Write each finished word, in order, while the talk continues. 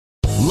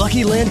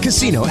Lucky Land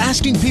Casino,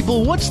 asking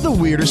people, what's the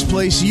weirdest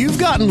place you've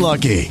gotten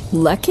lucky?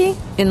 Lucky?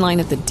 In line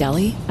at the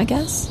deli, I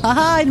guess?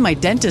 Aha, in my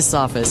dentist's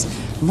office.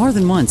 More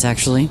than once,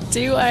 actually.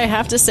 Do I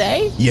have to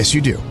say? Yes,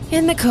 you do.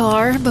 In the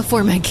car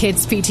before my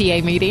kids'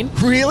 PTA meeting.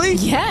 Really?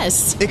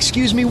 Yes.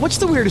 Excuse me, what's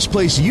the weirdest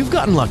place you've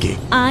gotten lucky?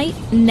 I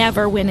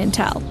never win and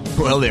tell.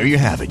 Well, there you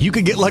have it. You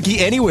can get lucky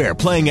anywhere,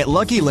 playing at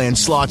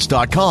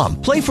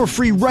LuckyLandSlots.com. Play for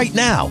free right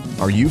now.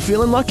 Are you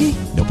feeling lucky?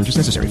 No purchase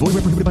necessary. Void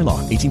where prohibited by law.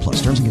 18 plus.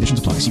 Terms and conditions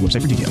apply. See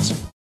website for details.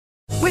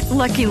 With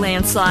Lucky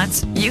Land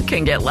Slots, you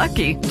can get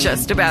lucky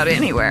just about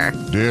anywhere.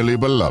 Dearly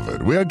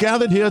beloved, we are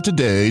gathered here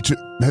today to...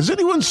 Has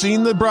anyone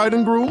seen the bride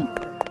and groom?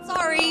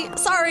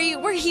 Sorry,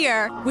 we're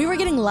here. We were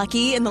getting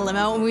lucky in the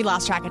limo and we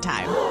lost track of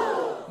time.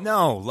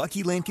 No,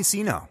 Lucky Land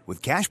Casino,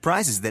 with cash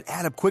prizes that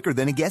add up quicker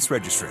than a guest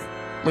registry.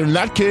 In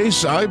that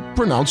case, I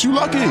pronounce you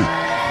lucky.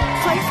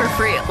 Play for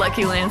free at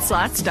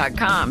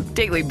LuckyLandSlots.com.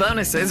 Daily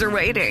bonuses are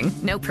waiting.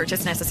 No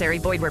purchase necessary.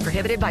 Void where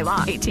prohibited by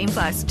law. 18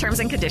 plus. Terms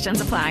and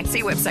conditions apply.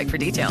 See website for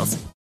details.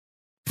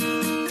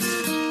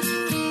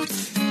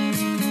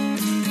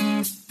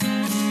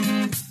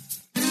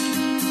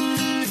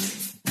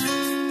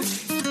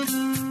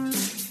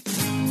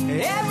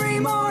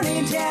 Every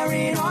morning,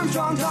 Taryn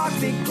Armstrong talks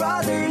Big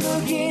Brother,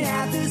 looking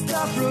at the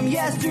stuff from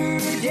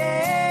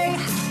yesterday.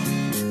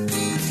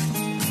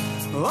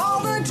 All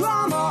the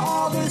drama,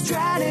 all the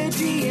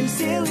strategy and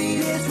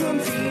silliness from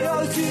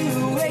Vito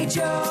to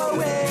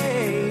HOH.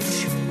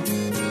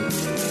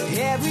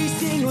 Every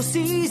single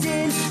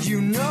season,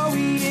 you know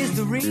he is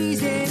the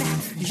reason.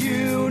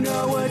 You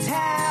know what's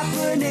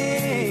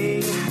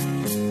happening.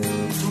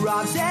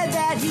 Rob said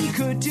that he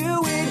could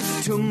do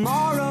it.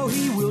 Tomorrow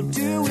he will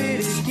do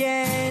it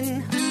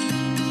again.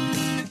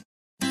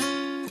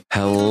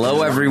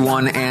 Hello,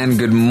 everyone, and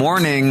good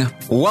morning.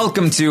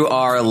 Welcome to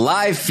our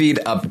live feed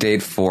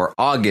update for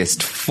August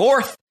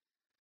 4th.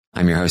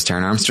 I'm your host,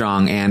 Taryn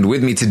Armstrong, and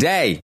with me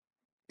today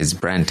is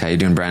Brent. How you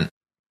doing, Brent?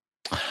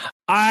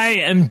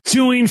 I am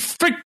doing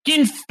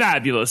freaking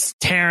fabulous,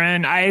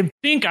 Taryn. I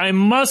think I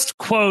must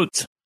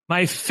quote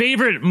my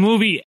favorite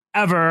movie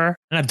ever,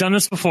 and I've done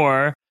this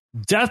before,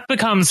 Death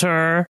Becomes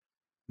Her,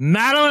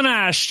 Madeline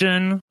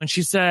Ashton, when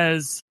she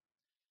says,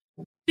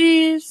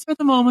 "These are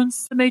the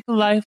moments that make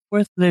life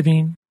worth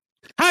living."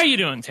 How are you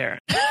doing, Taryn?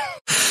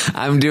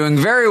 I'm doing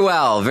very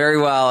well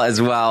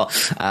as well.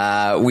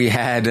 We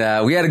had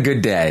a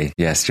good day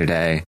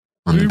yesterday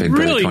on the Big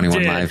Brother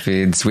 21 live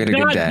feeds. We had a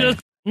good day.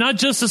 Not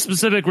just a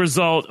specific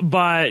result,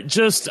 but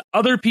just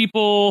other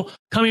people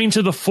coming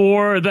to the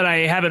fore that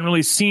I haven't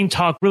really seen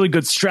talk really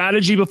good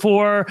strategy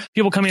before.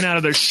 People coming out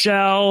of their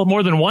shell,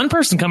 more than one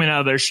person coming out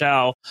of their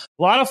shell.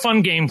 A lot of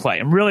fun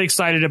gameplay. I'm really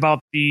excited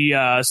about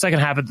the second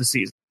half of the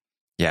season.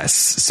 Yes,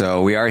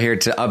 so we are here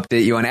to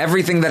update you on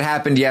everything that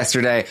happened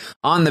yesterday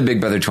on the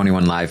Big Brother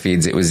 21 live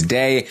feeds. It was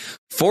day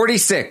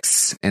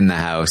 46 in the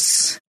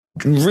house.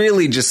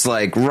 Really just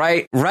like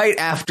right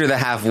after the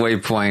halfway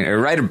point, or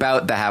right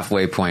about the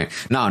halfway point.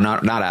 No,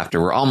 not after.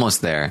 We're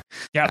almost there.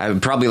 Yeah,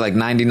 probably like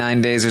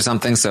 99 days or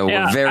something. So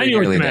we're very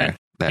nearly there.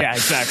 Yeah,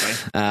 exactly.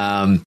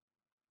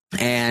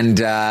 And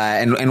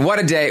what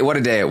a day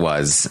it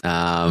was.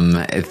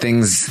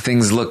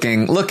 Things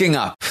looking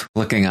up.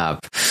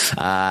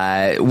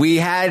 We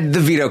had the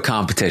veto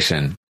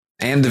competition.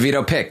 And the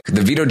veto pick,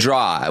 the veto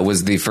draw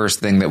was the first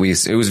thing that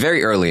it was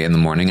very early in the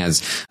morning as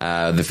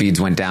the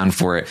feeds went down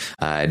for it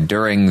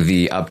during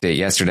the update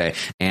yesterday.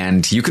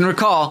 And you can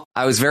recall,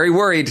 I was very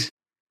worried.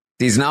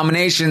 These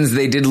nominations,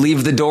 they did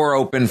leave the door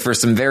open for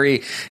some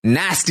very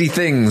nasty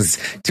things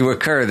to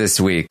occur this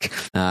week.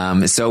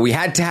 So we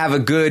had to have a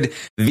good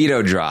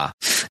veto draw.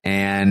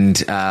 And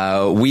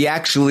we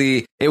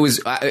actually, it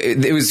was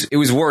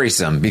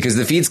worrisome because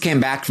the feeds came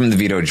back from the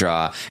veto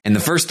draw. And the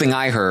first thing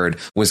I heard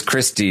was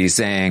Christy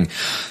saying,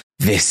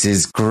 "This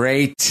is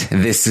great.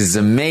 This is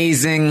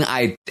amazing.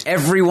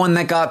 Everyone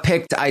that got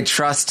picked, I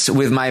trust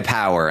with my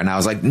power." And I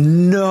was like,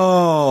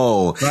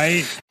 no.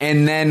 Right.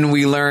 And then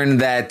we learned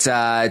that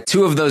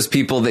two of those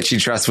people that she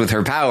trusts with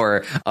her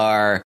power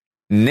are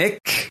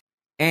Nick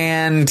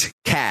and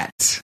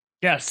Kat.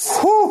 Yes.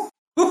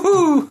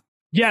 Woo-hoo.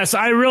 Yes,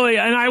 I was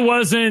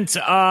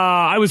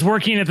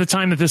working at the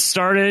time that this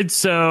started.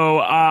 So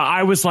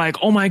I was like,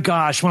 oh my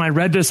gosh, when I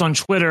read this on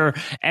Twitter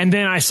and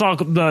then I saw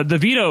the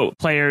veto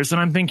players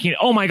and I'm thinking,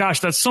 oh my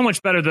gosh, that's so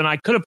much better than I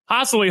could have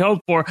possibly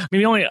hoped for. I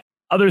mean, the only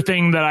other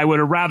thing that I would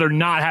have rather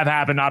not have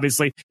happened,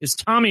 obviously, is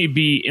Tommy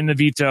be in the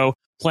veto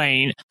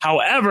playing.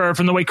 However,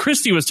 from the way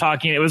Christy was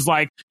talking, it was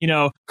like,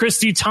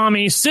 Christy,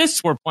 Tommy,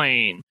 Sis were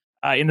playing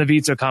in the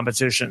veto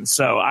competition.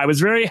 So I was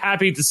very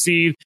happy to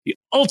see the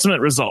ultimate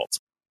result.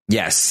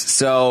 Yes.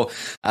 So,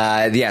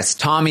 yes,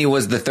 Tommy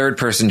was the third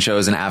person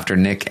chosen after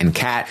Nick and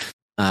Kat.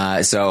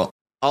 So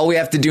all we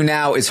have to do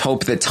now is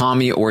hope that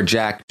Tommy or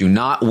Jack do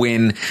not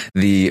win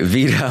the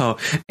veto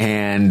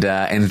and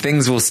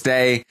things will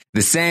stay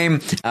the same.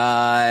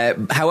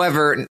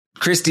 However,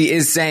 Christy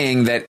is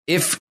saying that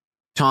if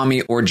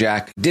Tommy or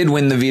Jack did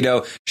win the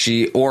veto,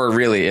 or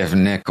really if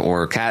Nick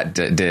or Kat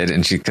did,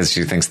 and because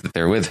she thinks that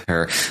they're with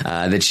her,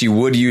 that she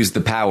would use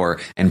the power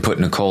and put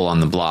Nicole on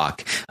the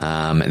block.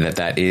 And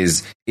that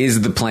is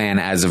the plan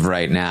as of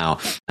right now.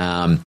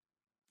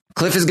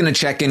 Cliff is going to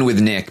check in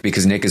with Nick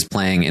because Nick is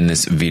playing in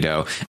this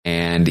veto,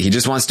 and he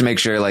just wants to make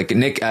sure, like,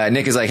 Nick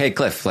is like, hey,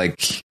 Cliff,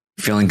 like,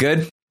 feeling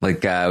good? Like,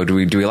 do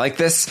we like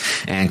this?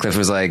 And Cliff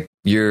was like,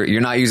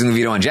 you're not using the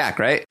veto on Jack,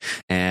 right?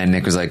 And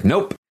Nick was like,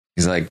 nope.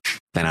 He's like,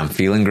 then I'm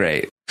feeling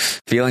great.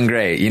 Feeling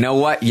great. You know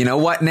what,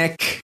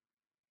 Nick?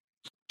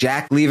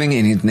 Jack leaving?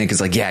 And Nick is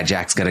like, yeah,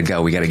 Jack's got to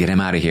go. We got to get him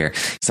out of here.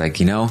 It's like,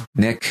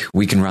 Nick,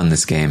 we can run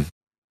this game.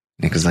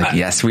 Nick was like,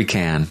 yes, we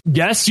can.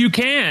 Yes, you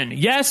can.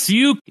 Yes,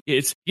 I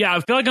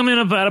feel like I'm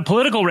at a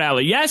political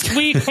rally. Yes,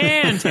 we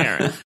can,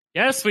 Taryn.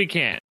 Yes, we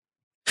can.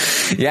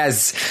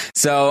 Yes.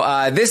 So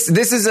this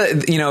is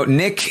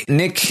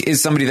Nick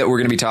is somebody that we're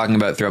going to be talking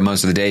about throughout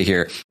most of the day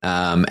here.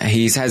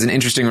 He has an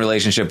interesting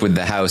relationship with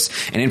the house,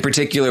 and in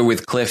particular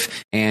with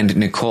Cliff and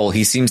Nicole.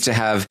 He seems to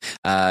have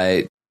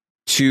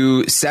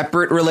two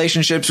separate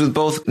relationships with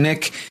both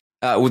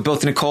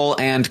Nicole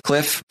and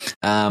Cliff,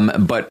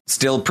 but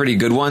still pretty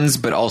good ones.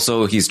 But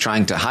also he's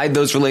trying to hide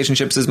those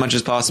relationships as much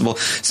as possible.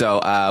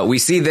 So we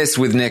see this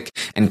with Nick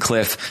and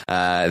Cliff,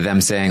 them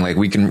saying, like,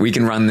 we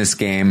can run this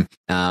game.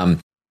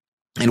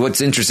 And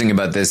what's interesting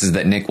about this is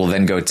that Nick will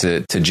then go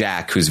to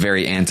Jack, who's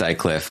very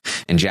anti-Cliff,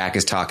 and Jack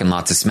is talking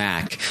lots of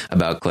smack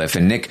about Cliff,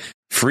 and Nick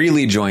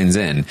freely joins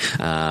in.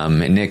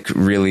 And Nick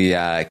really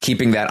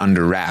keeping that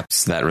under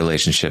wraps, that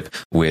relationship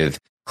with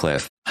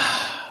Cliff.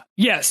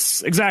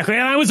 Yes, exactly.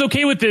 And I was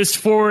okay with this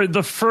for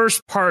the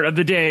first part of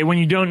the day when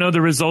you don't know the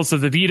results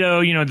of the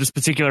veto, this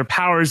particular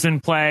power's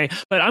in play.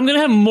 But I'm going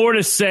to have more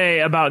to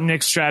say about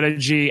Nick's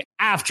strategy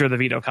after the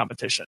veto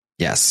competition.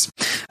 Yes.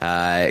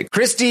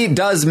 Christy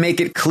does make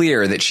it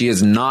clear that she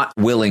is not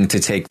willing to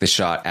take the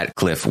shot at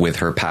Cliff with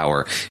her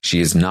power.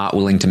 She is not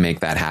willing to make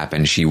that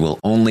happen. She will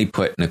only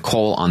put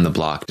Nicole on the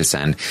block to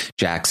send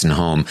Jackson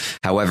home.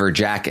 However,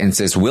 Jack and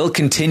Sis will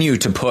continue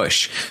to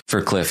push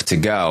for Cliff to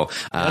go.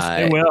 Yes,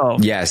 they will.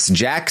 Yes.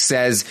 Jack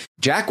says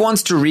Jack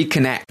wants to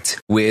reconnect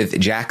with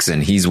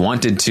Jackson. He's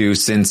wanted to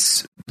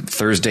since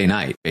Thursday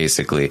night,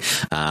 basically.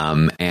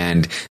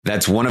 And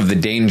that's one of the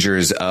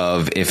dangers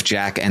of if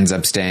Jack ends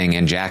up staying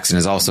and Jackson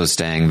is also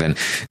staying, then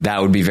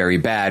that would be very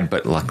bad.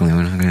 But luckily,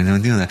 we're not going to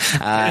do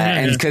that.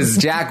 And because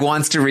Jack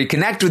wants to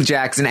reconnect with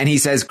Jackson, and he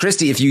says,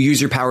 Christy, if you use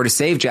your power to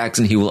save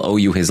Jackson, he will owe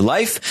you his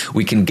life.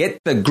 We can get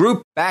the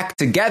group back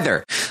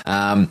together.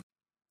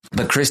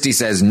 But Christy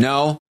says,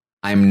 no.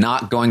 I'm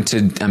not going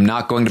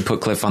to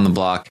put Cliff on the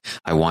block.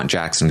 I want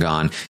Jackson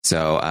gone.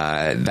 So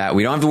that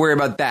we don't have to worry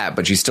about that,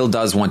 but she still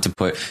does want to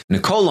put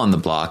Nicole on the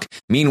block.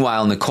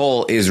 Meanwhile,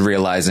 Nicole is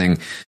realizing,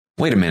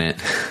 wait a minute.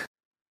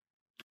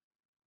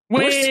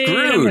 We're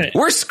screwed.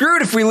 We're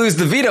screwed if we lose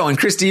the veto and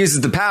Christy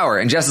uses the power.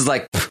 And Jess is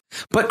like,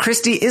 but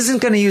Christy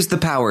isn't going to use the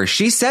power.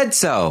 She said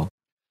so.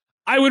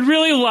 I would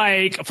really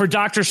like for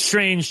Doctor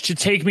Strange to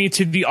take me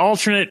to the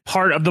alternate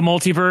part of the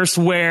multiverse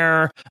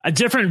where a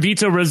different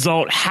veto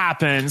result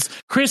happens.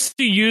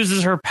 Christy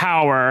uses her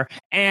power,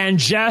 and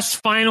Jess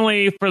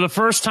finally, for the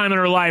first time in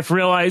her life,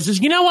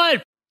 realizes, you know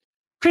what?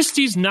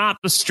 Christy's not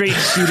the straight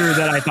shooter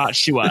that I thought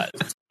she was.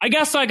 I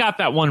guess I got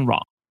that one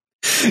wrong.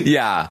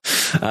 Yeah.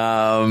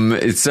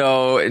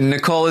 So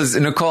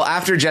Nicole,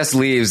 after Jess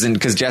leaves, and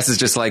because Jess is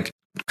just like,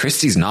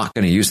 Christy's not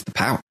going to use the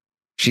power.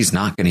 She's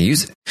not going to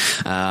use it.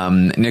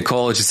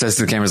 Nicole just says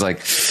to the cameras,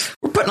 like,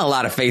 we're putting a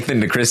lot of faith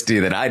into Christy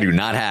that I do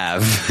not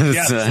have.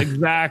 Yes,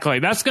 exactly.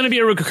 That's going to be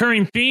a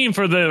recurring theme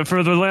for the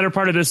latter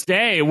part of this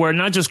day, where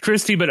not just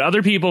Christy, but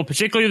other people,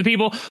 particularly the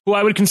people who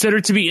I would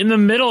consider to be in the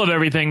middle of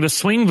everything, the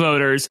swing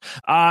voters.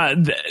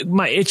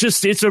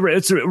 It's a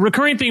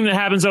recurring theme that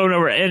happens over and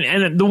over.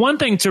 And the one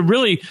thing to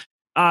really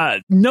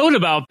note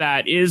about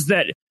that is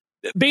that,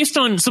 based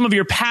on some of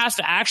your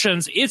past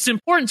actions, it's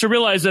important to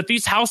realize that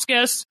these house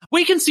guests,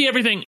 we can see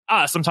everything,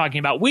 I'm talking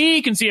about,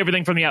 we can see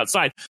everything from the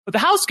outside, but the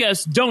house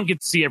guests don't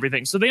get to see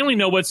everything. So they only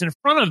know what's in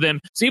front of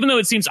them. So even though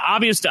it seems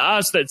obvious to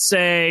us that,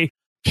 say,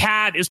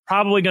 Kat is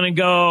probably going to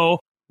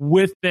go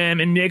with them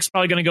and Nick's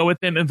probably going to go with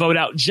them and vote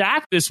out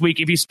Jack this week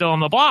if he's still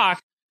on the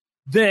block,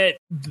 that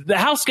the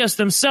house guests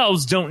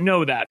themselves don't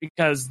know that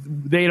because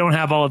they don't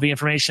have all of the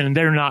information and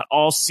they're not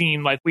all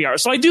seen like we are.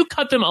 So I do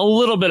cut them a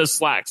little bit of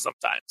slack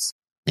sometimes.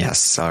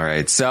 Yes. All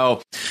right.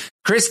 So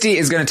Christy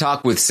is going to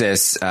talk with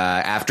Sis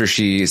after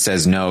she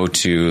says no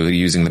to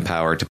using the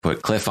power to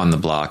put Cliff on the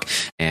block.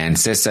 And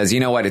Sis says, you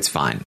know what? It's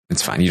fine.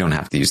 It's fine. You don't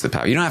have to use the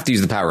power. You don't have to use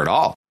the power at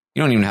all.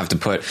 You don't even have to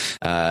put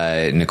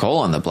Nicole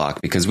on the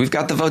block because we've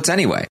got the votes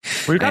anyway.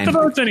 We've got the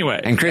votes anyway.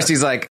 And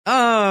Christy's like,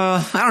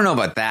 I don't know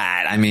about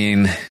that. I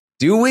mean,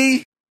 do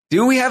we?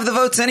 Do we have the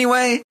votes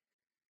anyway?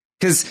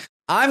 Because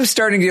I'm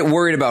starting to get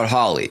worried about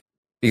Holly.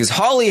 Because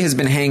Holly has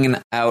been hanging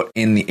out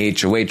in the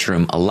HOH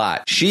room a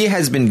lot. She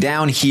has been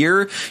down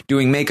here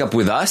doing makeup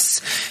with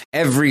us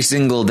every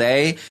single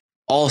day,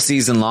 all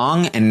season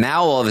long. And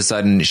now all of a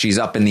sudden she's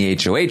up in the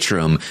HOH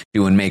room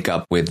doing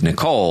makeup with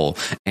Nicole.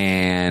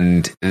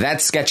 And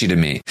that's sketchy to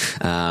me.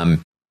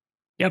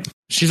 Yep,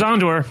 she's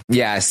on to her.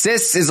 Yeah,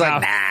 Sis is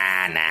like,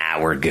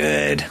 nah, we're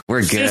good.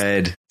 We're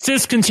good.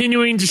 Sis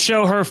continuing to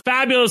show her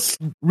fabulous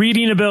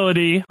reading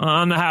ability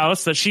on the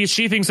house that she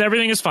thinks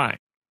everything is fine.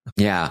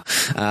 Yeah.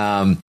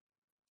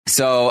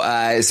 So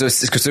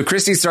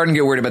Christy's starting to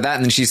get worried about that,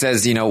 and then she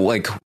says,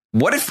 like,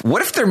 what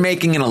if they're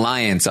making an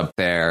alliance up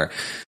there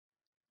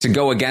to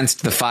go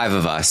against the five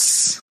of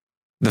us?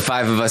 The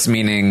five of us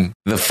meaning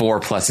the 4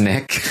 plus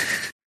Nick.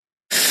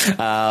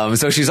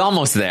 So she's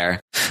almost there.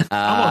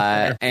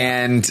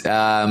 And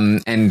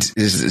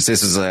Sis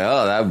was like,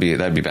 oh, that'd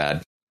be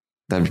bad.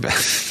 That'd be bad.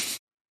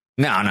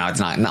 No, it's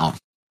not. No,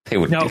 they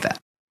wouldn't do that.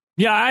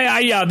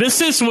 Yeah, this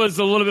Sis was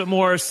a little bit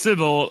more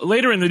civil.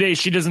 Later in the day,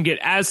 she doesn't get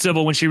as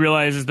civil when she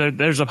realizes that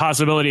there's a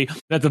possibility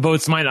that the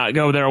votes might not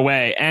go their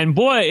way. And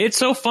boy, it's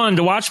so fun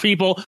to watch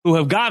people who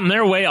have gotten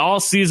their way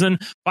all season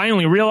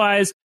finally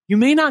realize you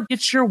may not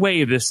get your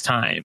way this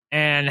time.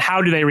 And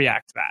how do they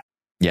react to that?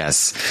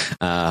 Yes.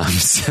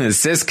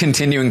 Sis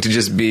continuing to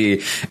just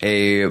be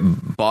a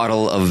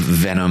bottle of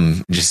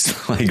venom,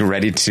 just like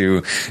ready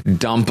to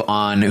dump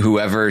on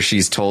whoever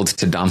she's told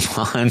to dump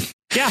on.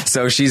 Yeah.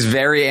 So she's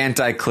very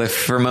anti-Cliff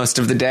for most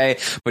of the day,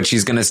 but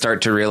she's going to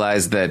start to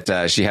realize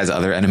that she has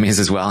other enemies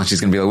as well. And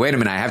she's going to be like, wait a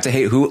minute, I have to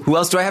hate. Who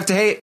else do I have to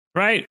hate?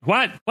 Right.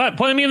 What?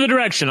 Point me in the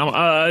direction.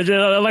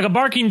 Like a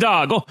barking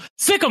dog. Oh,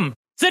 sick 'em,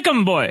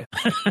 boy.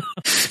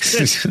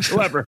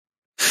 Whoever.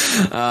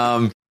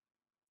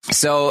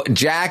 So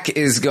Jack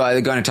is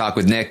going to talk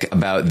with Nick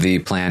about the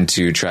plan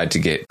to try to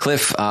get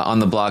Cliff on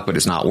the block, but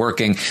it's not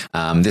working.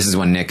 This is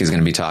when Nick is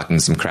going to be talking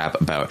some crap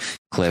about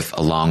Cliff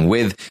along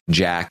with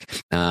Jack.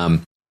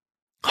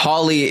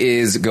 Holly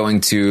is going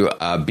to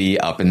be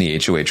up in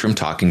the HOH room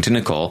talking to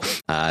Nicole.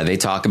 They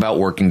talk about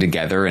working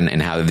together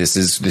and how this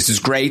is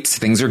great.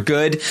 Things are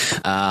good.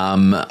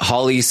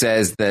 Holly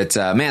says that,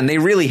 man, they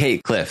really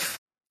hate Cliff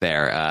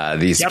there,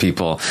 these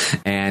people.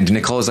 And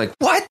Nicole is like,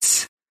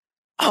 what?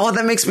 Oh,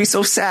 that makes me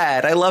so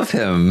sad. I love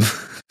him.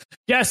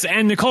 Yes,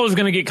 and Nicole is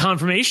going to get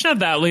confirmation of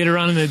that later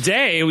on in the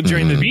day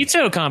during the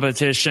veto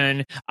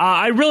competition.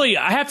 I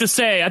have to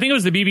say, I think it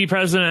was the BB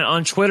president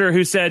on Twitter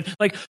who said,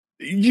 like,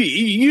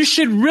 you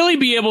should really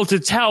be able to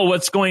tell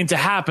what's going to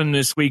happen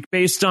this week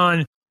based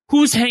on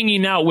who's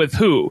hanging out with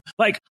who.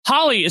 Like,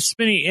 Holly is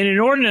spending an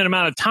inordinate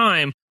amount of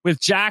time with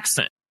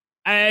Jackson.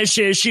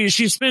 She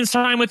spends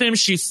time with him.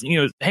 She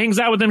hangs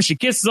out with him. She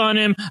kisses on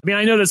him. I mean,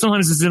 I know that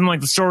sometimes it's in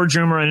like the storage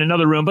room or in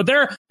another room, but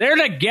they're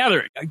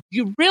together.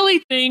 You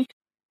really think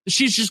that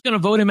she's just going to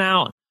vote him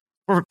out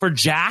for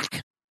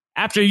Jack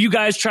after you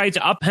guys tried to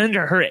upend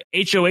her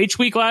HOH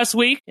week last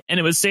week and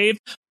it was saved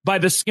by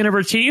the skin of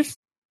her teeth?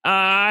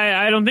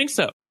 I don't think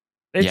so.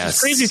 It's just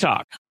crazy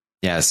talk.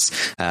 Yes.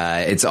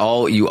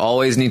 You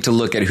always need to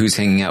look at who's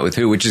hanging out with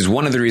who, which is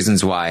one of the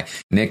reasons why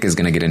Nick is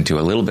going to get into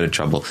a little bit of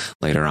trouble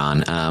later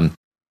on.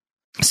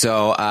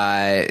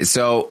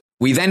 So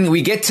we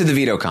get to the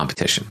veto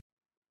competition.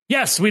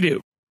 Yes, we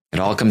do. It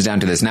all comes down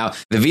to this. Now,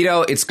 the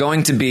veto, it's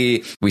going to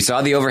be, we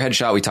saw the overhead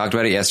shot. We talked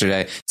about it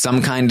yesterday,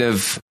 some kind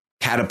of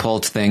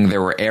catapult thing.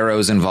 There were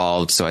arrows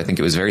involved, so I think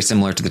it was very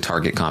similar to the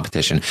Target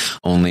competition.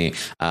 Only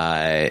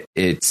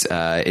it's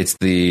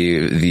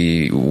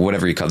the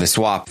whatever you call it, the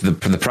swap,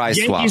 the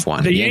prize swap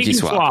one, the Yankee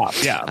swap.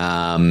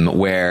 Yeah.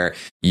 Where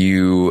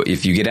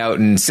if you get out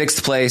in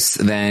 6th place,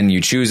 then you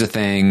choose a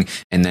thing,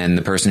 and then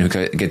the person who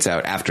gets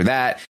out after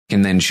that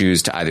can then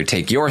choose to either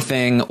take your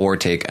thing or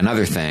take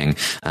another thing.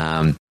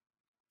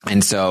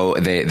 And so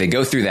they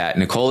go through that.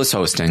 Nicole is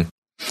hosting,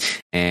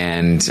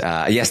 and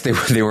yes,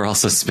 they were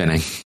also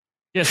spinning.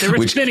 Yes, they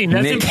were spinning.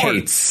 That's Nick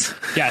important. hates.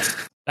 Yes,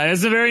 that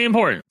is very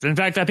important. In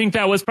fact, I think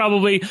that was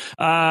probably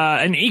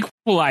an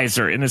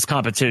equalizer in this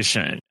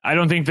competition. I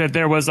don't think that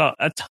there was a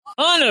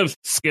ton of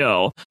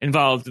skill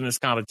involved in this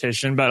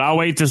competition, but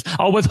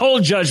I'll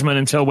withhold judgment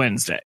until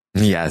Wednesday.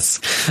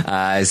 Yes.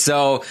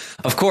 So,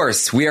 of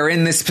course, we are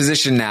in this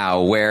position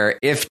now where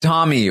if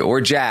Tommy or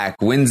Jack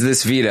wins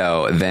this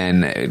veto,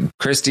 then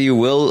Christy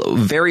will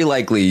very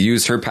likely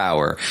use her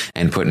power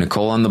and put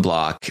Nicole on the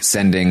block,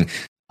 sending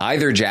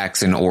either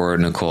Jackson or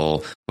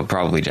Nicole, but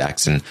probably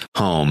Jackson,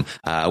 home,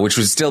 which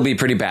would still be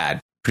pretty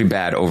bad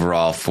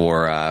overall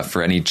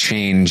for any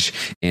change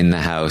in the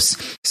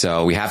house.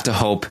 So we have to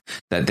hope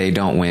that they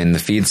don't win. The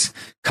feeds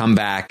come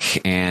back,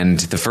 and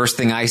the first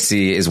thing I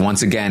see is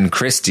once again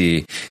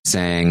Christy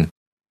saying,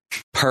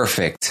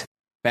 perfect.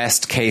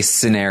 Best case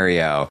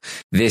scenario.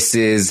 This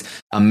is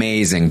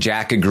amazing.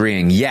 Jack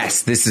agreeing.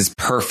 Yes, this is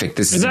perfect.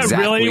 This is that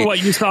exactly really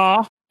what you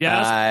saw?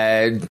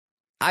 Yes.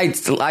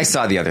 I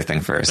saw the other thing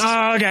first.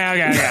 Oh,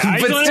 okay.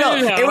 But still,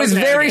 it was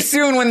very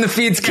soon when the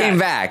feeds came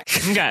back.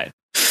 Okay.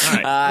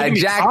 All right.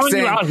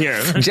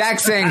 Jack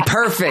saying,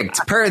 perfect.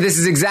 This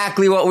is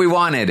exactly what we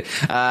wanted.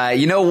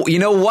 You know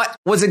what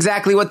was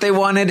exactly what they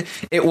wanted?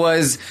 It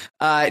was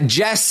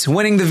Jess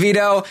winning the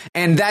veto,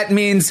 and that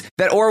means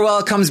that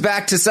Orwell comes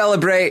back to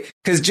celebrate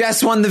because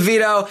Jess won the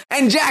veto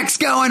and Jack's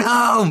going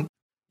home.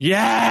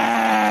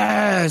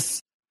 Yes.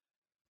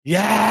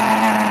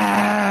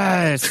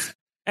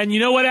 And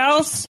you know what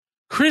else?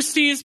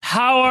 Christy's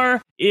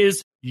power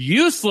is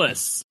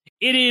useless.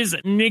 It is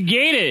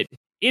negated.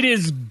 It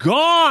is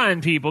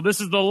gone, people. This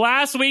is the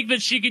last week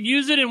that she could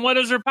use it. And what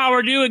does her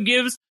power do? It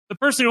gives the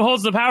person who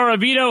holds the power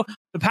of veto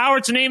the power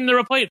to name the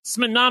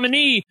replacement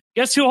nominee.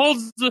 Guess who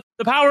holds the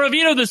power of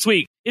veto this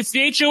week? It's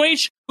the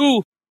HOH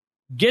who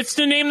gets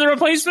to name the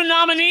replacement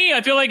nominee.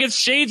 I feel like it's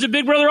shades of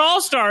Big Brother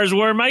All-Stars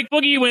where Mike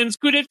Boogie wins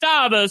coup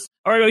d'etat,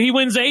 or he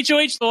wins the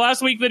HOH the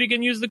last week that he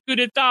can use the coup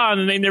d'etat,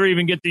 and they never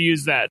even get to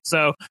use that.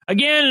 So,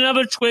 again,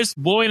 another twist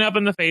blowing up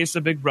in the face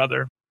of Big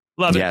Brother.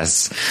 Love it.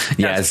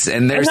 Yes.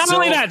 And there's not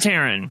only that,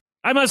 Taryn,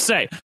 I must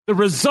say, the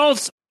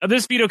results of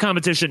this veto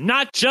competition,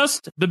 not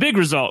just the big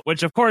result,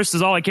 which, of course,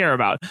 is all I care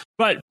about,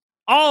 but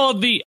all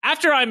of the,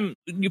 after I'm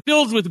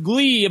filled with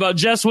glee about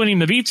Jess winning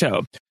the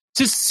veto,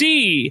 to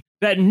see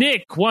that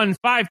Nick won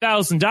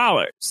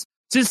 $5,000,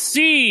 to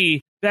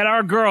see that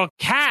our girl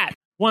Kat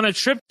won a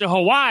trip to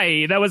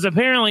Hawaii that was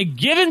apparently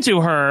given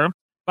to her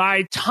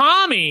by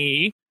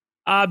Tommy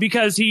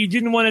because he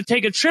didn't want to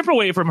take a trip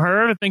away from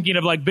her, thinking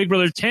of like Big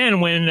Brother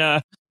 10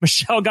 when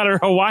Michelle got her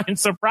Hawaiian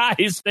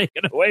surprise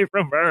taken away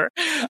from her.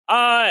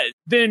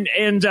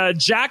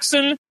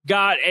 Jackson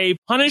got a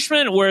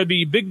punishment where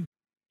the big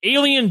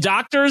alien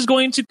doctor is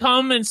going to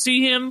come and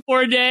see him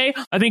for a day.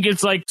 I think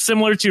it's like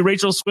similar to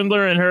Rachel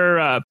Swindler and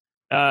her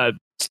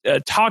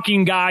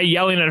talking guy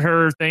yelling at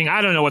her thing.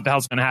 I don't know what the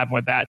hell's going to happen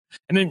with that.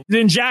 And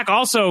then Jack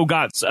also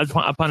got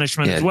a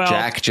punishment as well.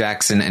 Jack,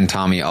 Jackson, and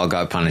Tommy all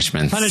got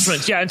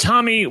punishments. Yeah, and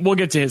Tommy, we'll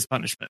get to his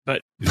punishment.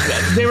 But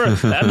they were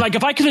like,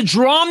 if I could have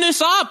drawn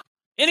this up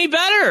any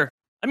better.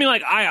 I mean,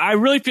 like, I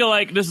really feel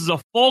like this is a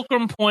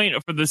fulcrum point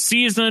for the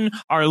season.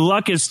 Our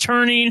luck is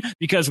turning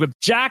because with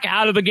Jack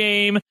out of the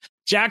game,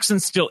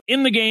 Jackson's still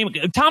in the game.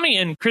 Tommy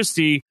and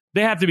Christy,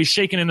 they have to be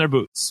shaking in their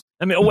boots.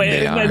 I mean,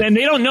 and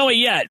they don't know it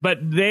yet, but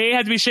they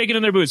have to be shaking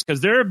in their boots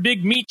because their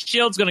big meat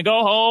shield's going to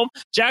go home.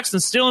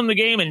 Jackson's still in the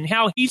game, and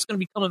how he's going to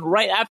be coming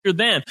right after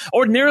them.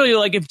 Ordinarily,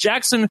 like if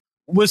Jackson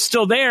was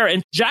still there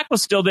and Jack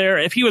was still there,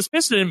 if he was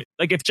pissed at him,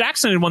 like if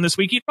Jackson had won this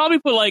week, he'd probably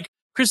put like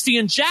Christy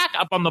and Jack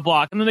up on the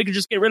block, and then they could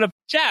just get rid of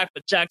Jack,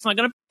 but Jack's not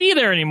going to be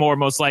there anymore,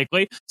 most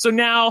likely. So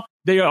now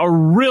they are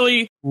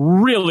really,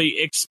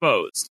 really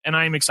exposed, and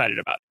I'm excited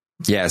about it.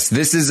 Yes,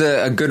 this is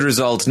a good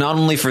result, not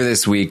only for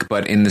this week,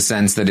 but in the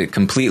sense that it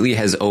completely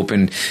has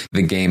opened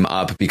the game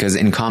up, because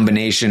in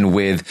combination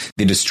with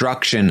the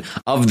destruction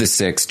of the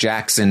six,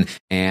 Jackson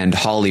and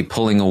Holly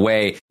pulling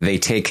away, they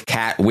take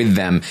Kat with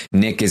them.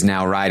 Nick is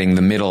now riding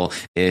the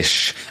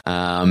middle-ish,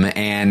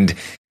 and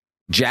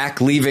Jack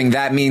leaving,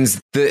 that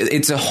means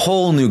it's a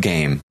whole new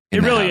game.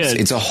 It really is.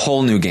 It's a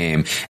whole new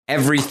game.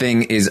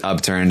 Everything is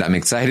upturned. I'm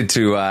excited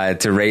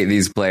to rate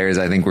these players.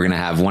 I think we're going to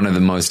have one of the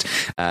most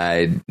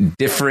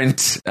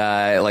different,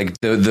 like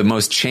the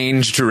most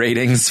changed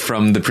ratings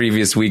from the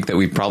previous week that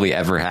we've probably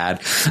ever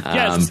had.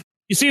 Yes.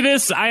 You see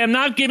this? I am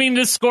not giving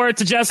this score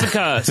to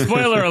Jessica.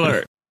 Spoiler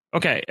alert.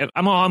 Okay,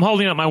 I'm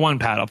holding up my one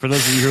paddle for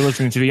those of you who are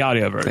listening to the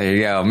audio version. There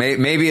you go.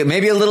 Maybe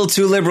a little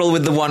too liberal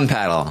with the one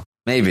paddle.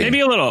 Maybe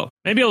a little.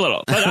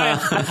 But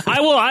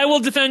I will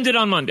defend it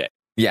on Monday.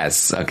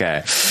 Yes.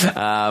 Okay.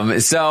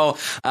 So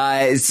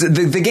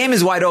the game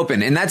is wide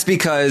open, and that's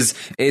because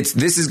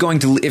this is going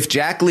to, if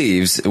Jack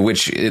leaves,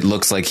 which it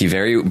looks like he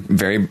very,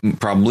 very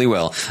probably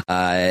will,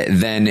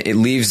 then it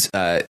leaves,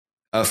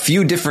 a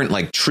few different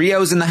like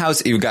trios in the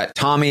house. You've got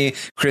Tommy,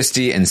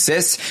 Christy, and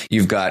Sis.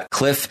 You've got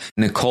Cliff,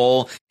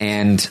 Nicole,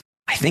 and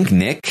I think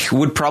Nick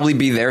would probably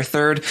be their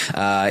third.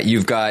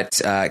 You've got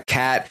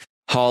Kat,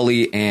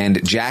 Holly,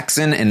 and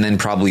Jackson, and then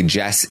probably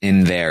Jess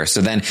in there. So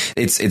then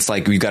it's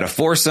like we've got a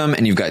foursome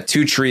and you've got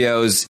two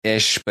trios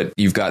ish, but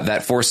you've got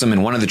that foursome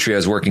and one of the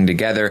trios working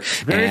together.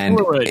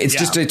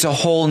 It's a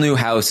whole new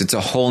house. It's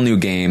a whole new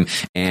game,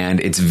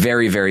 and it's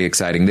very, very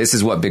exciting. This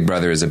is what Big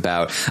Brother is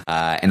about.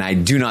 And I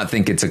do not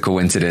think it's a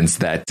coincidence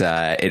that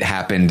it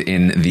happened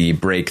in the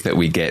break that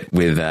we get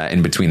with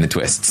in between the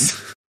twists.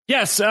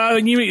 Yes,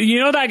 you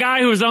know that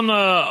guy who was on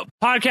the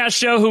podcast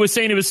show who was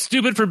saying it was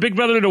stupid for Big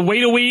Brother to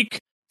wait a week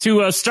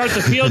to start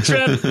the field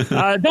trip.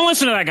 Don't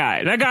listen to that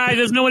guy. That guy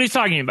doesn't know what he's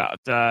talking about.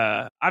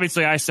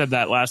 Obviously, I said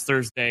that last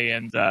Thursday,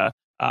 and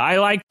I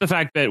like the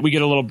fact that we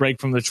get a little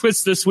break from the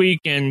twist this week.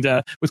 And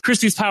with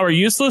Christy's power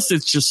useless,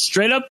 it's just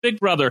straight up Big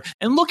Brother.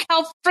 And look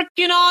how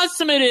freaking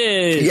awesome it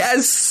is.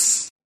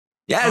 Yes.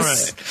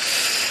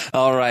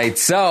 All right.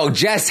 So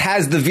Jess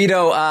has the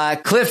veto.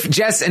 Cliff,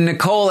 Jess, and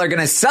Nicole are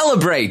going to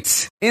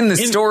celebrate in the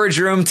storage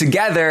room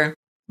together.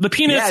 The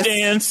penis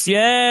dance,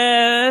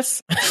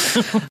 yes.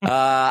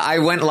 I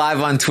went live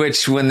on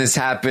Twitch when this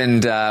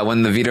happened,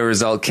 when the veto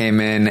result came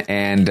in,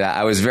 and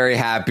I was very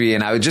happy.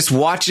 And I was just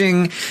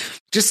watching,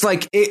 just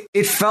like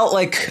it felt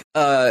like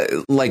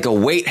a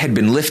weight had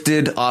been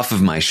lifted off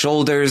of my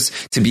shoulders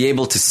to be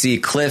able to see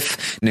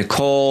Cliff,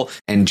 Nicole,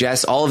 and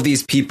Jess, all of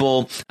these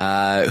people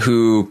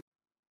who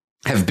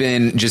have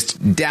been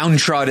just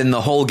downtrodden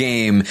the whole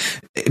game,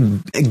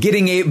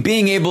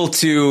 being able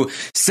to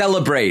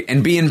celebrate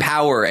and be in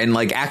power and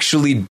like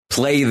actually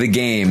play the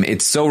game.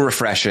 It's so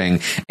refreshing,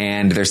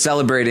 and they're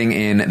celebrating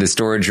in the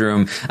storage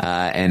room,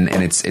 and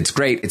it's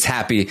great. It's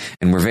happy,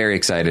 and we're very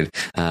excited.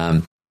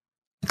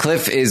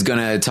 Cliff is going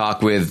to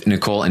talk with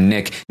Nicole and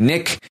Nick.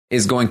 Nick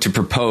is going to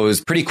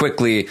propose pretty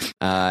quickly,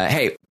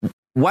 hey,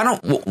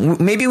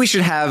 maybe we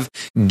should have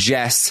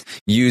Jess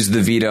use the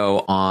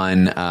veto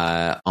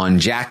on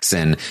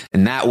Jackson,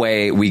 and that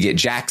way we get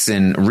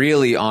Jackson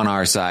really on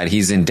our side.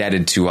 He's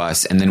indebted to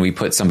us, and then we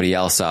put somebody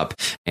else up,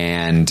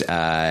 and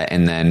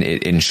then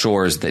it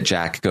ensures that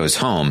Jack goes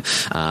home.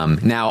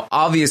 Now,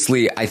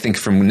 obviously, I think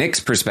from Nick's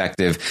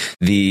perspective,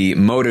 the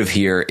motive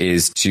here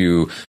is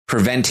to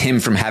prevent him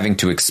from having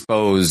to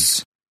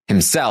expose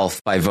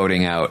himself by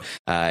voting out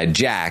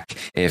Jack.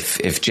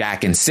 If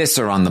Jack and Sis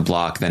are on the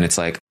block, then it's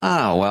like,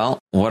 oh well,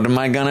 what am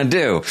I gonna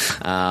do?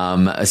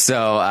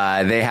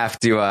 So they have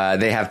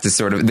to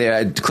sort of.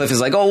 Cliff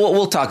is like, oh,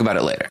 we'll talk about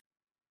it later.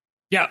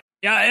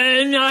 Yeah,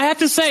 and I have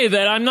to say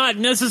that I'm not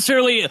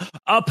necessarily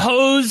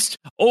opposed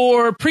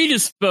or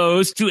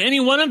predisposed to any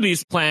one of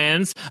these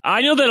plans.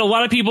 I know that a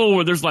lot of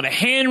people, there's a lot of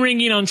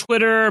hand-wringing on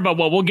Twitter about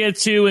what we'll get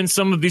to and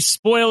some of the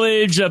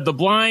spoilage of The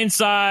Blind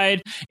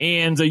Side.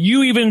 And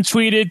you even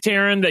tweeted,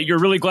 Taryn, that you're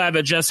really glad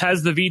that Jess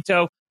has the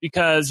veto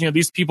because,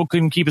 these people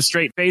couldn't keep a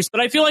straight face. But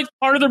I feel like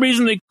part of the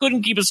reason they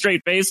couldn't keep a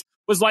straight face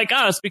was like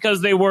us,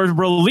 because they were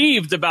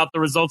relieved about the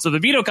results of the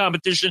veto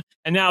competition,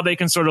 and now they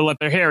can sort of let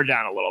their hair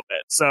down a little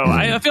bit. So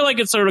I feel like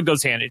it sort of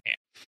goes hand in hand.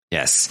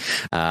 Yes.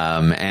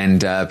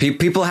 And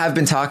people have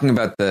been talking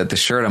about the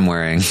shirt I'm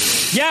wearing.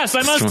 Yes,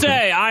 I must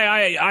say,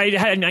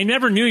 I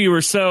never knew you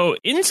were so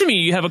into me.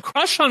 You have a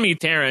crush on me,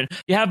 Taryn.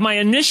 You have my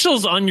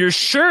initials on your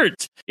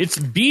shirt. It's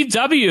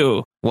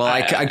BW. Well,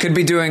 I could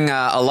be doing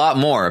a lot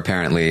more,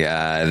 apparently,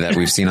 that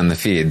we've seen on the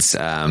feeds.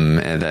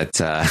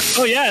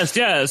 Oh,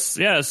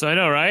 yes, I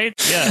know, right?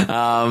 Yeah.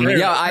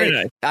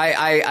 Nice.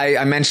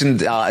 I mentioned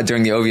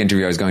during the Ovi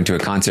interview I was going to a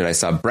concert. I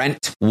saw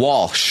Brent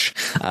Walsh,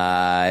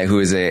 who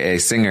is a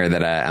singer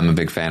that I'm a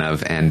big fan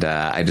of, and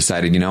I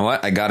decided, you know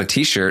what? I got a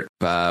T-shirt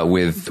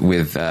with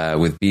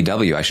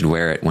BW. I should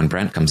wear it when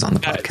Brent comes on the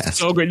podcast.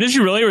 So great. Did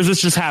you really, or is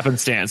this just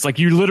happenstance? Like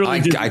you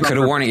literally? I could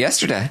have worn it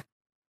yesterday.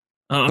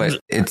 But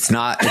it's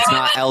not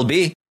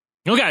LB.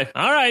 Okay.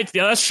 All right.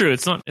 Yeah, that's true.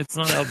 It's not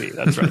LB.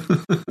 That's right.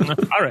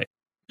 All right.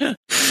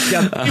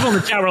 Yeah, people in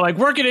the chat were like,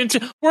 work it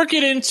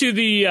into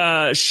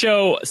the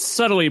show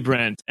subtly,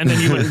 Brent. And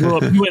then you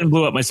went and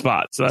blew up my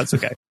spot. So that's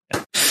okay.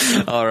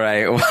 Yeah. All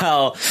right.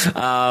 Well,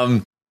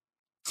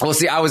 we'll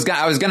see. I was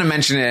going to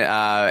mention it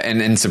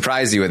and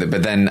surprise you with it,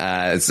 but then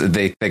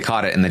they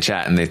caught it in the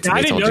chat and they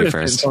told you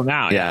first. Until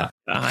now. Yeah.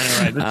 I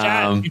know, right.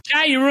 The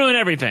chat, you ruin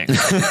everything.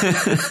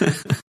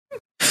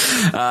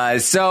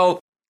 So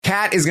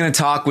Kat is going to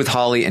talk with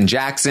Holly and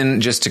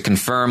Jackson just to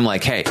confirm,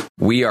 like, hey,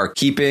 we are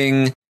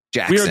keeping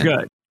Jackson. We are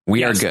good.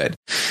 We are good.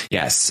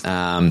 Yes.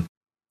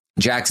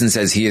 Jackson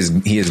says he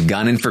is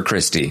gunning for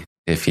Christy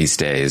if he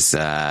stays.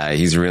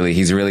 He's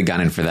really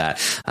gunning for that.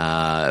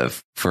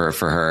 For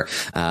her.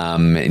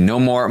 No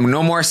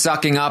more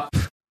sucking up.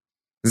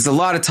 There's a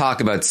lot of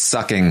talk about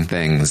sucking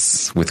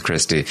things with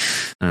Christy.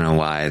 I don't know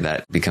why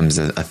that becomes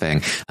a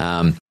thing.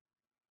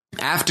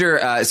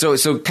 After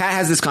so Kat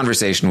has this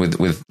conversation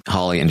with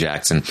Holly and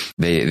Jackson.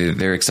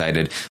 They're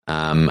excited.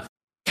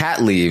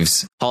 Kat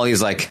leaves. Holly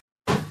is like,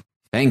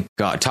 thank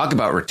God. Talk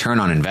about return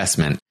on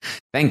investment.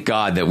 Thank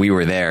God that we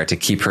were there to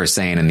keep her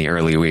sane in the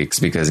early weeks,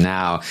 because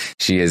now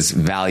she is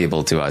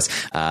valuable to us.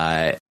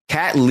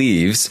 Kat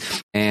leaves,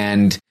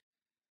 and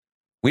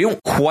we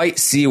don't quite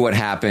see what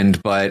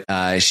happened, but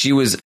she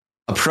was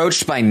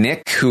approached by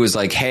Nick, who was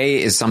like,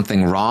 hey, is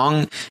something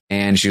wrong?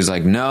 And she was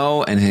like,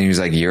 no. And then he was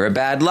like, you're a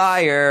bad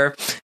liar.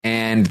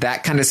 And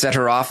that kind of set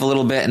her off a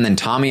little bit. And then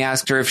Tommy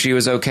asked her if she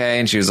was okay.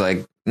 And she was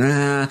like,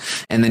 nah.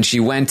 And then she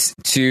went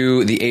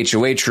to the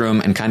HOH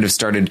room and kind of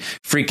started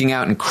freaking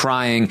out and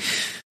crying.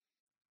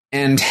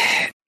 And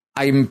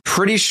I'm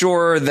pretty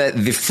sure that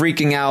the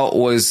freaking out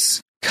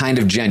was kind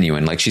of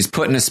genuine. Like, she's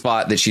put in a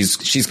spot that she's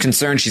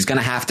concerned she's going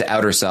to have to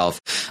out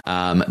herself.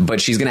 But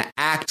she's going to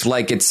act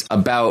like it's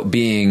about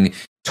being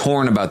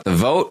torn about the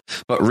vote,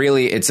 but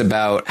really it's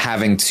about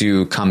having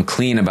to come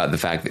clean about the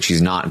fact that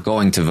she's not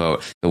going to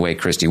vote the way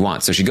Christy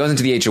wants. So she goes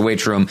into the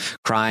HOH room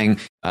crying.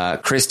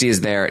 Christy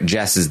is there.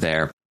 Jess is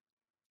there.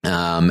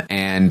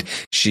 And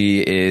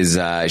she's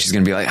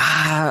going to be like,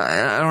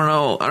 I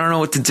don't know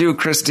what to do,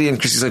 Christy. And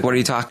Christy's like, what are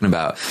you talking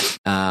about?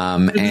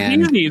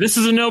 It's easy. This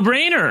is a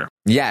no-brainer.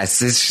 Yes,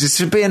 this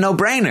should be a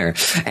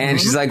no-brainer. And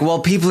she's like,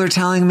 well, people are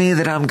telling me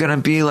that I'm going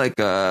to be like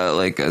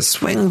a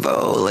swing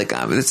vote.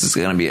 This is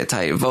going to be a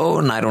tight vote.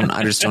 And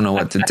I just don't know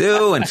what to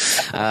do.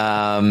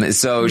 And,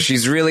 so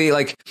she's really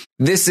like,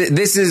 this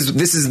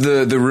is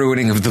the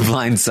ruining of The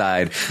Blind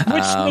Side. Which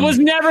was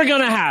never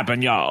going to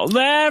happen, y'all.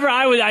 Never.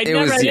 I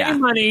never had any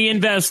money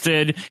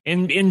invested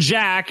in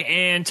Jack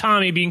and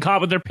Tommy being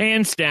caught with their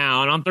pants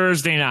down on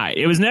Thursday night.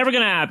 It was never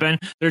going to happen.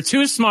 They're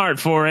too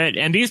smart for it.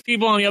 And these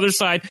people on the other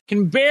side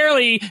can barely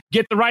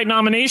get the right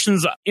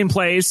nominations in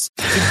place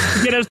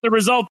to get us the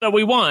result that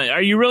we want.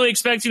 Are you really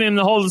expecting them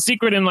to hold a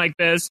secret in like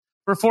this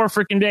for 4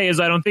 freaking days?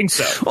 I don't think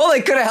so. Well,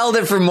 they could have held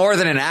it for more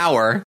than an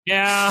hour.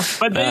 Yeah,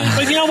 but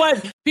you know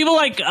what? People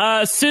like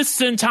Sis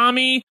and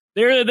Tommy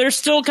they're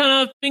still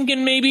kind of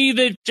thinking maybe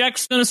that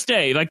Jack's going to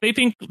stay. Like they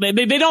think they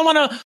don't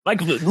want to,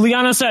 like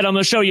Liana said on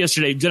the show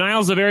yesterday,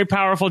 denial is a very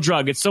powerful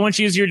drug. It's so much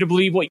easier to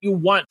believe what you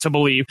want to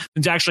believe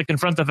than to actually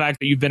confront the fact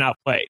that you've been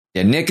outplayed.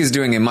 Yeah, Nick is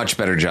doing a much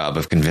better job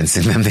of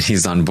convincing them that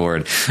he's on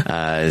board.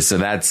 So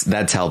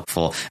that's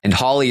helpful. And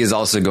Holly is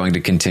also going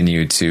to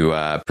continue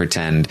to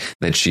pretend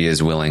that she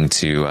is willing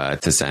to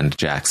send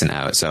Jackson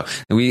out. So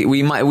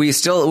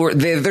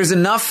there's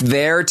enough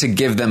there to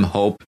give them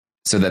hope,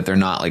 so that they're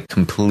not like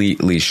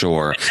completely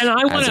sure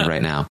as of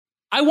right now.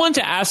 I want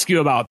to ask you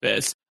about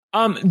this.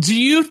 Do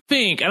you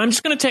think, and I'm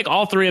just going to take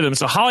all three of them,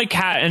 so Holly,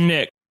 Kat, and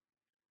Nick,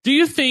 do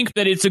you think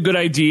that it's a good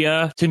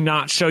idea to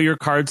not show your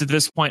cards at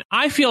this point?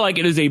 I feel like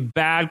it is a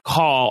bad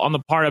call on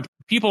the part of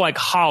people like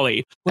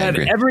Holly, who have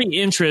every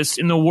interest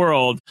in the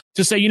world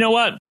to say, you know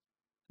what,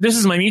 this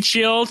is my meat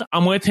shield,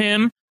 I'm with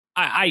him.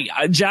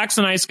 Jack's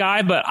a nice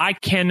guy, but I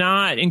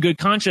cannot, in good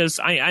conscience,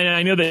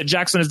 I know that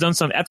Jackson has done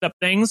some effed up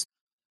things,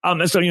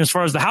 as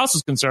far as the house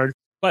is concerned,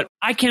 but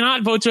I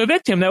cannot vote to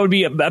evict him. That would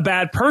be a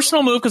bad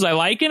personal move because I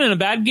like him, and a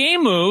bad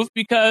game move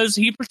because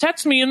he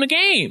protects me in the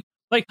game.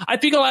 Like, I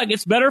feel like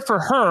it's better for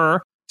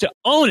her to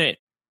own it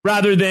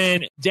rather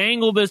than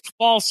dangle this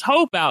false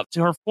hope out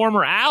to her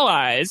former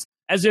allies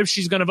as if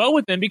she's going to vote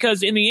with them.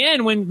 Because in the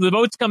end, when the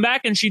votes come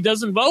back and she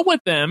doesn't vote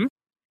with them,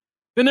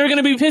 then they're going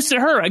to be pissed at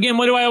her. Again,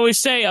 what do I always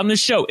say on this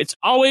show? It's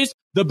always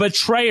the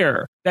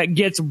betrayer that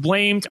gets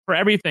blamed for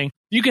everything.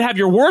 You can have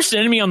your worst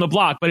enemy on the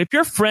block, but if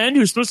your friend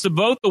who's supposed to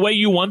vote the way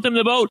you want them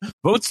to vote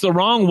votes the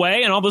wrong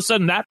way, and all of a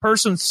sudden that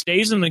person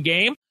stays in the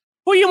game,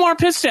 who are you more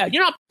pissed at?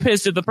 You're not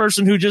pissed at the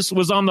person who just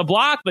was on the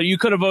block that you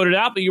could have voted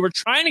out, that you were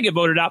trying to get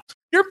voted out.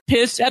 You're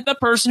pissed at the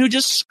person who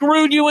just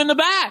screwed you in the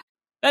back.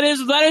 That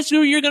is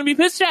who you're going to be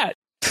pissed at.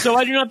 So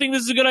I do not think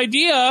this is a good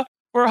idea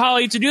for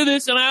Holly to do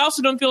this, and I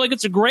also don't feel like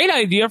it's a great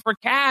idea for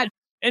Kat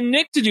and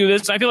Nick to do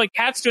this. I feel like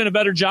Kat's doing a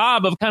better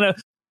job of kind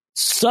of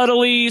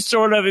subtly,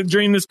 sort of,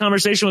 during this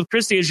conversation with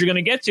Christy, as you're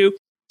going to get to,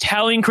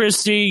 telling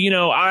Christy,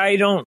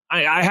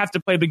 I have to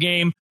play the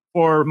game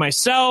for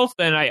myself,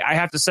 and I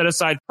have to set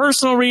aside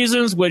personal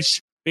reasons,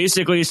 which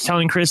basically is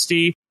telling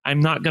Christy,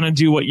 I'm not going to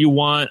do what you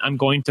want. I'm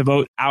going to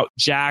vote out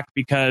Jack,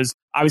 because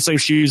obviously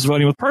if she was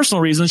voting with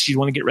personal reasons, she'd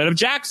want to get rid of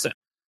Jackson.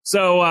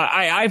 So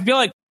I feel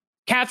like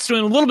Kat's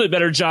doing a little bit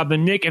better job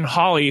than Nick and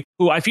Holly,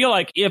 who I feel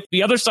like if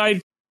the other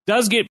side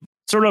does get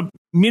sort of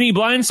mini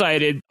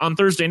blindsided on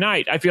Thursday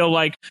night, I feel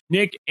like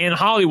Nick and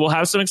Holly will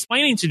have some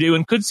explaining to do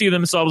and could see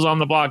themselves on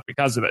the block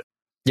because of it.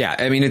 Yeah,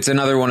 I mean, it's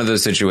another one of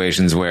those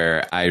situations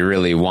where I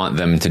really want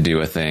them to do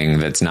a thing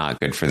that's not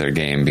good for their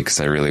game, because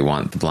I really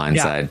want the blind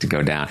side to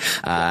go down.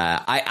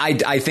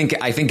 I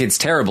think it's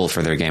terrible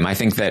for their game. I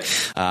think that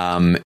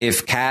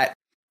if Kat,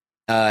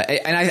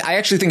 and I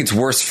actually think it's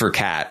worse for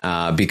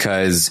Kat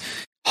because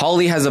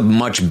Holly has a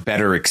much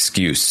better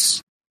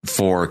excuse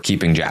for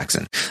keeping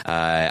Jackson.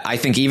 I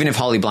think even if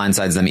Holly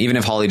blindsides them, even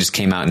if Holly just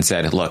came out and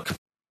said, look,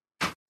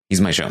 he's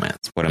my showman,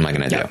 what am I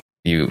going to do?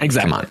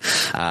 Come on.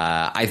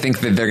 I think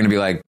that they're going to be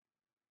like,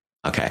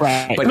 okay.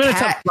 Right. But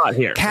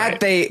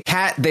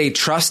Kat, they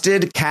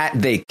trusted.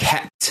 Kat, they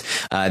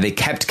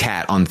kept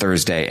Kat on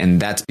Thursday, and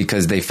that's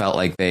because they felt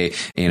like they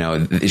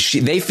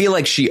feel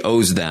like she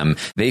owes them.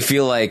 They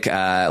feel like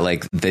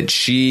that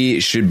she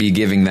should be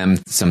giving them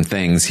some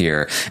things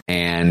here,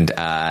 and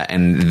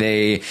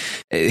Kat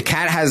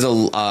has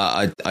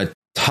a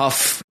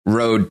tough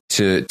road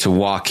to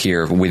walk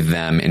here with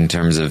them in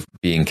terms of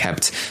being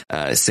kept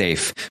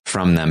safe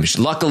from them.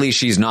 Luckily,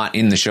 she's not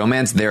in the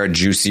showmans. They're a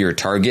juicier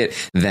target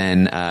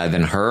than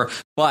her.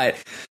 But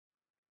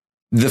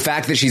the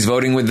fact that she's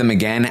voting with them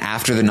again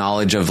after the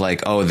knowledge of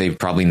like, oh, they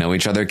probably know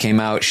each other came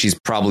out, she's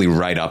probably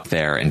right up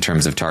there in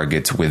terms of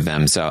targets with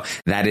them. So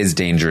that is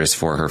dangerous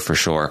for her for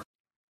sure.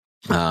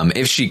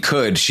 If she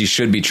could, she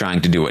should be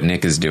trying to do what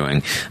Nick is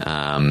doing.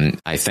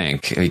 I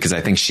think, because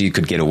I think she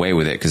could get away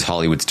with it because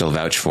Holly would still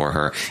vouch for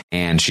her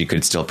and she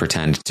could still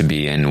pretend to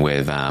be in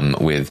with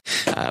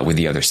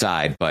the other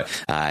side, but,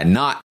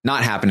 not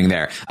happening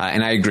there.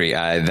 And I agree,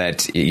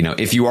 that,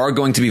 if you are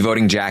going to be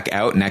voting Jack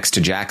out next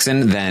to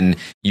Jackson, then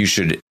you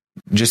should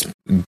just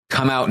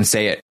come out and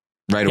say it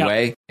right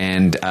away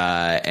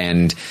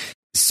and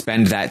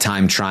spend that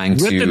time trying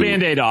to rip the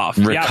Band-Aid off,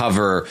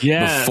 recover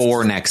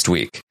before next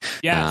week.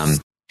 Yes.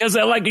 Because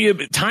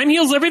time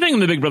heals everything in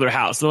the Big Brother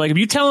house. So if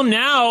you tell them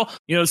now,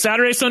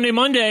 Saturday, Sunday,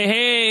 Monday,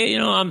 hey,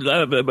 I'm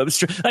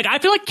I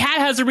feel like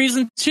Kat has a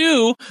reason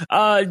too,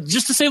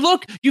 just to say,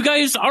 look, you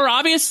guys are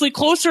obviously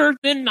closer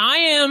than I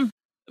am.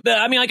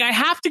 I mean, I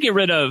have to get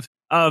rid of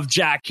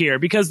Jack here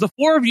because the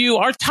four of you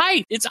are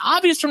tight. It's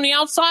obvious from the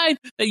outside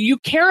that you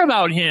care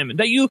about him,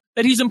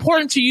 that he's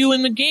important to you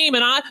in the game.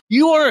 And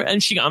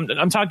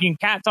I'm talking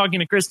Kat talking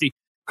to Christy.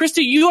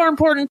 Christy, you are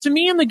important to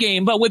me in the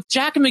game, but with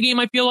Jack in the game,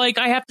 I feel like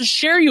I have to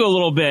share you a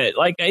little bit.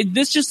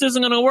 This just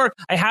isn't going to work.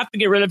 I have to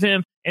get rid of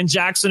him. And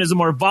Jackson is a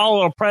more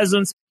volatile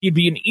presence. He'd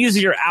be an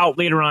easier out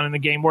later on in the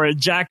game, whereas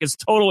Jack is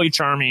totally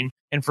charming.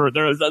 And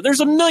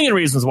there's a million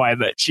reasons why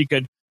that she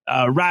could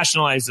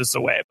rationalize this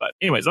away. But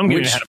anyways, I'm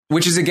getting ahead of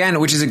which is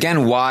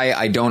again why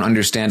I don't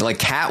understand. Like,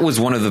 Kat was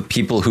one of the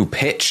people who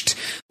pitched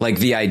like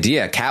the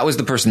idea. Kat was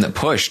the person that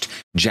pushed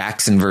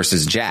Jackson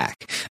versus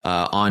Jack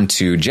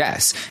onto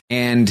Jess,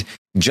 and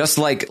just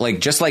like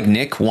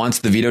Nick wants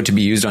the veto to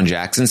be used on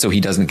Jackson so he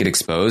doesn't get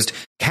exposed,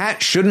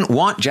 Kat shouldn't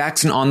want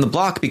Jackson on the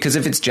block, because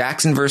if it's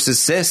Jackson versus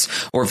Sis,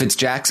 or if it's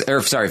Jack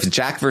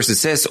versus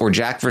Sis, or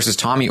Jack versus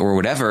Tommy, or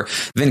whatever,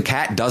 then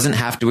Kat doesn't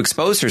have to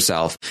expose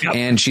herself,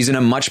 and she's in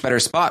a much better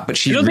spot. But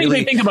she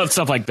really think about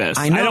stuff like this.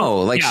 I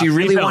know, she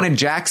really wanted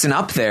Jackson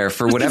up there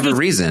for whatever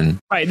reason.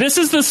 Right. This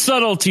is the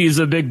subtleties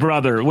of Big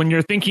Brother. When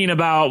you're thinking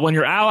about when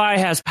your ally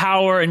has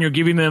power and you're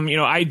giving them,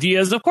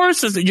 ideas. Of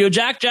course,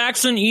 Jack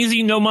Jackson,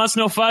 easy, no muss,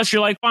 no fuss.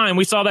 You're like, fine,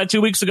 we saw that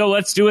 2 weeks ago.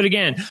 Let's do it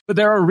again. But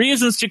there are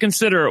reasons to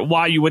consider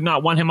why you would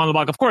not want him on the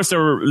block. Of course, there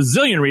were a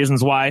zillion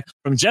reasons why,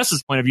 from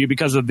Jess's point of view,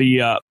 because of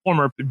the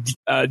former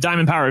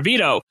Diamond Power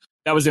veto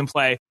that was in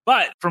play.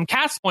 But from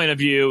Kat's point of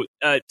view,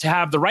 to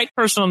have the right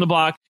person on the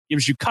block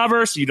gives you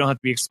cover, so you don't have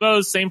to be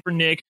exposed. Same for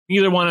Nick.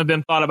 Neither one of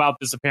them thought about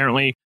this,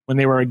 apparently, when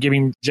they were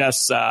giving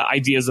Jess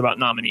ideas about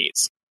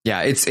nominees.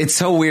 Yeah, it's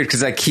so weird,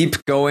 because I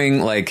keep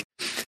going like,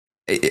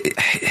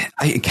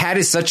 Kat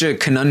is such a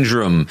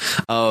conundrum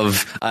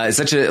of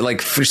such a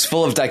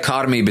full of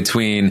dichotomy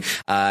between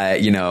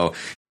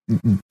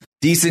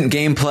decent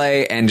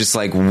gameplay and just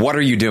like, what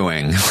are you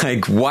doing?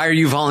 Like, why are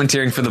you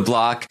volunteering for the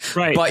block?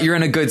 Right. But you're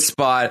in a good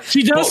spot.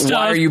 She does but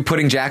why are you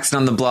putting Jackson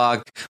on the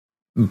block?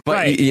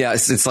 But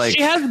yes, it's like,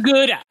 she has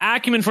good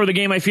acumen for the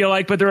game, I feel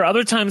like, but there are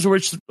other times where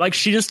it's like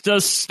she just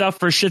does stuff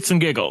for shits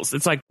and giggles.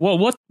 It's like, well,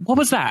 what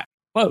was that?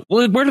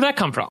 Where did that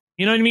come from?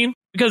 You know what I mean?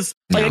 Because,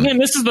 again,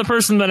 this is the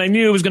person that I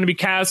knew was going to be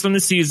cast on the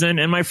season,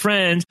 and my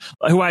friend,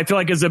 who I feel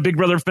like is a Big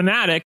Brother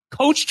fanatic,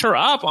 coached her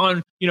up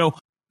on,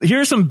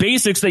 here's some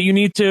basics that you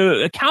need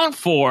to account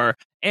for.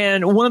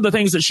 And one of the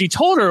things that she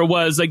told her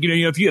was, like,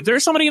 if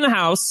there's somebody in the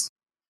house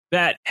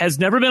that has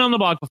never been on the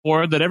block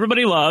before, that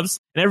everybody loves,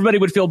 and everybody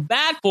would feel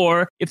bad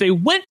for if they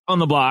went on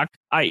the block,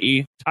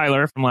 i.e.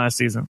 Tyler from last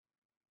season,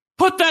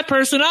 put that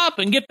person up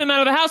and get them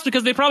out of the house,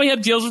 because they probably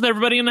have deals with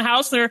everybody in the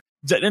house.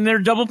 And they're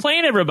double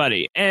playing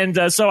everybody.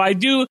 And so I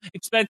do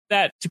expect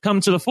that to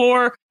come to the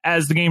fore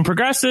as the game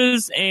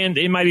progresses, and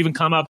it might even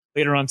come up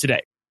later on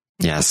today.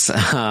 Yes.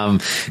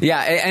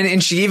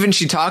 And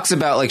she talks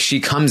about, like,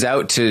 she comes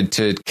out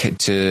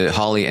to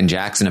Holly and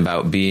Jackson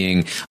about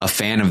being a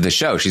fan of the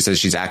show. She says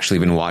she's actually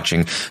been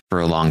watching for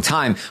a long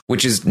time,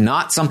 which is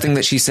not something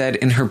that she said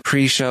in her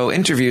pre-show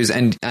interviews.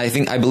 And I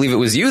believe it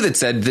was you that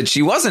said that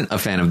she wasn't a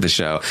fan of the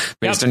show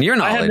based on your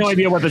knowledge. I have no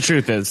idea what the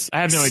truth is.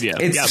 I have no idea.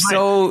 It's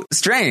so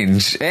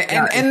strange.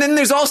 And then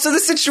there's also the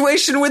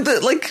situation with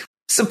the, like,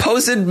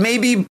 supposed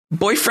maybe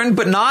boyfriend,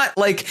 but not,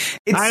 like,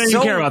 it's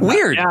so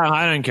weird. Yeah,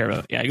 I don't care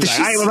about that. Yeah,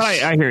 exactly.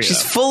 I hear you.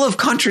 She's full of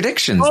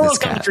contradictions.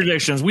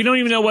 Contradictions. We don't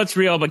even know what's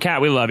real, but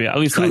Kat, we love you. At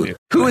least I do.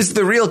 Who is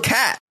the real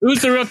Kat?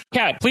 Who's the real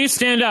Kat? Please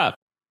stand up.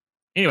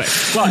 Anyway,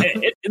 well,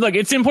 look,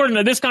 it's important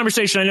that this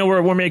conversation, I know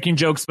we're making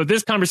jokes, but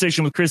this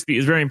conversation with Christy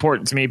is very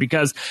important to me,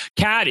 because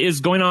Kat is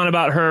going on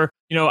about her,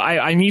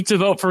 I need to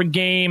vote for a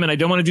game, and I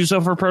don't want to do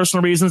so for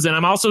personal reasons. And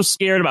I'm also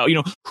scared about,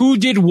 who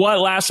did what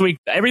last week,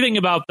 everything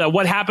about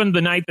what happened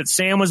the night that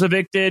Sam was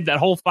evicted, that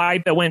whole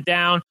fight that went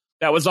down.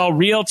 That was all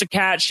real to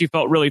Kat. She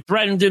felt really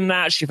threatened in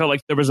that. She felt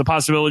like there was a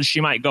possibility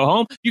she might go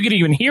home. You could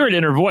even hear it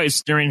in her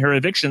voice during her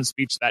eviction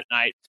speech that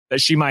night,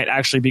 that she might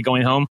actually be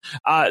going home.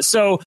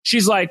 So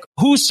she's like,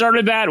 who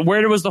started that?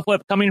 Where was the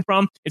flip coming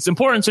from? It's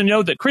important to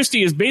note that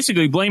Christy is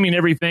basically blaming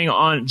everything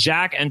on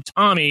Jack and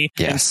Tommy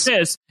and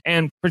Sis,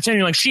 and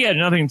pretending like she had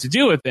nothing to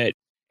do with it.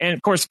 And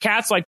of course,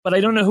 Kat's like, but I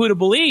don't know who to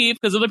believe,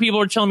 because other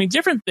people are telling me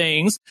different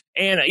things.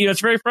 And,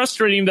 it's very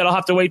frustrating that I'll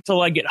have to wait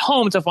till I get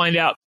home to find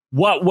out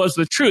what was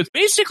the truth.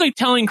 Basically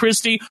telling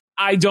Christy,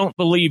 I don't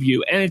believe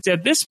you. And it's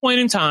at this point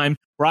in time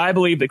where I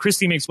believe that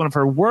Christy makes one of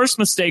her worst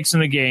mistakes in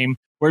the game,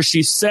 where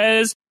she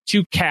says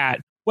to Kat,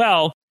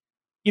 well,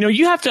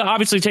 you have to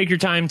obviously take your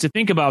time to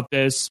think about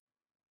this,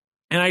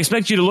 and I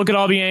expect you to look at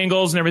all the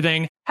angles and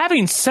everything.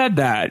 Having said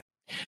that,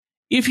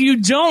 if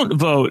you don't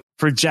vote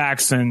for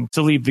Jackson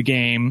to leave the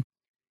game,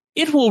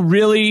 it will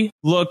really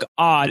look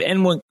odd,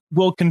 and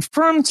will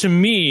confirm to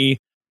me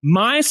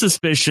my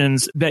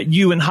suspicions that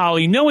you and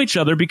Holly know each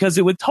other, because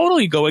it would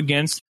totally go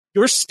against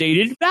your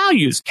stated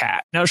values,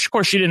 Kat. Now, of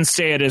course, she didn't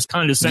say it as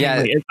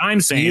condescendingly as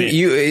I'm saying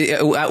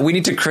it. We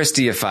need to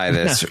Christyify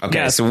this.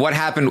 Okay, so what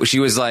happened? She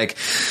was like,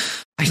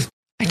 I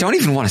don't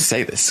even want to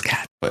say this,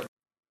 Kat, but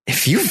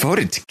if you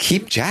voted to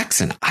keep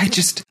Jackson,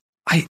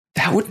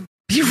 that would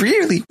be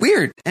really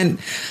weird. And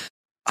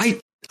I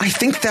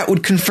think that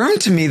would confirm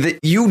to me that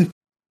you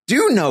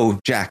do know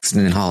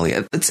Jackson and Holly.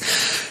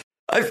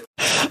 I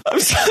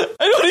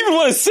don't even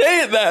want to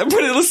say it that, but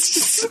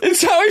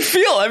it's how I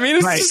feel. I mean,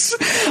 it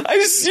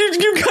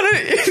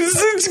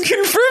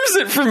confirms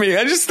it for me.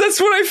 That's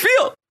what I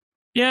feel.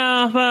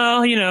 Yeah,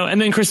 well,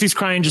 and then Christy's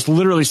crying just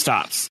literally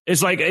stops.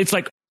 It's like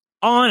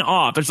on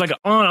off. It's like an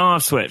on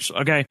off switch.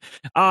 Okay.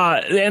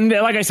 And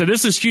like I said,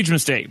 this is a huge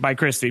mistake by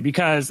Christy,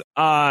 because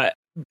there's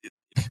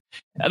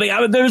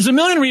a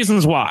million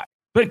reasons why.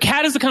 But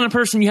Kat is the kind of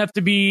person you have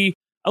to be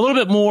a little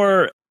bit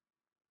more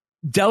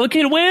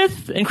delicate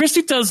with. And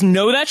Christy does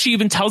know that. She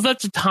even tells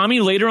that to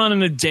Tommy later on in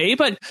the day,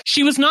 but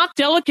she was not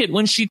delicate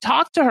when she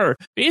talked to her.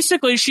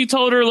 Basically, she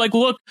told her, like,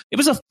 look, it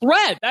was a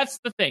threat. That's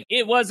the thing.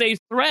 It was a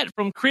threat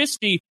from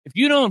Christy. If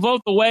you don't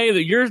vote the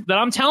way that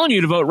I'm telling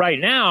you to vote right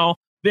now,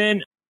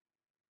 then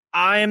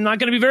I am not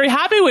going to be very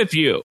happy with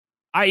you.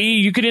 I.e.,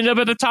 you could end up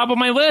at the top of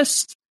my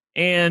list.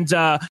 And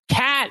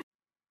Kat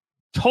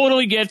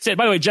totally gets it.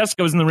 By the way,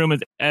 Jessica was in the room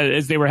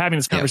as they were having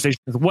this conversation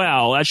as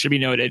well. That should be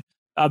noted.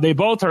 They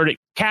both heard it.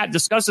 Kat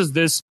discusses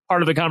this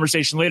part of the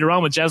conversation later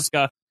on with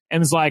Jessica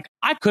and is like,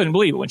 I couldn't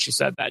believe it when she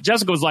said that.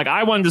 Jessica was like,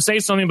 I wanted to say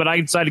something, but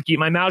I decided to keep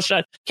my mouth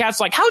shut. Kat's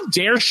like, how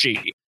dare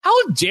she?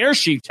 How dare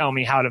she tell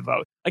me how to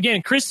vote?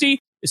 Again, Christy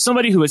is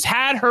somebody who has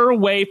had her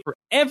way for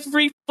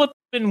every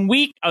flipping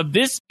week of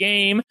this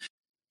game.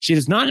 She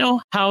does not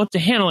know how to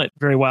handle it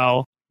very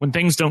well when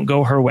things don't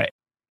go her way.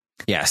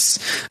 Yes.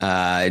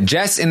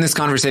 Jess in this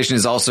conversation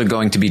is also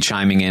going to be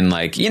chiming in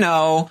like, it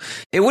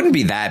wouldn't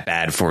be that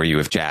bad for you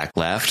if Jack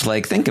left.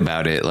 Like, think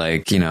about it.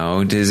 Like,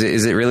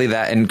 is it really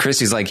that? And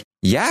Christy's like,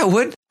 yeah, it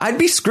would. I'd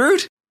be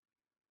screwed.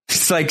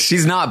 It's like,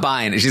 she's not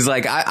buying it. She's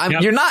like,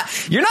 you're not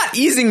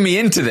easing me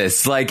into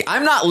this. Like,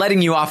 I'm not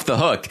letting you off the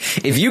hook.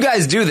 If you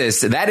guys do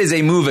this, that is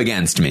a move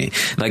against me.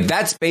 Like,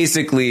 that's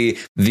basically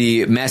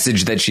the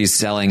message that she's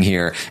selling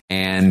here.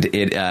 And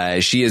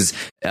she is,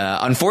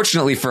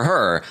 unfortunately for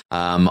her,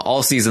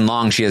 all season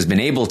long, she has been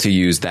able to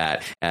use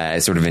that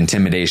sort of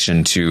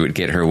intimidation to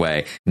get her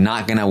way.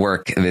 Not going to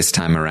work this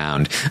time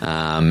around.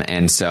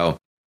 And so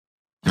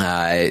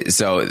that's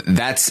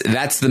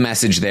the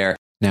message there.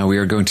 Now we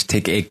are going to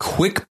take a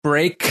quick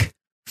break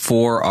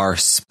for our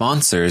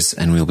sponsors,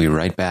 and we'll be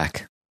right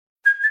back.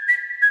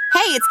 Hey,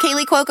 it's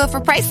Kaylee Cuoco for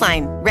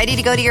Priceline. Ready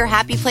to go to your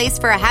happy place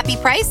for a happy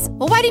price?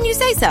 Well, why didn't you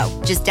say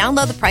so? Just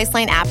download the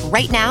Priceline app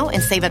right now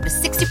and save up to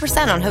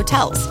 60% on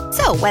hotels.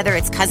 So whether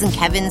it's Cousin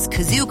Kevin's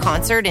Kazoo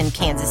Concert in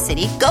Kansas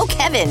City, go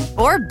Kevin,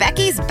 or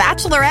Becky's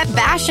Bachelorette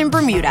Bash in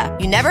Bermuda,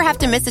 you never have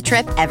to miss a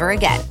trip ever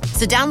again.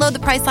 So download the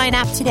Priceline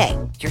app today.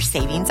 Your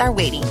savings are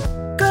waiting.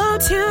 Go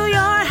to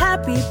your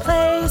happy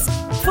place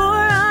for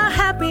a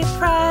happy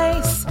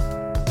price.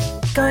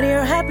 Go to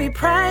your happy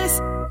price,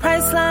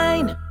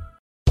 Priceline.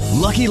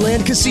 Lucky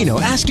Land Casino,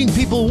 asking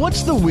people,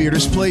 what's the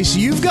weirdest place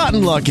you've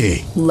gotten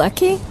lucky?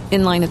 Lucky?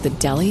 In line at the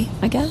deli,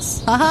 I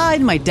guess? Aha,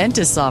 in my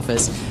dentist's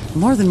office.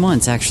 More than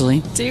once,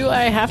 actually. Do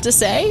I have to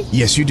say?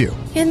 Yes, you do.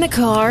 In the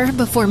car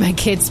before my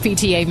kids'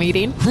 PTA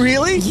meeting.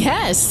 Really?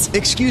 Yes.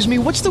 Excuse me,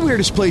 what's the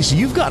weirdest place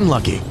you've gotten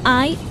lucky?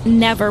 I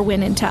never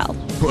win and tell.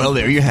 Well,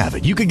 there you have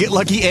it. You can get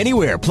lucky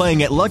anywhere,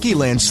 playing at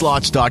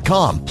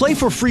LuckyLandSlots.com. Play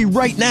for free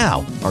right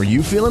now. Are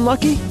you feeling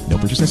lucky? No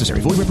purchase necessary.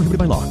 Void where prohibited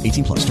by law.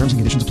 18 plus. Terms and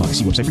conditions apply.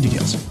 See website for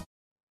details.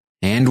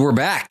 And we're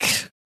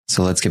back.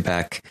 So let's get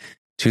back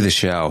to the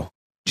show.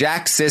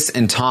 Jack, Sis,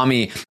 and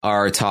Tommy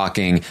are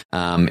talking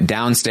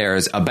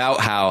downstairs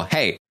about how,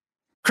 hey,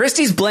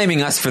 Christy's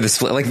blaming us for this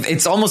flip. Like,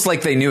 it's almost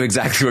like they knew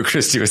exactly what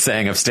Christy was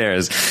saying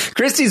upstairs.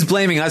 Christy's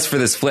blaming us for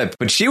this flip,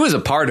 but she was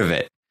a part of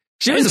it.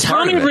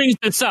 Tommy brings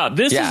this up.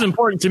 This is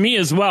important to me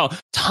as well.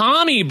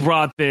 Tommy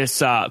brought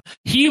this up.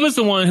 He was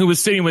the one who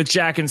was sitting with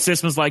Jack and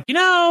Sis, was like,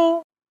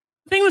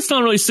 the thing that's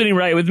not really sitting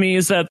right with me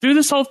is that through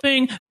this whole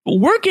thing,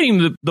 we're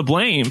getting the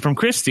blame from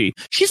Christy.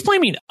 She's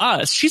blaming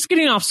us. She's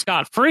getting off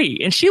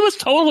scot-free. And she was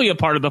totally a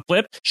part of the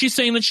flip. She's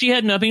saying that she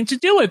had nothing to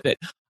do with it.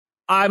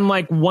 I'm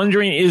like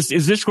wondering, is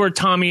this where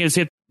Tommy has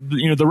hit,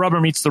 the rubber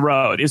meets the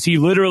road? Is he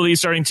literally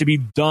starting to be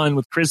done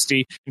with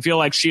Christy and feel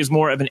like she is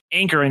more of an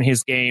anchor in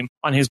his game,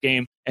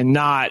 and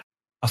not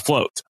a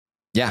float?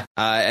 Yeah,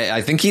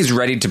 I think he's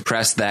ready to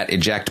press that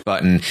eject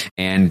button,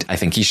 and I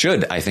think he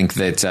should. I think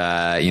that,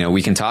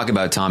 we can talk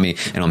about Tommy,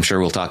 and I'm sure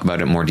we'll talk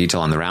about it in more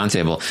detail on the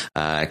roundtable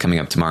coming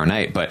up tomorrow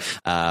night. But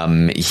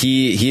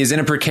he is in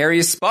a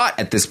precarious spot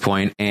at this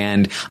point,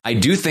 and I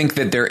do think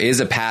that there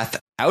is a path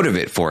out of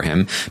it for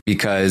him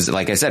because,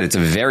 like I said, it's a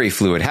very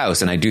fluid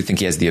house, and I do think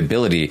he has the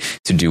ability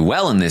to do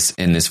well in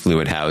this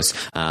fluid house.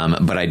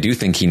 But I do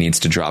think he needs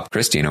to drop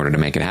Christy in order to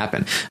make it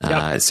happen.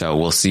 So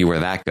we'll see where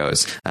that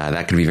goes.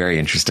 That could be very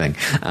interesting.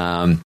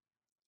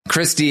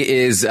 Christy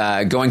is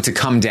going to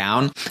come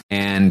down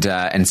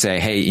and say,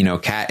 hey,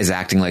 Kat is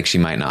acting like she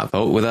might not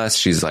vote with us.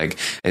 She's like,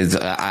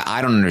 I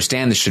don't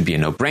understand. This should be a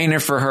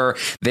no-brainer for her.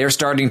 They're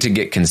starting to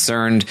get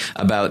concerned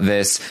about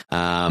this.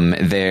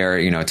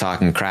 They're,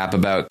 talking crap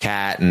about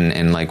Kat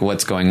and like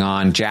what's going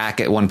on. Jack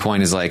at one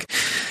point is like,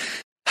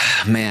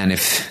 man,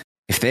 if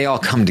they all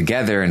come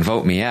together and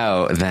vote me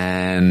out,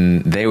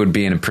 then they would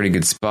be in a pretty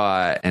good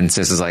spot. And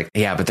Sis is like,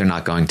 yeah, but they're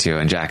not going to.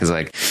 And Jack is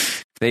like,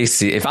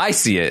 if I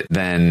see it,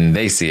 then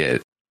they see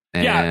it.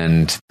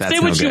 And that's say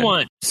what you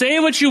want. Say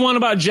what you want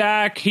about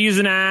Jack. He's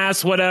an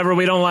ass, whatever.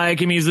 We don't like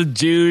him. He's a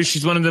douche.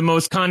 He's one of the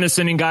most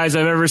condescending guys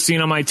I've ever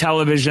seen on my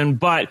television.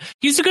 But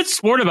he's a good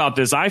sport about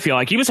this, I feel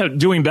like. He was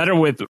doing better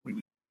with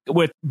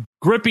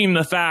gripping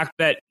the fact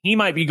that he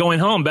might be going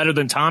home better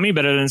than Tommy,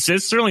 better than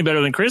Sis, certainly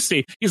better than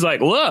Christy. He's like,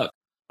 look,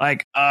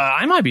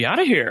 I might be out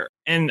of here.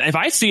 And if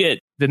I see it,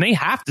 then they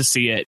have to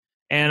see it.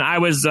 And I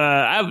was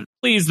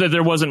pleased that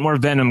there wasn't more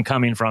venom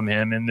coming from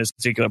him in this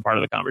particular part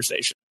of the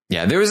conversation.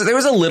 Yeah, there was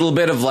a little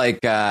bit of like,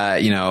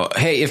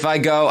 hey, if I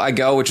go, I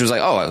go, which was like,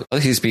 oh,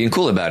 he's being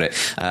cool about it.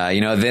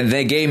 Then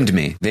they gamed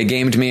me.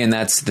 And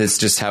that's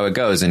just how it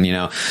goes. And,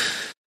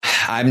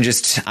 I'm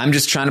just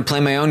trying to play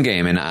my own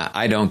game, and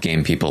I don't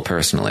game people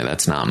personally.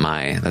 That's not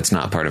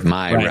part of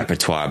my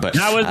repertoire. But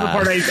that was the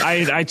part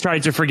I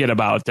tried to forget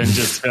about and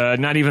just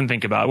not even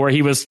think about, where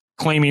he was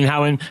claiming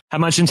how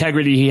much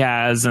integrity he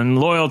has and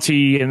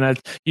loyalty, and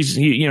that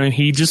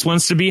he just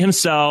wants to be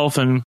himself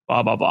and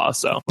blah blah blah.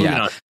 So moving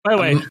on. By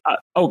the way,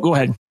 go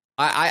ahead.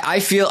 I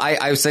feel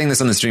I was saying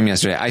this on the stream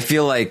yesterday. I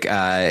feel like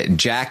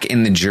Jack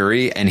in the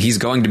jury, and he's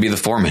going to be the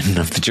foreman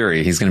of the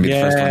jury. He's going to be the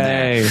first one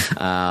there.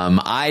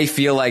 I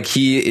feel like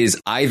he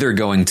is either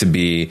going to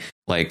be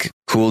like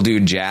cool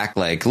dude Jack,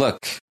 like,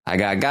 look,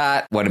 I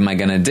got. What am I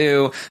going to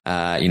do?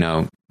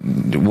 I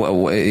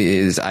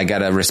got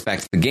to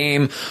respect the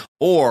game,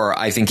 or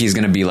I think he's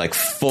going to be like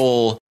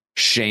full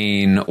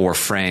Shane or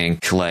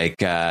Frank, like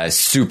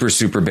super,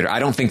 super bitter. I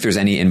don't think there's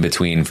any in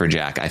between for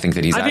Jack. I think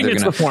that he's either going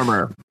to... the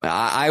former.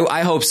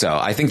 I hope so.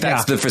 I think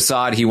that's the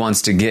facade he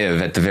wants to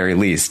give at the very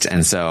least.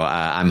 And so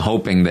I'm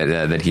hoping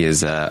that he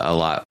is a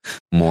lot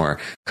more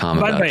calm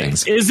about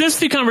things. Is this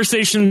the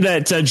conversation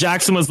that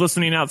Jackson was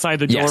listening outside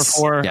the door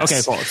for?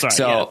 Yes. Okay, cool.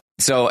 Sorry.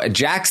 So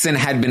Jackson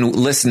had been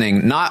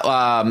listening. He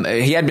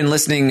had been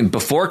listening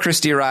before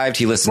Christy arrived.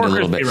 He listened a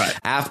little bit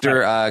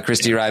after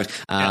Christy arrived.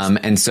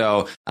 And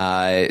so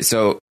while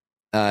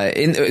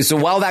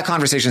that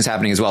conversation is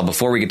happening as well,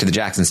 before we get to the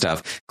Jackson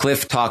stuff,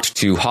 Cliff talked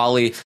to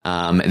Holly.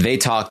 They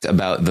talked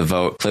about the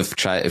vote.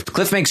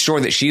 Cliff makes sure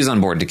that she's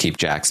on board to keep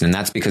Jackson, and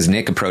that's because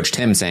Nick approached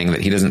him saying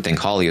that he doesn't think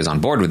Holly is on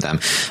board with them.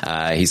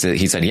 He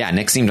said, yeah,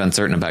 Nick seemed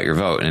uncertain about your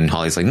vote, and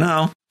Holly's like,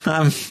 no.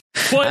 It's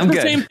the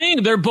same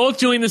thing. They're both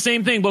doing the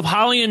same thing. Both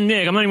Holly and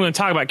Nick. I'm not even going to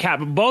talk about Kat,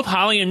 but both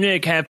Holly and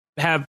Nick have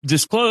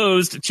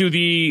disclosed to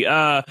the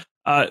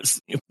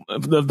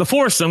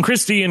foursome,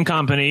 Christy and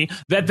company,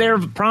 that they're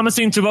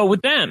promising to vote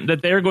with them,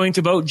 that they're going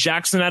to vote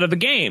Jackson out of the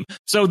game.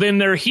 So then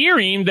they're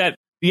hearing that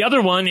the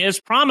other one has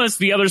promised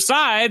the other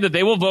side that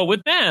they will vote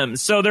with them.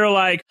 So they're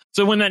like,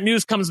 so when that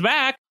news comes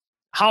back,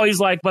 Holly's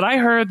like, but I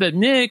heard that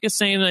Nick is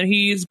saying that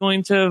he's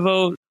going to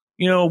vote,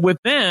 with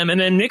them. And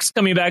then Nick's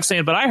coming back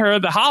saying, but I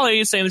heard that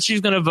Holly is saying that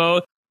she's going to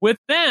vote with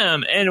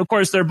them. And of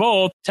course, they're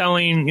both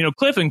telling,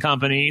 Cliff and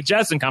company,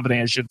 Jess and company,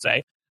 I should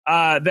say,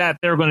 that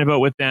they're going to vote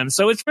with them.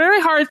 So it's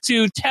very hard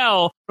to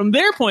tell from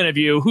their point of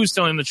view who's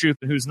telling the truth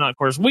and who's not. Of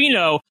course, we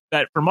know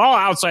that from all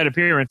outside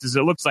appearances,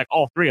 it looks like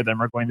all three of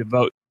them are going to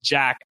vote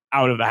Jack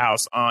out of the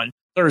house on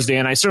Thursday.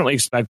 And I certainly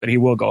expect that he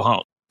will go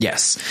home.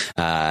 Yes.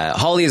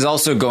 Holly is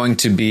also going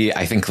to be,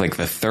 I think, like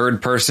the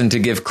third person to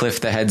give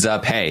Cliff the heads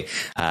up. Hey,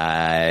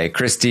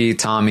 Christy,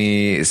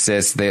 Tommy,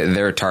 Sis,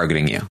 they're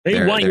targeting you.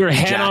 They want your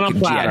head on a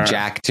platter. Yeah,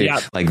 Jack too.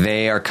 Yep. Like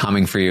they are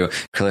coming for you.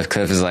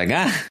 Cliff is like,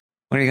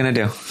 what are you going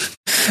to do?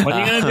 What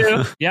are you going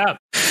to do? Yeah.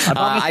 I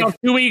bought myself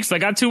 2 weeks. I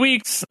got 2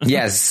 weeks.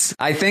 Yes.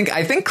 I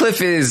think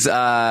Cliff is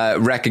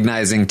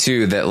recognizing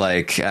too that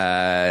like,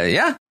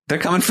 they're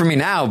coming for me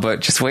now,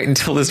 but just wait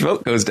until this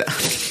vote goes down.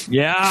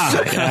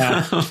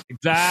 Yeah,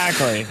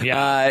 exactly.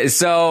 Yeah.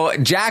 So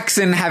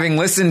Jackson, having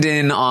listened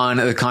in on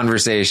the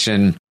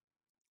conversation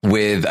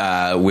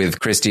with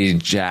Christy,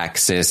 Jack,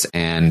 Sis,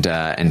 and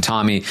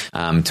Tommy,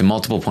 to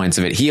multiple points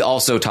of it, he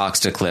also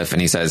talks to Cliff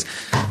and he says,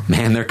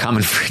 man, they're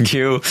coming for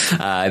you.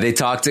 They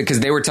talked because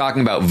they were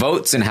talking about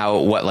votes and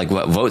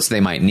what votes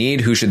they might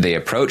need. Who should they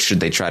approach? Should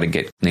they try to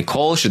get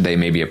Nicole? Should they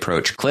maybe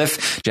approach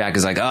Cliff? Jack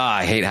is like,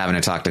 I hate having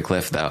to talk to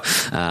Cliff though.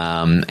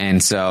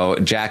 And so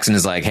Jackson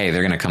is like, hey,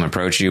 they're going to come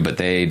approach you, but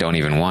they don't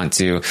even want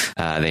to.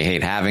 They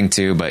hate having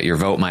to, but your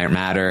vote might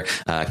matter.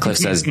 Cliff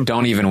says,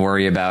 don't even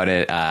worry about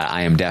it.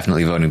 I am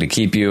definitely voting to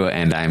keep you,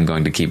 and I'm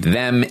going to keep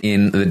them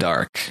in the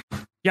dark.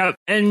 Yeah,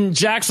 and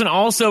Jackson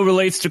also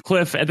relates to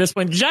Cliff at this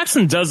point.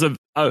 Jackson does a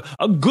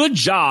good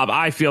job,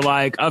 I feel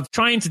like, of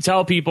trying to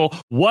tell people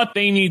what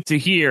they need to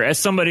hear as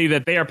somebody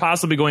that they are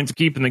possibly going to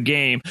keep in the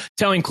game.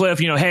 Telling Cliff,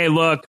 hey,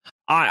 look,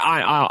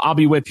 I'll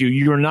be with you.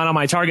 You're not on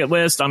my target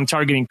list. I'm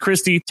targeting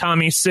Christy,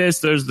 Tommy, Sis.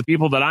 Those are the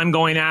people that I'm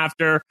going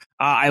after.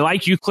 I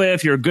like you,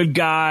 Cliff. You're a good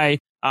guy.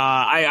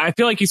 I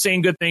feel like he's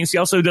saying good things. He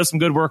also does some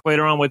good work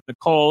later on with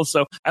Nicole.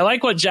 So I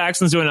like what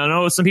Jackson's doing. I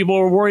know some people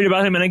were worried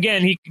about him. And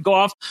again, he could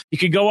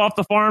go off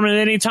the farm at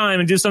any time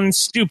and do something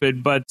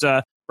stupid. But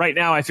right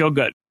now I feel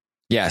good.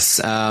 Yes.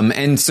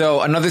 And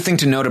so another thing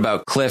to note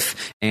about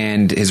Cliff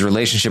and his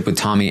relationship with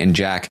Tommy and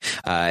Jack,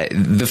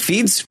 the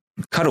feeds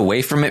cut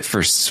away from it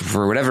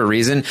for whatever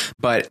reason.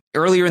 But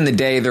earlier in the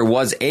day, there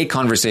was a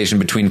conversation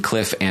between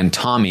Cliff and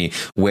Tommy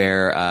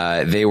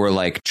where they were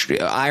like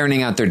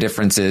ironing out their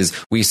differences.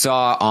 We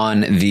saw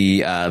on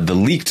the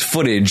leaked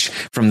footage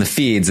from the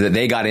feeds that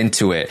they got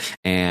into it,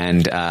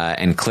 and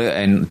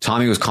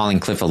Tommy was calling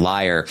Cliff a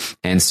liar.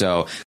 And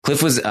so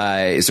Cliff was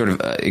sort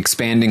of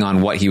expanding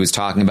on what he was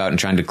talking about and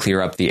trying to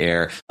clear up the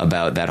air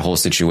about that whole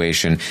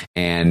situation.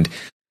 And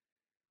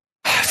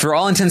For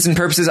all intents and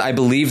purposes, I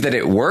believe that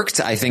it worked.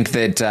 I think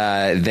that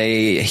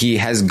he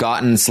has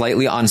gotten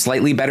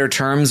slightly better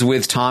terms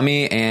with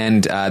Tommy,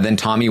 and then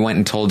Tommy went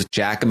and told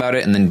Jack about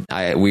it, and then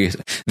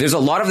there's a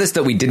lot of this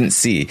that we didn't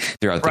see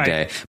throughout the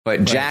day.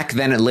 But Jack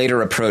then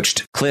later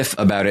approached Cliff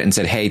about it and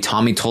said, "Hey,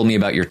 Tommy told me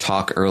about your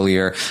talk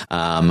earlier.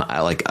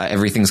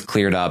 Everything's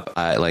cleared up.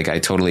 I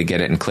totally get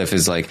it." And Cliff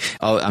is like,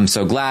 "Oh, I'm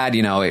so glad.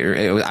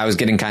 I was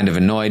getting kind of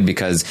annoyed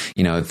because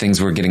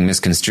things were getting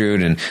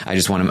misconstrued, and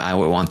I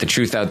want the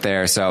truth out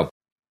there." So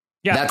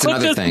yeah, that's Cliff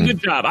another thing. Good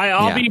job.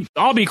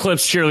 I'll be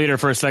Cliff's cheerleader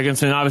for a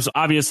second. And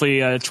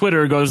obviously,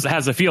 Twitter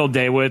has a field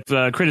day with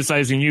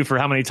criticizing you for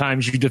how many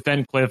times you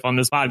defend Cliff on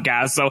this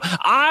podcast. So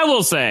I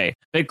will say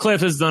that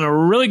Cliff has done a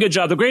really good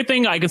job. The great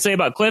thing I can say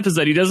about Cliff is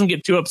that he doesn't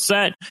get too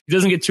upset. He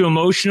doesn't get too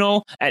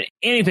emotional at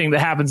anything that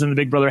happens in the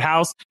Big Brother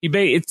house.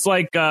 It's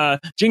like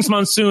Jinx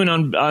Monsoon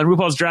on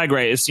RuPaul's Drag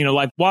Race.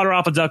 Like water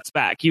off a duck's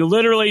back. He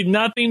literally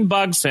nothing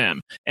bugs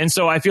him. And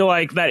so I feel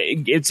like that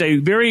it's a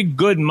very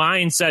good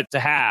mindset to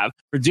have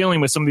for dealing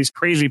with some of these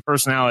crazy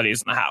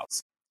personalities in the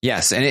house.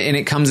 Yes, and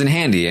it comes in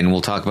handy, and we'll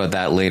talk about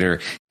that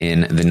later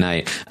in the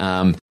night.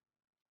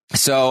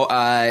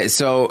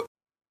 So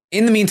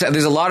in the meantime,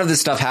 there's a lot of this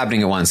stuff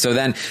happening at once. So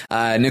then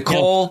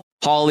Nicole,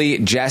 Holly,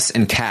 Jess,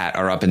 and Kat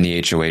are up in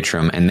the HOH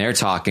room, and they're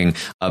talking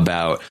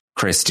about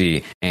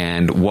Christy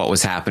and what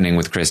was happening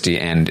with Christy.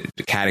 And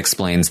Kat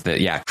explains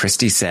that,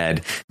 Christy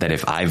said that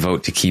if I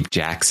vote to keep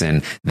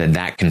Jackson, then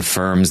that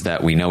confirms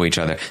that we know each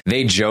other.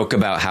 They joke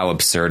about how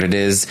absurd it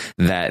is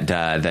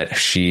that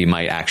she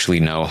might actually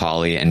know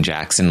Holly and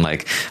Jackson.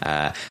 We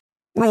don't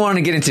want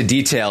to get into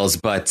details,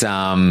 but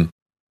that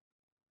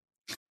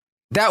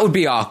would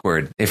be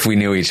awkward if we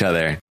knew each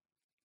other.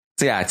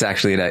 So yeah,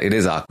 it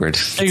is awkward.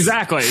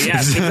 Exactly.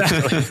 Yes,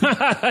 exactly.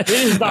 It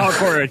is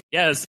awkward.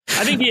 Yes.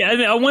 I think,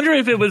 I wonder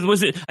if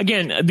was it,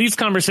 again, these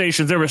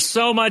conversations, there was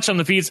so much on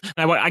the feeds.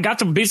 And I got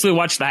to basically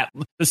watch the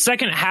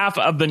second half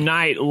of the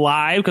night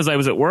live because I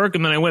was at work.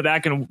 And then I went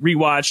back and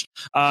rewatched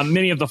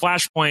many of the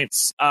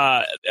flashpoints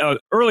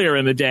earlier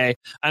in the day.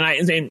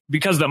 And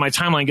because that my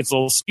timeline gets a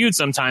little skewed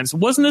sometimes.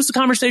 Wasn't this a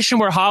conversation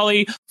where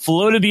Holly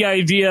floated the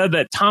idea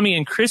that Tommy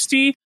and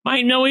Christy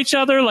might know each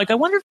other? I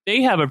wonder if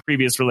they have a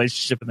previous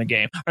relationship in the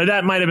game, or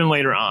that might have been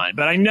later on.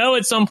 But I know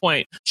at some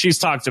point she's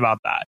talked about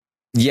that.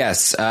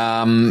 Yes,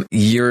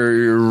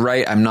 you're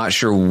right. I'm not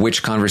sure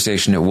which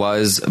conversation it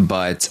was,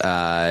 but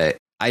I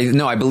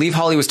believe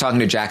Holly was talking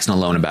to Jackson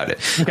alone about it.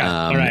 Okay.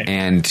 All right.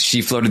 And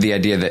she floated the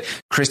idea that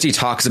Christy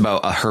talks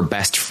about her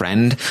best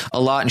friend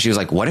a lot. And she was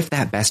like, what if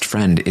that best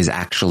friend is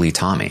actually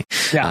Tommy?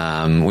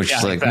 Yeah.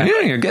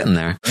 Exactly. You're getting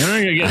there.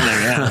 You're getting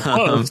there.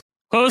 Yeah.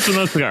 Close to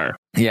no cigar.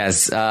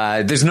 Yes,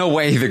 there's no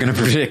way they're going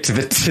to predict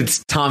that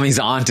it's Tommy's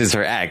aunt is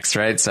her ex,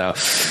 right? So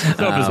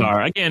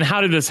bizarre. Again,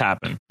 how did this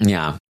happen?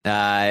 Yeah.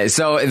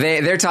 So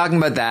they're talking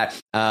about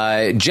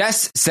that.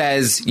 Jess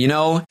says,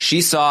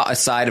 she saw a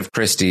side of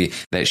Christy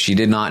that she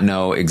did not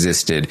know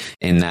existed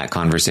in that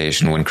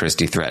conversation when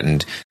Christy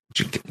threatened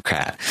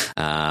Kat.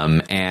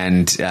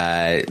 And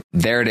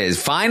there it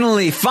is.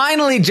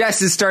 Finally,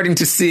 Jess is starting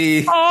to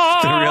see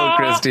the real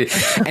Christy.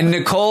 And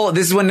Nicole,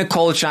 this is when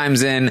Nicole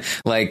chimes in,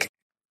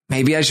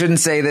 maybe I shouldn't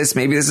say this.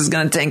 Maybe this is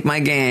going to tank my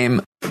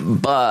game.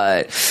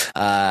 But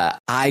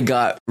I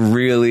got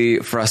really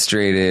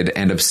frustrated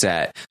and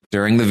upset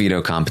during the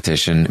veto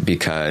competition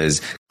because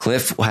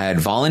Cliff had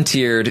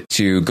volunteered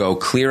to go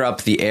clear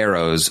up the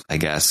arrows. I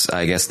guess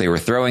they were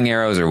throwing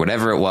arrows or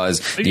whatever it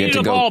was. You had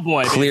to go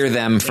clear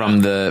them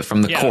from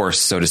the course,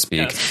 so to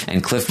speak. Yes.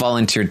 And Cliff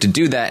volunteered to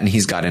do that, and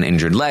he's got an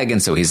injured leg,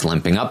 and so he's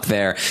limping up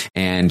there.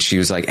 And she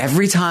was like,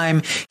 every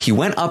time he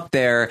went up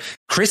there,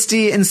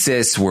 Christy and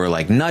Sis were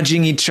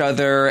nudging each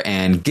other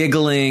and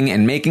giggling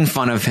and making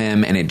fun of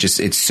him, and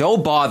it so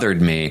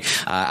bothered me.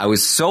 I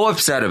was so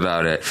upset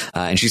about it,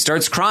 and she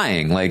starts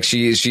crying.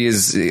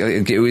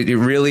 It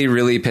really,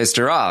 really pissed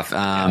her off.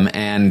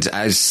 And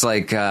I was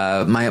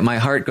my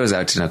heart goes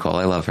out to Nicole.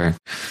 I love her.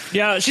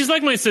 Yeah, she's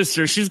like my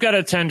sister. She's got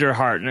a tender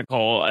heart,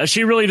 Nicole.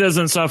 She really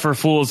doesn't suffer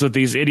fools with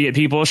these idiot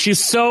people.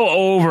 She's so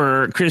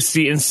over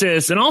Christy and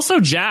Sis. And also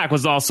Jack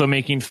was also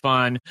making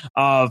fun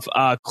of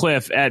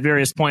Cliff at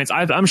various points.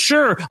 I'm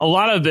sure a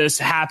lot of this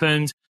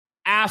happened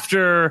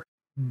after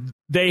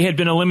they had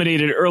been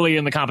eliminated early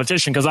in the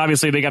competition, because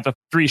obviously they got the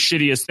three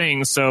shittiest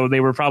things. So they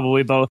were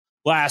probably the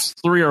first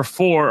 3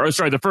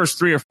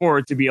 or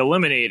 4 to be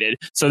eliminated.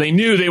 So they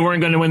knew they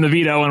weren't going to win the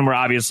veto and were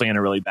obviously in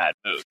a really bad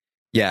mood.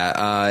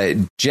 Yeah,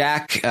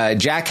 Jack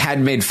had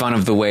made fun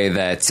of the way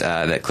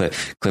that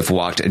Cliff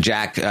walked.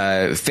 Jack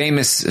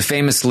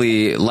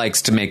famously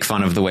likes to make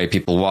fun of the way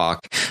people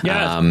walk.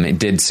 Yes.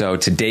 Did so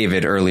to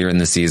David earlier in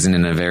the season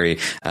in a very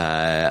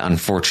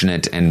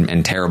unfortunate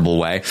and terrible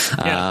way.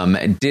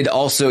 Yeah.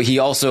 He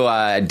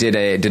also did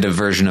a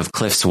version of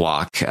Cliff's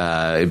walk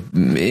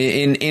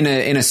in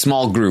a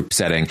small group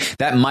setting.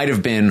 That might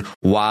have been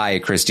why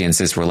Christy and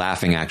Sis were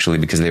laughing, actually,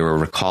 because they were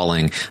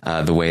recalling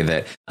the way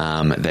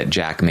that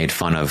Jack made fun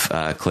fun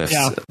of Cliff's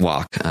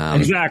walk.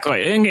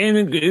 Exactly.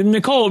 And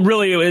Nicole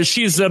really,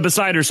 she's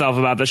beside herself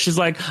about this. She's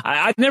like,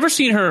 I've never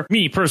seen her,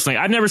 me personally,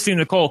 I've never seen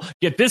Nicole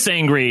get this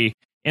angry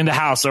in the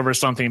house over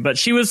something. But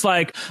she was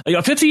like, a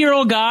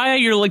 50-year-old guy,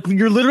 you're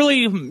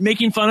literally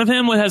making fun of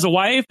him with has a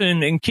wife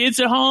and kids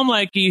at home.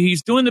 Like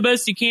he's doing the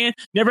best he can,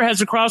 never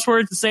has a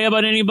crossword to say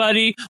about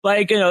anybody.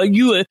 Like,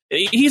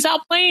 he's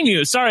outplaying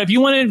you. Sorry, if you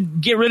want to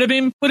get rid of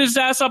him, put his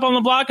ass up on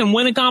the block and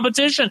win a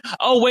competition.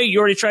 Oh, wait, you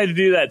already tried to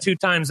do that 2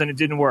 times and it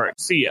didn't work.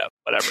 See ya.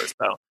 Whatever.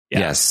 So. Yeah.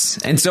 Yes.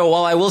 And so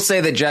while I will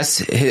say that Jess,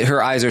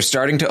 her eyes are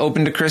starting to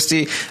open to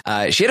Christy,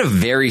 she had a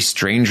very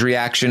strange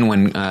reaction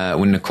when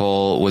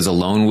Nicole was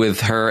alone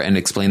with her and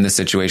explained the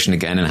situation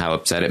again and how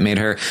upset it made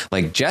her.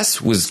 Like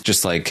Jess was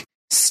just like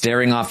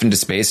staring off into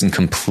space and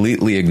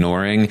completely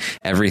ignoring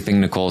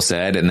everything Nicole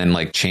said and then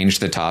like changed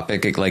the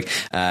topic.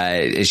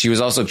 She was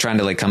also trying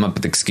to like come up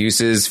with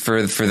excuses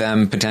for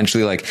them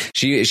potentially. Like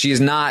she is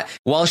not,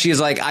 while she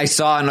is like, I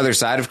saw another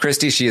side of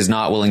Christy, she is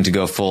not willing to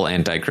go full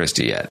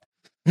anti-Christy yet.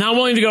 Not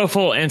willing to go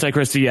full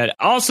anti-Christy yet.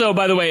 Also,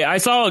 by the way, I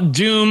saw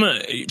Doom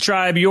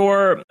Tribe,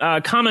 your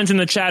comment in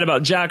the chat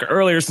about Jack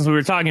earlier, since we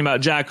were talking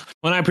about Jack,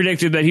 when I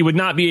predicted that he would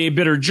not be a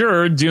bitter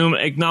juror. Doom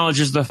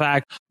acknowledges the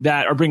fact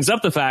that, or brings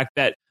up the fact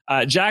that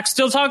Jack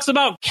still talks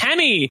about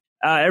Kemi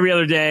every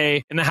other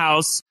day in the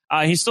house.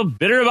 He's still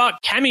bitter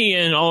about Kemi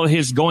and all of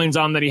his goings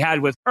on that he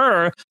had with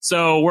her.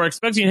 So we're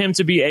expecting him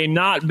to be a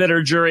not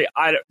bitter juror.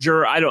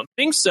 I don't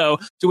think so.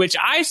 To which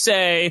I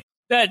say,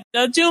 that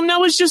Doom, that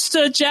was just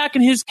Jack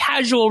and his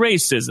casual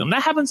racism.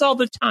 That happens all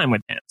the time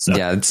with him. So.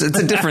 Yeah, it's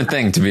a different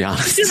thing, to be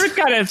honest. Different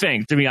kind of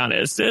thing, to be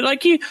honest.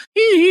 Like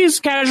he's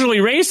casually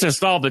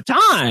racist all the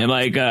time.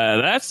 Like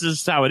that's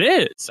just how it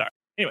is. Sorry.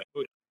 Anyway.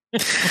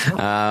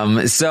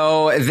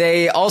 So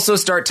they also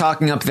start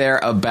talking up there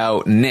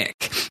about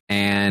Nick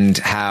and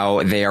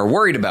how they are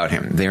worried about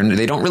him.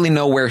 They don't really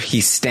know where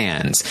he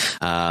stands.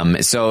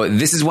 So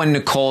this is when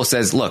Nicole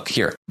says, look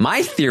here,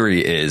 my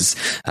theory is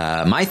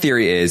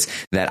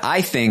that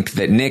I think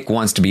that Nick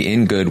wants to be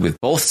in good with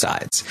both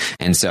sides.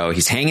 And so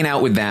he's hanging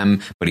out with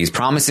them, but he's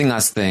promising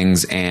us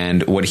things.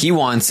 And what he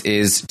wants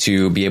is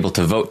to be able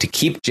to vote to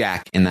keep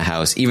Jack in the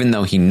house, even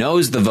though he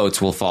knows the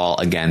votes will fall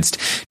against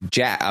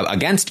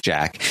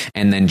Jack.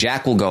 And then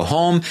Jack will go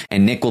home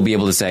and Nick will be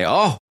able to say,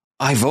 oh,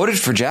 I voted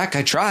for Jack.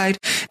 I tried.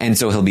 And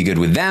so he'll be good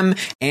with them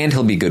and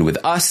he'll be good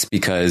with us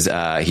because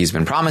he's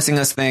been promising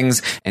us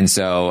things. And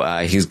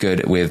so he's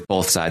good with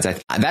both sides.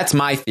 That's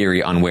my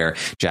theory on where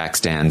Jack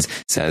stands,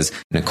 says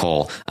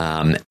Nicole.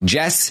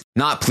 Jess,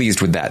 not pleased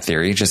with that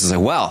theory. Jess is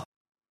like, well,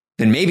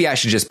 then maybe I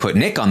should just put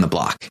Nick on the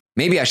block.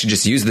 Maybe I should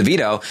just use the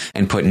veto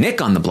and put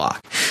Nick on the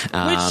block.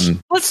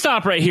 Let's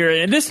stop right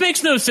here. This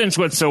makes no sense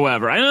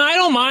whatsoever. I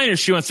don't mind if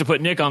she wants to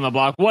put Nick on the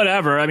block,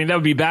 whatever. I mean, that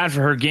would be bad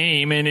for her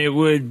game, and it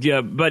would,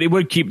 but it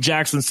would keep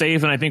Jackson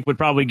safe, and I think would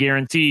probably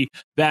guarantee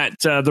that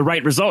the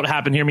right result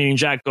happened here, meaning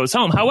Jack goes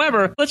home.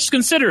 However, let's just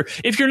consider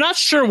if you're not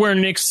sure where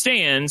Nick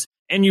stands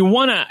and you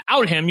want to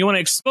out him, you want to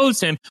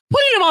expose him,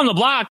 putting him on the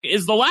block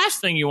is the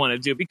last thing you want to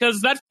do because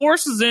that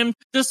forces him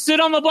to sit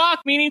on the block,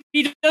 meaning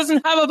he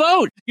doesn't have a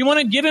vote. You want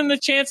to give him the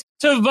chance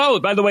to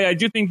vote. By the way, I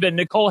do think that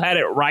Nicole had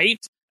it right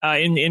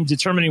in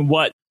determining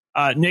what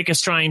Nick is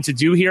trying to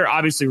do here.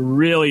 Obviously,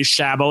 really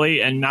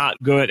shabbily and not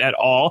good at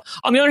all.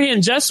 On the other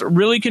hand, Jess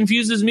really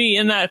confuses me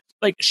in that,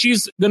 like,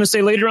 she's going to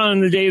say later on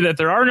in the day that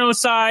there are no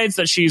sides,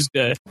 that she's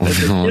good.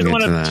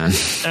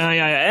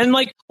 And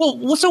like,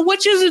 well, so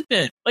which is it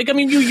then? Like, I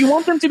mean, you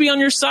want them to be on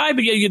your side,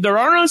 but there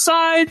are no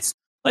sides.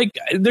 Like,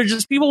 they're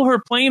just people who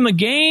are playing the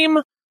game.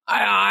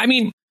 I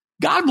mean,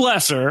 God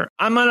bless her.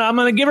 I'm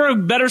gonna give her a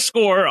better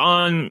score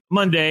on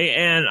Monday,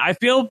 and I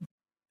feel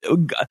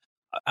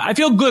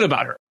good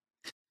about her.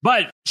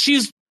 But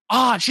she's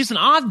an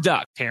odd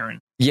duck, Taryn.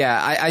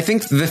 Yeah, I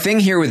think the thing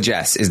here with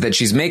Jess is that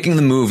she's making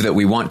the move that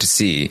we want to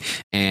see,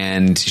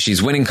 and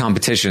she's winning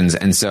competitions,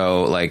 and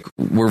so like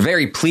we're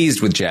very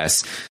pleased with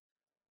Jess.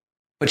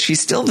 But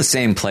she's still the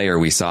same player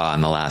we saw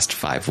in the last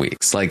 5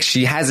 weeks. Like,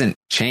 she hasn't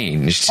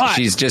changed. But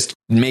she's just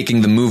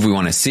making the move we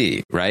want to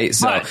see, right?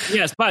 So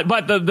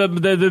but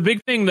the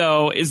big thing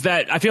though is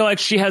that I feel like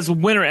she has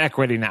winner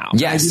equity now.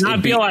 Yes, I did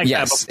not feel like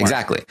that before.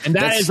 Exactly, and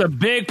that is a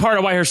big part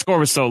of why her score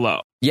was so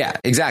low. Yeah,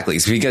 exactly.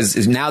 It's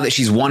because now that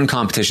she's won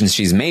competitions,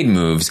 she's made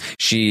moves.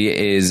 She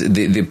is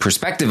the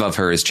perspective of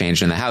her has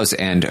changed in the house,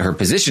 and her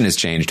position has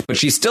changed. But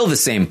she's still the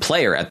same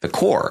player at the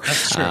core.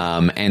 That's true.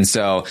 And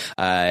so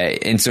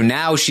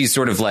now she's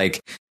sort of like,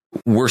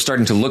 we're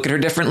starting to look at her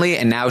differently,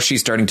 and now she's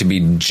starting to be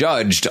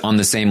judged on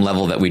the same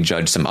level that we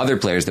judge some other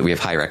players that we have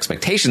higher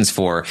expectations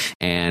for.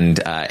 And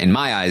in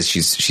my eyes,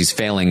 she's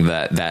failing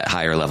that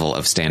higher level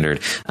of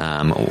standard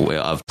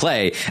of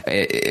play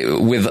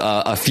with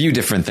a few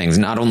different things.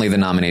 Not only the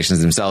nominations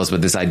themselves,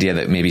 but this idea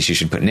that maybe she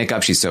should put Nick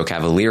up. She's so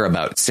cavalier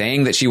about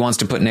saying that she wants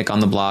to put Nick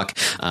on the block.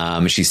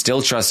 She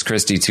still trusts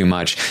Christy too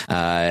much,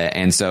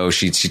 and so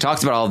she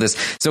talks about all of this.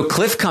 So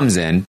Cliff comes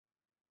in.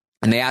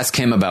 And they ask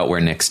him about where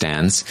Nick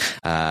stands,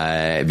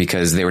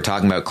 because they were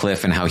talking about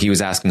Cliff and how he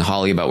was asking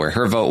Holly about where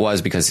her vote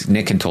was, because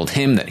Nick had told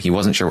him that he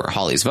wasn't sure where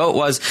Holly's vote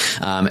was.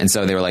 And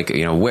so they were like,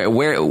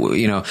 where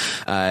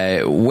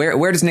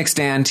does Nick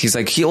stand? He's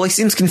like, he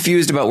seems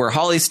confused about where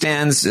Holly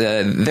stands.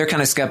 They're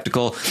kind of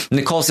skeptical.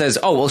 Nicole says,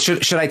 oh, well,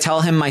 should I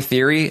tell him my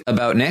theory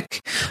about Nick?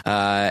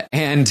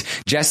 And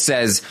Jess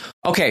says,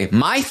 okay,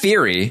 my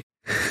theory.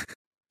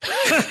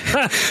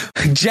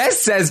 Jess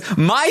says,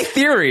 my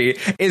theory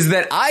is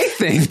that I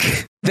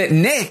think that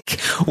Nick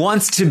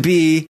wants to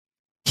play this.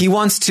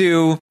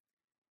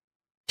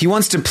 He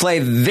wants to play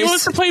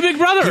Big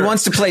Brother. He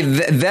wants to play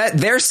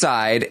their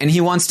side, and he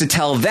wants to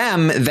tell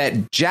them that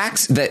he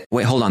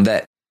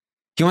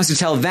wants to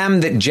tell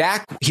them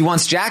that he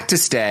wants Jack to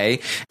stay,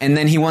 and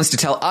then he wants to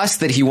tell us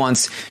that he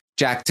wants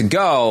Jack to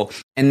go,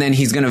 and then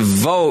he's going to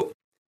vote.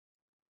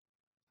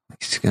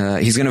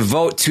 He's going to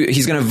vote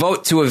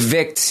to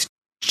evict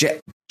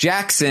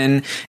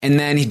Jackson, and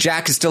then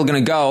Jack is still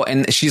going to go.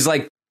 And she's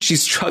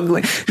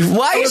struggling.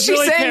 Why is she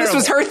saying terrible. This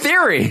was her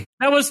theory?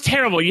 That was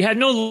terrible. You had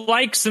no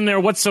likes in there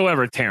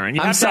whatsoever, Taryn.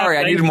 I'm sorry.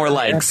 I needed more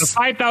likes.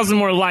 5,000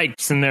 more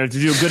likes in there to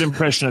do a good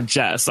impression of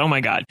Jess. Oh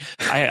my God.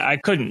 I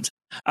couldn't.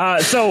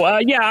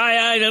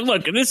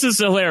 Look, this is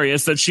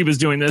hilarious that she was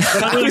doing this.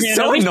 But I was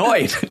so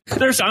annoyed.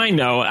 I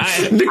know.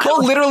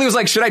 Nicole literally was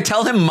like, should I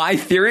tell him my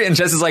theory? And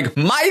Jess is like,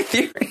 my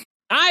theory?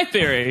 My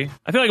theory?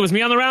 I feel like it was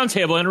me on the round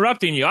table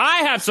interrupting you.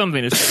 I have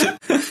something to say.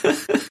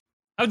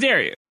 How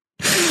dare you?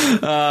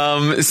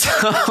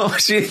 So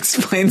she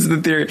explains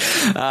the theory.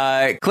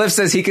 Cliff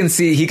says he can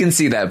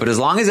see that, but as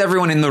long as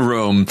everyone in the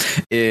room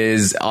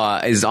is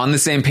on the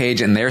same page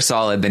and they're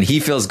solid, then he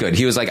feels good.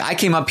 He was like, I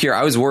came up here,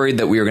 I was worried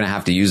that we were going to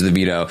have to use the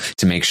veto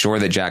to make sure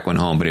that Jack went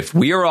home, but if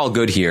we are all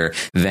good here,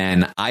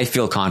 then I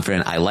feel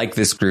confident. I like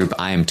this group.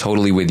 I am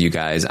totally with you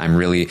guys. I'm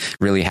really,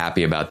 really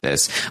happy about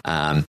this.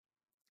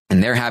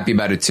 And they're happy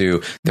about it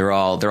too. They're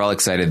all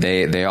excited.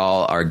 They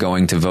all are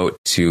going to vote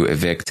to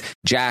evict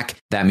Jack.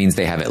 That means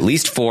they have at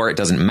least 4. It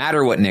doesn't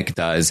matter what Nick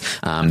does.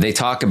 They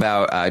talk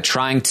about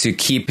trying to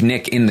keep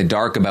Nick in the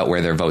dark about where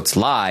their votes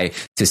lie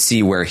to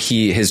see where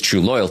his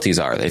true loyalties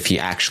are, if he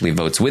actually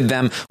votes with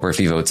them or if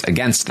he votes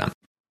against them.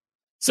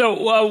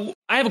 So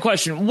I have a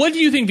question. What do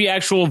you think the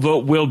actual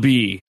vote will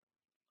be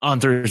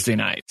on Thursday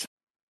night?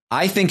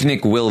 I think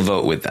Nick will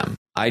vote with them.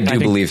 I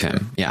believe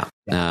him. Yeah.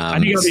 I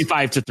think it'll be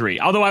 5-3.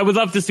 Although I would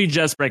love to see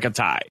Jess break a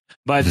tie,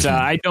 but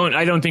I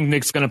don't think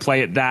Nick's going to play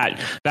it that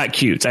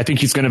cute. I think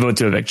he's going to vote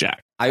to evict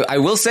Jack. I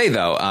will say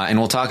though, and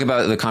we'll talk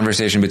about the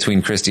conversation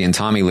between Christy and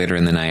Tommy later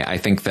in the night. I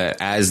think that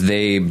as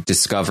they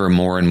discover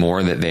more and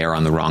more that they are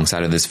on the wrong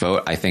side of this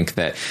vote, I think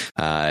that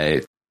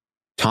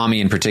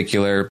Tommy in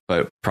particular,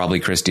 but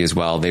probably Christy as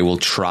well, they will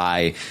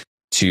try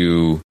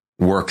to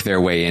work their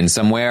way in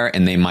somewhere,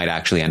 and they might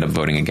actually end up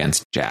voting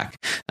against Jack.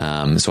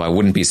 So I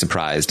wouldn't be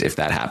surprised if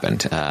that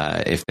happened.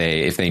 If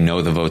they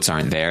know the votes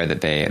aren't there, that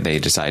they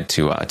decide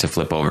to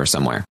flip over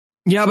somewhere.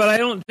 Yeah, but I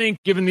don't think,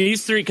 given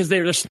these 3, because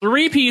there's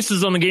 3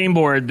 pieces on the game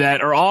board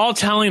that are all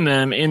telling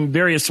them in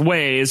various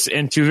ways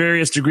and to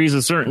various degrees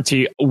of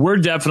certainty, we're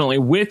definitely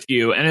with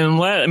you. And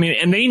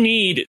and they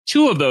need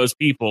 2 of those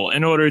people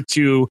in order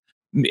to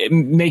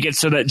make it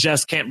so that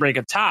Jess can't break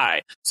a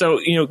tie. So,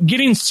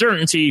 getting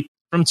certainty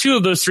from 2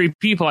 of those 3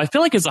 people, I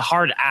feel like is a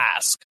hard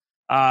ask.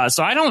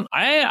 So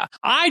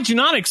I do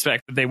not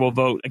expect that they will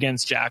vote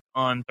against Jack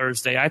on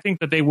Thursday. I think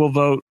that they will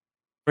vote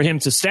for him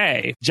to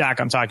stay, Jack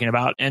I'm talking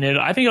about, and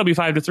I think it'll be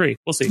 5-3.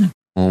 We'll see.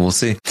 Well, we'll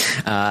see.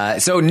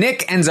 So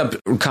Nick ends up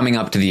coming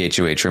up to the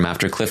HOH room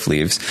after Cliff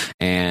leaves,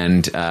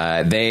 and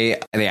they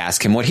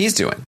ask him what he's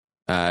doing.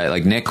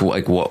 Nick,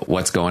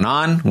 what's going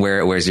on?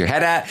 Where's your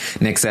head at?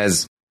 Nick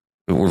says,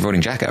 we're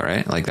voting Jack out,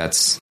 right?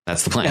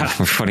 That's the plan. Yeah.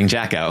 We're voting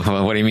Jack out.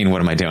 What do you mean?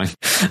 What am I doing?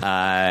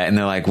 And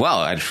they're like,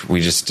 well,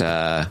 we just,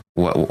 I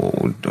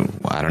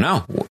don't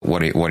know.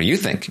 What do you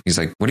think? He's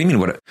like, what do you mean?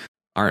 What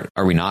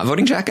are we not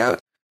voting Jack out?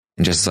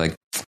 And just like,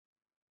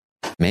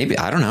 maybe,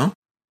 I don't know.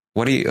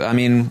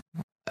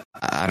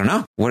 I don't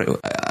know. What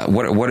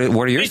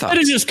are your thoughts? They should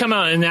have just come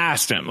out and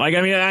asked him.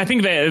 I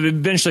think that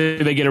eventually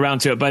they get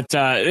around to it, but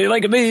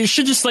they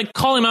should just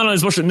call him out on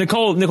his bullshit.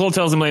 Nicole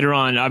tells him later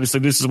on,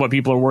 obviously this is what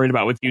people are worried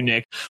about with you,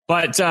 Nick,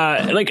 but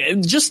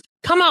just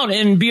come out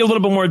and be a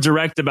little bit more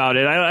direct about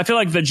it. I feel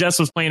like that Jess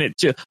was playing it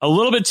a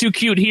little bit too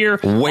cute here.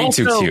 Way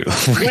too cute.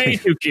 Way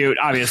too cute,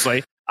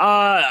 obviously.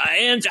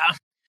 And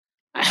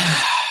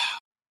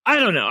I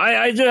don't know.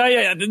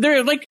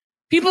 They're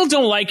people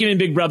don't like it in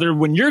Big Brother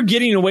when you're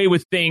getting away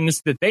with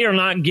things that they are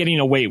not getting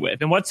away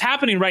with. And what's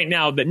happening right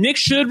now that Nick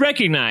should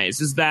recognize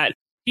is that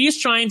he's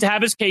trying to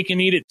have his cake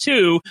and eat it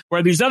too,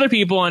 where these other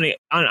people on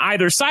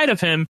either side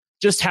of him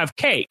just have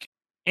cake.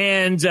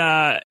 And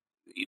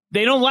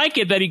they don't like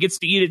it that he gets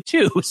to eat it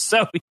too.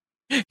 So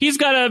he's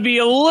got to be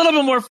a little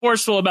bit more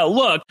forceful about,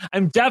 look,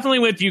 I'm definitely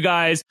with you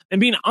guys,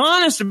 and being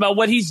honest about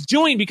what he's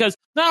doing, because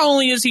not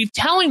only is he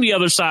telling the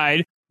other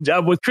side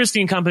with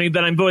Christy and company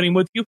that I'm voting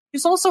with you,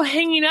 he's also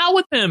hanging out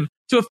with them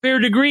to a fair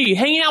degree,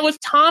 hanging out with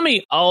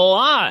Tommy a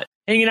lot.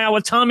 hanging out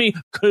with Tommy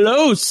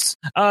close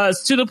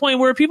to the point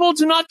where people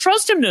do not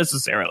trust him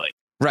necessarily.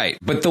 Right.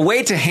 But the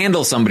way to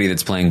handle somebody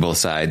that's playing both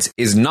sides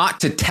is not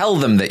to tell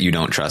them that you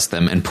don't trust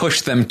them and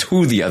push them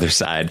to the other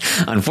side,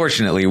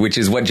 unfortunately, which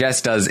is what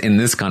Jess does in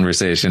this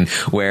conversation,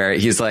 where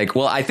he's like,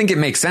 well, I think it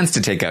makes sense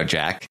to take out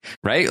Jack,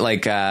 right?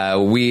 Like,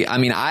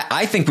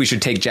 I think we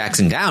should take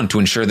Jackson down to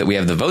ensure that we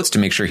have the votes to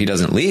make sure he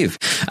doesn't leave.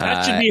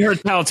 That should be her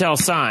telltale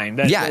sign.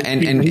 That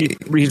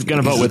he's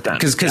going to vote with them.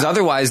 Because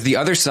otherwise the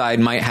other side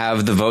might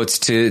have the votes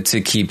to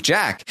keep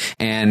Jack.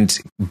 And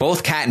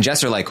both Kat and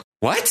Jess are like,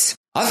 what?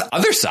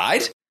 Other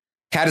side?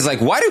 Kat is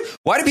like, why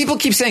do people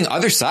keep saying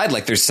other side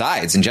like there's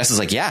sides? And Jess is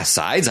like, yeah,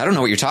 sides? I don't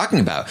know what you're talking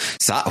about.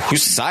 Who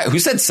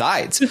said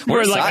sides?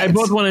 Where like sides? I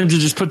both want him to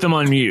just put them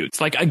on mute.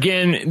 Like,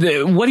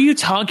 again, what are you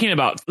talking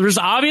about? There's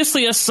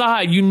obviously a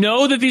side. You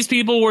know that these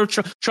people were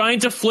trying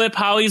to flip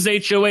Holly's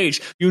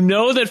HOH. You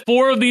know that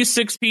 4 of these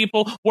 6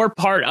 people were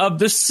part of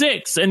the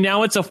 6. And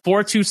now it's a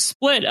 4-2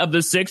 split of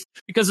the 6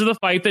 because of the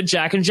fight that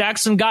Jack and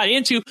Jackson got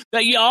into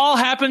that you all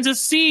happened to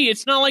see.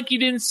 It's not like you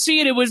didn't see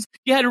it. It was,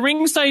 you had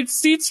ringside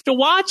seats to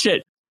watch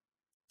it.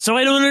 So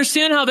I don't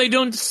understand how they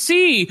don't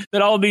see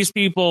that all of these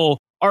people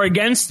are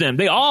against them.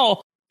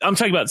 I'm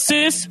talking about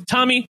Sis,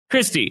 Tommy,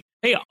 Christy.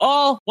 They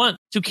all want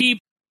to keep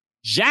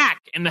Jack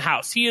in the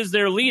house. He is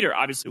their leader.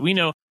 Obviously, we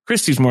know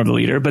Christy's more the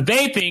leader, but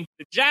they think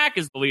that Jack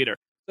is the leader.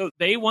 So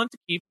they want to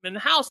keep him in the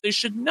house. They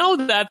should know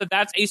that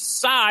that's a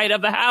side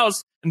of the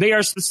house. And they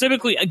are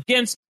specifically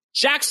against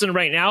Jackson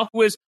right now,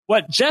 who is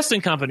what Jess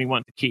and company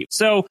want to keep.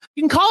 So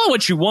you can call it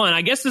what you want.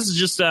 I guess this is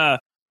just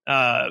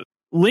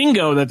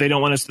lingo that they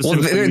don't want to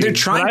specifically they're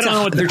trying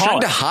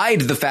to hide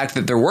the fact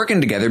that they're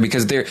working together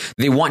because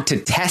they want to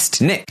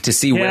test Nick to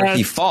see where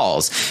he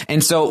falls.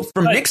 And so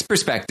from Nick's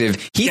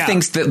perspective, he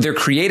thinks that they're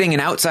creating an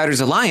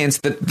outsiders alliance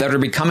that are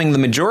becoming the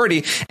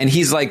majority. And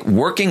he's like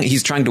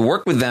he's trying to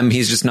work with them.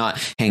 He's just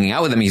not hanging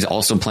out with them. He's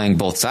also playing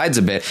both sides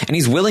a bit. And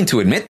he's willing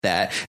to admit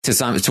that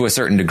to a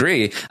certain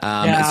degree. So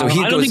I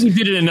don't think he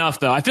did it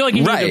enough, though. I feel like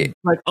he needs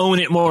to own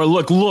it more.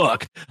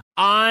 Look,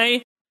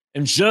 I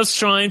am just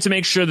trying to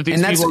make sure that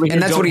these people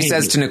and that's what he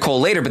says to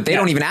Nicole later, but they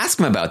don't even ask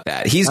him about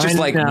that. He's just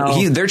like,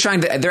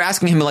 they're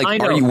asking him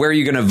like, where are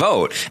you going to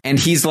vote? And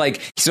he's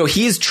like, so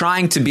he's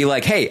trying to be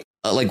like, hey,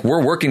 like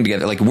we're working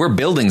together, like we're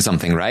building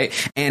something, right?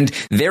 And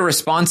their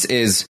response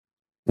is,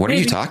 what are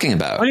you talking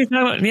about? What are you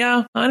talking about?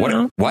 Yeah, I don't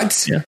know.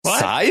 What? Yeah. What?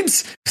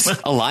 Sides?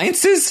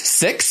 Alliances?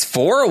 6?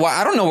 4?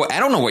 I don't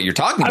know what you're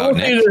talking about,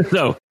 Nick.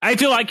 So I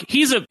feel like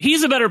he's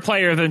a better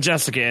player than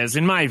Jessica is,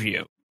 in my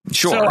view.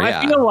 Sure. So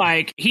I feel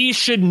like he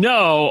should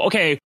know,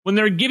 okay, when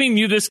they're giving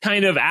you this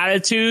kind of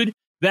attitude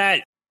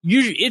that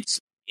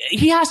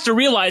he has to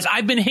realize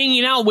I've been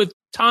hanging out with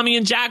Tommy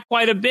and Jack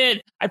quite a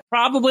bit. I'm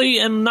probably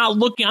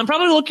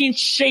looking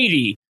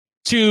shady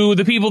to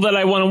the people that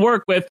I want to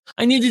work with.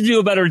 I need to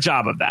do a better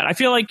job of that. I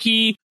feel like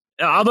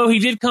although he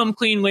did come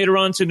clean later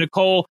on to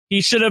Nicole,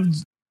 he should have,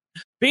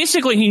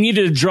 basically he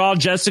needed to draw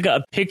Jessica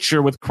a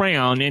picture with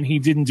crayon and he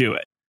didn't do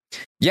it.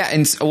 Yeah,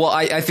 and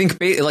I think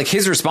like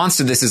his response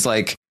to this is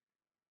like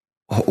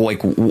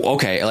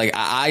okay, like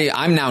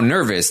I'm now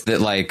nervous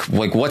that like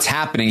what's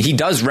happening. He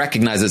does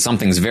recognize that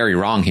something's very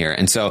wrong here,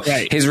 and so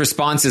his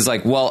response is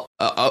like, well,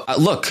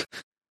 look,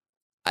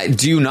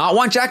 do you not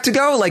want Jack to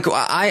go? Like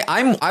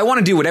I want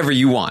to do whatever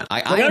you want.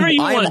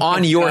 I'm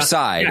on your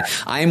side. Yeah.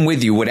 I am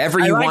with you. Whatever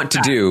you want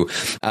to do.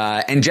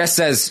 And Jess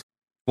says,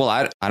 well,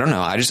 I don't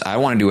know. I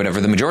want to do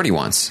whatever the majority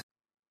wants.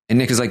 And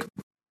Nick is like,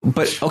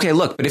 but okay,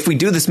 look, but if we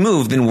do this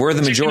move, then we're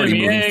the majority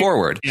moving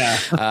forward. Yeah.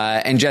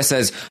 And Jess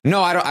says,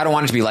 no, I don't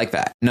want it to be like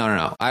that.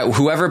 No.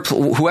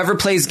 Whoever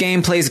plays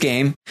game.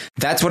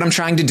 That's what I'm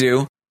trying to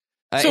do.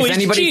 So if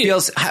anybody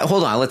feels,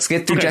 hold on, let's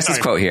get through Jess's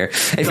quote here.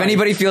 If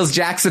anybody feels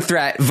Jack's a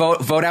threat,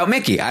 vote out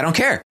Mickey. I don't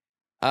care.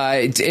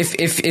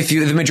 If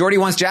the majority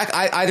wants Jack,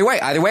 either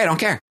way, I don't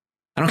care.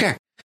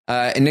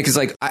 And Nick is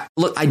like,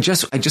 look, I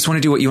just want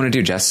to do what you want to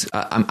do, Jess.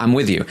 I'm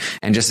with you.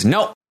 And Jess says,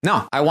 no,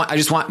 I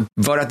just want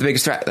vote out the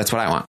biggest threat. That's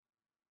what I want.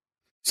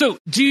 So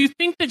do you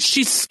think that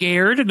she's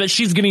scared that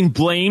she's getting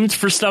blamed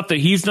for stuff that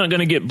he's not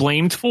going to get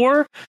blamed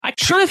for? I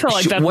kind of felt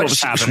like that's what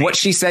was happening. What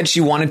she said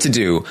she wanted to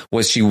do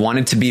was she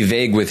wanted to be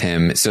vague with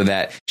him so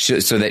that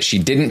she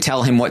didn't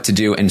tell him what to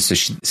do. And so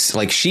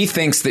she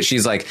thinks that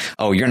she's like,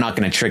 oh, you're not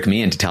going to trick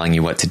me into telling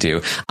you what to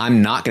do.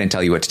 I'm not going to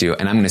tell you what to do.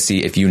 And I'm going to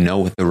see if you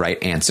know the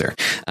right answer.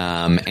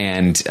 And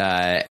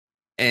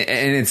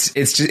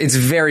it's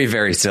very,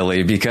 very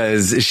silly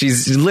because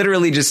she's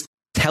literally just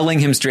telling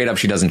him straight up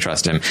she doesn't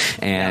trust him.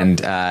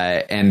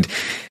 And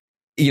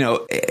you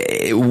know,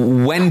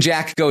 when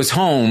Jack goes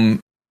home,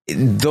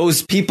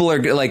 those people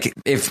are like,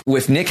 if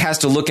Nick has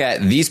to look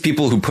at these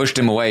people who pushed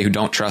him away, who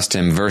don't trust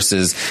him,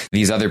 versus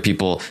these other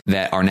people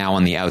that are now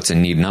on the outs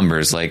and need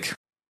numbers, like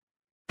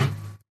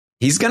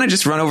he's going to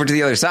just run over to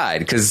the other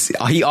side because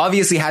he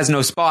obviously has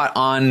no spot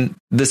on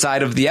the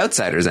side of the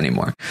outsiders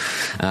anymore.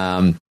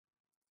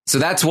 So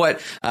that's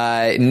what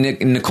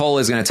Nicole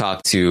is going to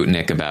talk to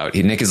Nick about.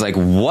 Nick is like,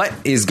 what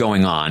is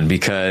going on?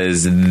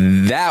 Because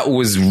that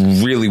was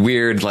really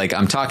weird. Like,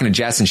 I'm talking to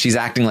Jess and she's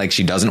acting like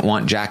she doesn't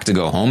want Jack to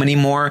go home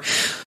anymore.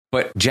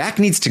 But Jack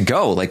needs to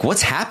go. Like,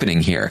 what's happening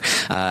here?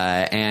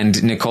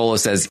 And Nicole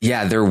says,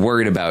 yeah, they're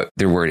worried about you.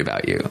 They're worried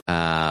about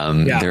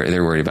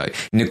you.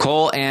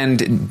 Nicole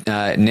and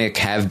Nick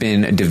have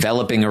been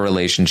developing a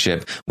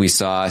relationship. We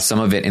saw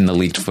some of it in the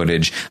leaked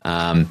footage.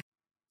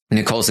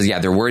 Nicole says, yeah,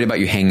 they're worried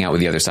about you hanging out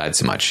with the other side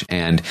so much.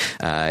 And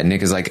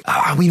Nick is like,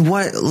 I mean,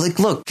 what? Like,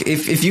 look,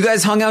 if you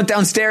guys hung out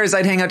downstairs,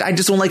 I'd hang out. I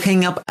just don't like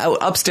hanging out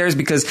upstairs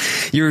because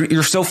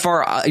you're so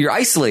far, you're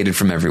isolated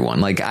from everyone.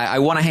 Like, I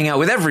want to hang out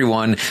with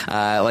everyone.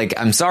 Like,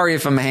 I'm sorry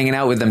if I'm hanging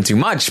out with them too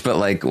much, but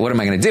like, what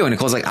am I going to do? And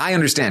Nicole's like, I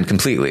understand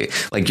completely.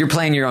 Like, you're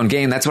playing your own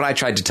game. That's what I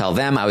tried to tell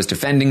them. I was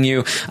defending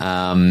you.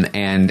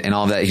 And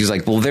all that. He's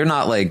like, well, they're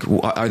not like,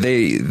 are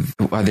they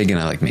going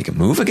to like make a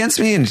move against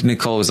me? And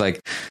Nicole was like,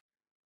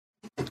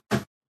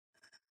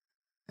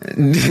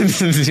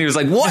 she was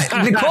like, what?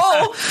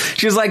 Nicole?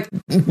 She was like,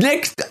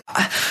 Nick,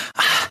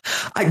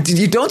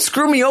 you don't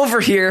screw me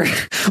over here.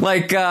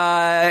 Like,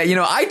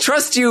 I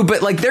trust you,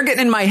 but like they're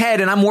getting in my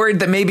head and I'm worried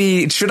that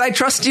maybe, should I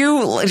trust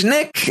you,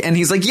 Nick? And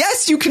he's like,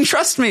 yes, you can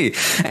trust me.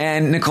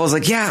 And Nicole's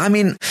like, yeah, I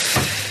mean,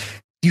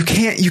 you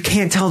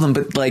can't tell them,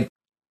 but like,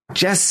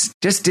 Jess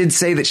did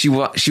say that she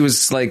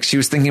was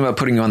thinking about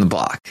putting you on the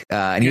block.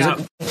 And he was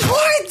like,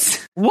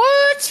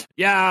 what?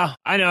 Yeah,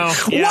 I know.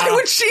 Yeah. Why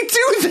would she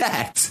do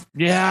that?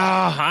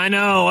 Yeah, I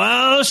know.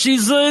 Well,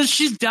 she's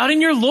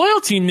doubting your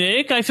loyalty,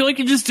 Nick. I feel like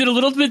you just did a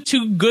little bit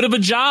too good of a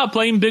job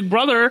playing Big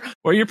Brother,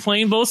 where you're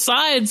playing both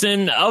sides.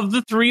 And of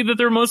the three that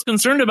they're most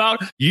concerned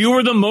about, you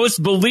were the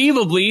most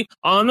believably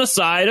on the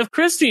side of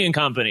Christie and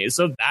company.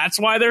 So that's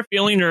why they're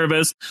feeling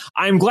nervous.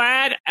 I'm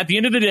glad at the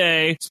end of the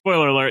day,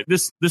 spoiler alert,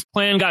 this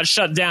plan got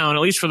shut down,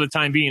 at least for the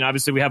time being.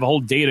 Obviously, we have a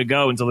whole day to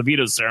go until the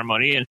veto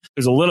ceremony. And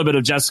there's a little bit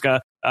of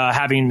Jessica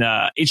having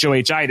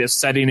HOH-itis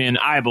setting in,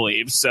 I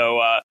believe.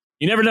 So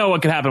you never know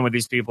what could happen with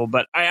these people.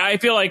 But I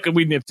feel like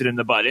we nipped it in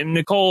the bud. And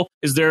Nicole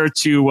is there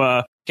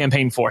to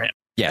campaign for him.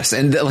 Yes.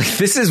 And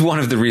this is one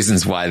of the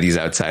reasons why these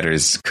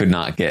outsiders could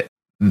not get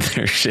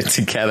their shit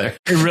together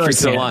for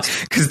so long.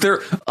 Because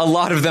a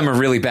lot of them are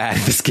really bad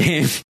at this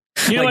game.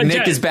 Like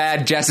Nick is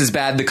bad, Jess is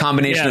bad. The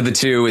combination of the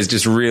two is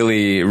just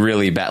really,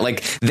 really bad.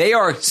 Like they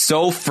are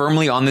so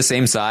firmly on the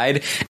same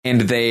side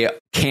and they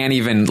can't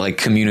even like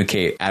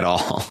communicate at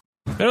all.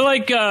 They're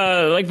like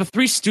the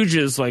Three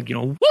Stooges,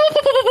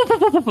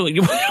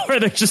 where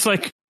they're just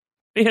like,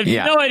 they have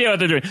no idea what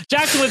they're doing.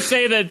 Jackson would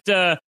say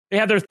that they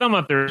have their thumb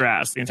up their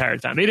ass the entire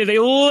time. They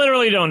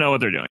literally don't know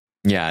what they're doing.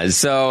 Yeah.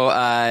 So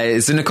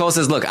Nicole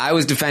says, look, I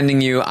was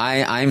defending you.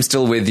 I'm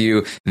still with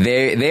you.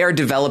 They are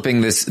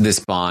developing this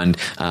bond.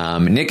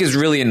 Nick is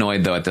really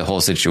annoyed though at the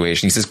whole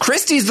situation. He says,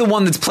 Christie's the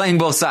one that's playing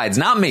both sides,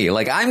 not me.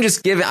 Like I'm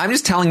just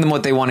telling them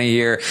what they want to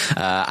hear.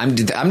 I'm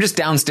just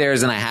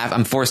downstairs and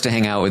I'm forced to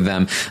hang out with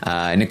them.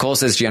 Nicole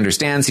says she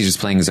understands. He's just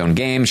playing his own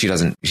game. She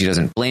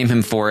doesn't blame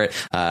him for it.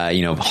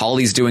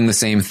 Holly's doing the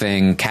same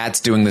thing. Kat's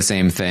doing the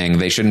same thing.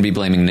 They shouldn't be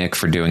blaming Nick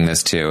for doing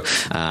this too.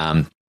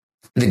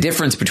 The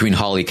difference between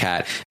Holly,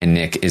 Kat, and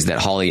Nick is that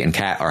Holly and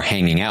Kat are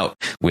hanging out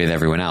with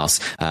everyone else,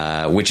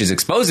 which is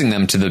exposing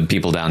them to the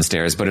people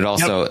downstairs. But it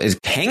also is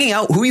hanging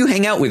out. Who you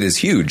hang out with is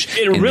huge.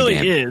 It really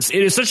is.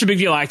 It is such a big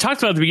deal. I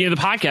talked about at the beginning of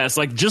the podcast.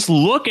 Like, just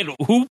look at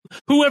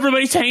who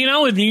everybody's hanging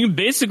out with. You can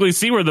basically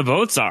see where the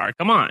votes are.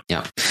 Come on.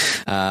 Yeah.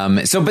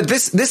 But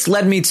this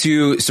led me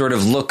to sort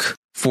of look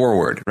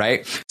forward,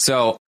 right?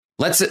 So.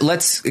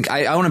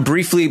 I want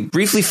to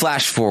briefly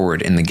flash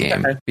forward in the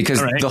game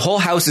because the whole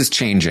house is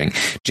changing.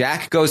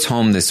 Jack goes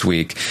home this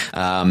week.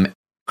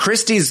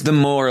 Christie's the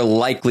more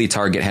likely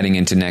target heading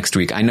into next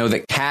week. I know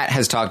that Kat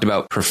has talked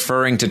about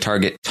preferring to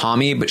target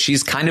Tommy, but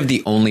she's kind of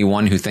the only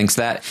one who thinks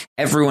that.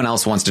 Everyone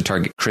else wants to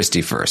target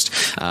Christie first.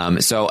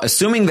 So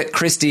assuming that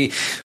Christie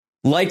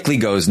likely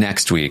goes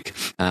next week,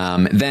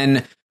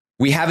 then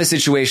we have a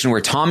situation where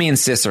Tommy and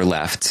Sis are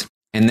left.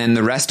 And then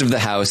the rest of the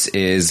house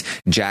is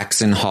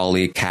Jackson,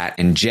 Holly, Kat,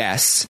 and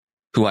Jess,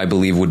 who I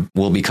believe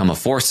will become a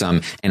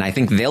foursome. And I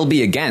think they'll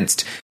be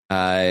against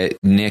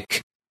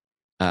Nick,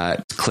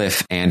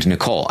 Cliff, and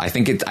Nicole. I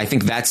think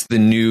that's the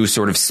new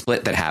sort of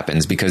split that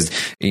happens because,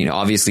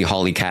 obviously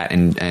Holly, Kat,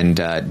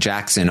 and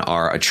Jackson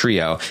are a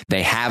trio.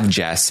 They have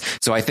Jess.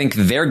 So I think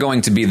they're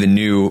going to be the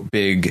new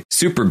big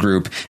super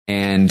group,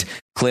 and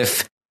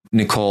Cliff,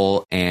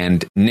 Nicole,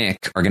 and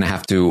Nick are going to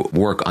have to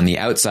work on the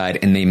outside,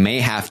 and they may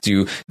have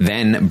to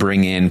then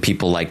bring in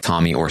people like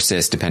Tommy or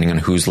Sis, depending on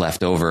who's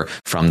left over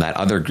from that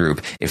other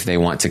group, if they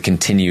want to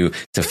continue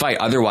to fight.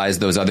 Otherwise,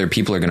 those other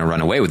people are going to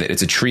run away with it.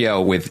 It's a trio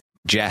with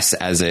Jess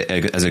as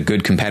a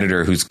good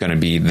competitor who's going to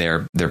be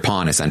their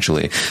pawn,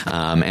 essentially.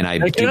 And I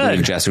do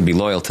believe Jess would be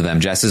loyal to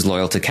them. Jess is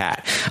loyal to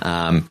Kat.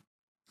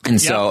 And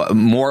so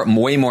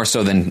way more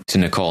so than to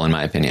Nicole, in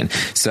my opinion.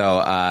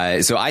 So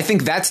I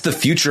think that's the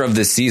future of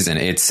this season.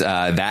 It's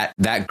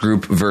that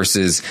group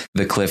versus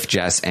the Cliff,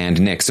 Jess, and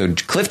Nick. So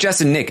Cliff,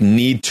 Jess, and Nick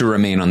need to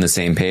remain on the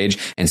same page,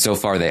 and so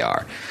far they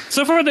are.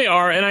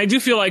 And I do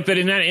feel like that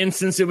in that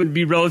instance, it would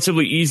be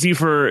relatively easy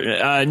for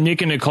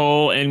Nick and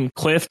Nicole and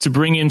Cliff to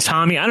bring in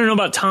Tommy. I don't know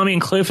about Tommy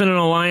and Cliff in an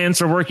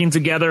alliance or working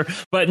together,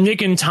 but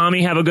Nick and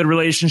Tommy have a good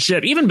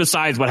relationship, even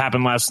besides what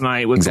happened last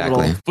night with the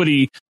little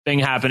footy thing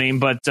happening.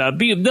 But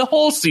the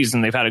whole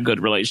season, they've had a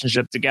good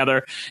relationship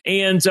together.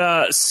 And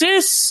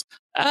Sis,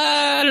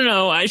 I don't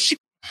know.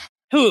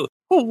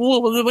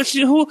 What's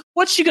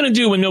she going to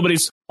do when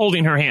nobody's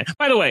holding her hand?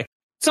 By the way,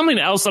 something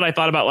else that I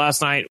thought about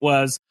last night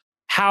was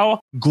how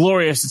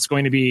glorious it's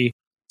going to be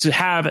to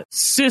have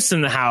Sis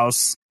in the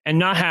house and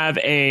not have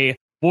a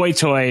boy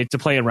toy to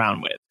play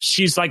around with.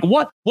 She's like,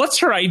 what's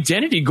her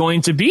identity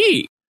going to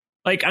be?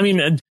 Like, I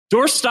mean,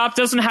 Doorstop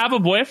doesn't have a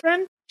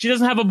boyfriend. She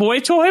doesn't have a boy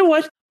toy.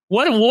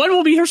 What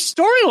will be her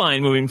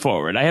storyline moving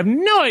forward? I have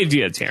no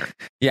idea, Taryn.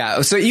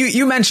 Yeah, so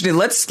you mentioned it.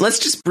 Let's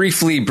just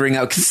briefly bring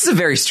out, because this is a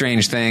very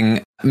strange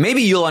thing.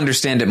 Maybe you'll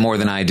understand it more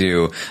than I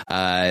do.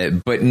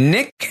 But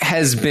Nick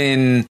has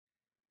been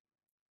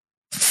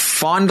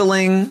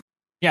fondling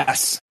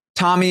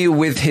Tommy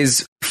with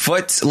his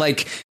foot,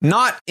 like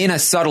not in a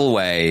subtle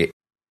way,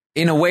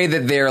 in a way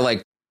that they're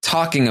like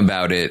talking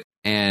about it,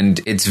 and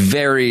it's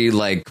very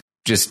like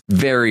just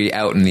very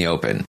out in the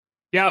open.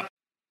 Yep.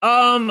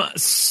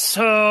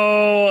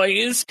 So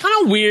it's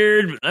kind of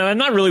weird.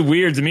 Not really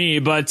weird to me,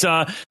 but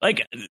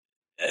like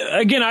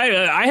again,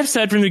 I have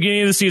said from the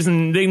beginning of the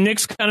season,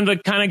 Nick's kind of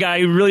the kind of guy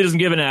who really doesn't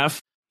give an F.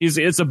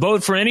 It's a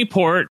boat for any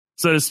port,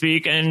 so to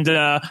speak, and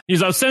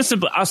he's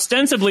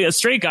ostensibly a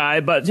straight guy,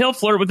 but he'll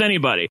flirt with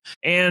anybody.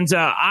 And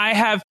I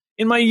have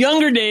in my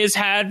younger days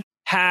had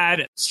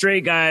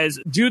straight guys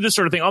do this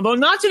sort of thing, although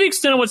not to the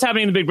extent of what's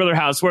happening in the Big Brother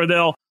house, where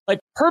they'll like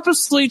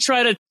purposely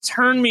try to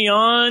turn me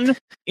on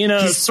in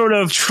a sort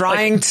of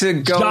trying to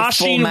go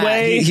full mad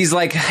way. He's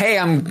like, hey,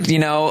 I'm,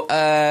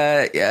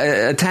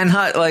 a 10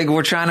 hut. Like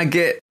we're trying to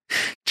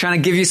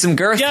give you some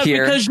girth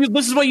here. Because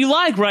this is what you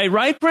like,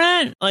 right,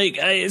 Brent?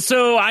 Like,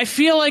 so I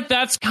feel like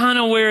that's kind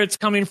of where it's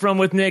coming from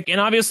with Nick. And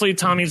obviously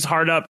Tommy's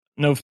hard up,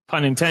 no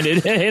pun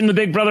intended, in the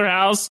Big Brother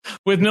house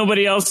with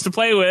nobody else to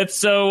play with.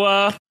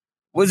 So,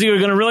 is he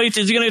going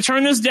to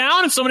turn this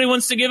down? If somebody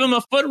wants to give him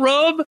a foot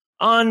rub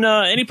on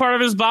any part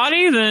of his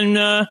body,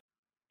 then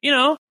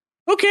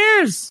who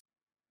cares?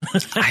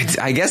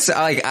 I guess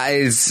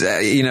right.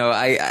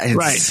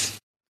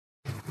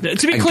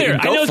 To be clear,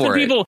 I know some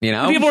people.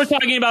 People are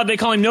talking about they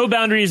call him No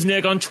Boundaries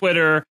Nick on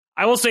Twitter.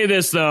 I will say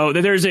this though,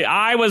 that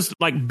I was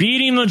like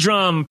beating the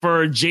drum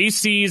for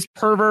JC's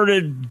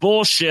perverted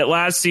bullshit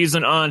last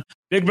season on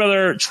Big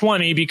Brother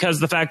 20 because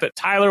the fact that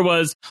Tyler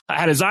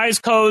had his eyes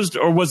closed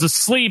or was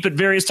asleep at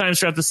various times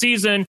throughout the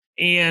season,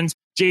 and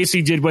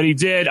JC did what he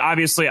did.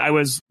 Obviously, I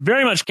was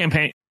very much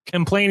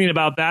complaining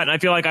about that, and I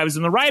feel like I was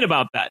in the right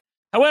about that.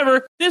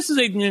 However, this is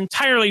an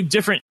entirely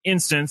different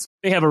instance.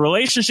 They have a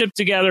relationship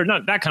together,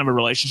 not that kind of a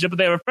relationship, but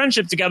they have a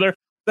friendship together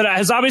that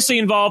has obviously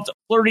involved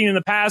flirting in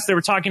the past. They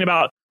were talking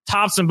about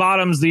tops and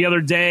bottoms the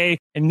other day,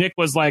 and Nick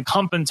was like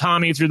humping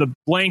Tommy through the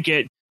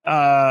blanket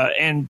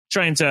and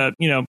trying to,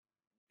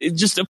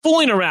 just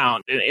fooling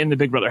around in the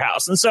Big Brother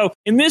house. And so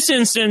in this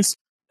instance,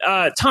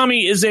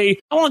 Tommy is I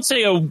won't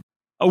say a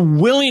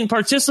willing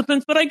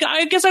participant, but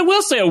I guess I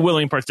will say a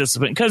willing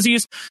participant because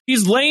he's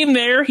laying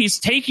there, he's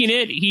taking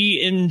it,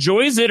 he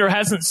enjoys it or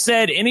hasn't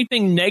said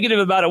anything negative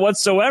about it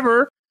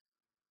whatsoever.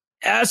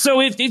 So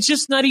it's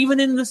just not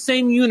even in the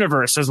same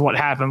universe as what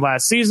happened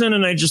last season,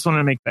 and I just want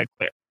to make that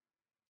clear.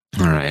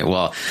 All right.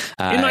 Well,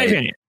 in my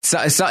opinion,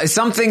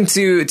 something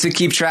to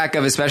keep track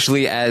of,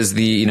 especially as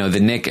the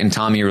Nick and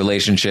Tommy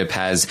relationship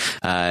has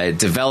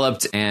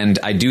developed, and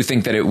I do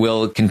think that it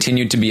will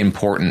continue to be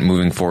important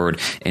moving forward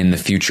in the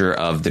future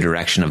of the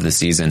direction of the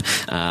season.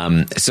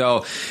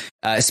 So,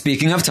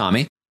 speaking of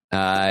Tommy,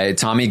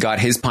 Tommy got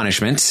his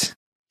punishment.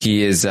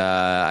 He is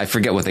I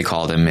forget what they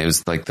called him. It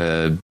was like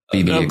the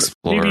BB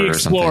Explorer or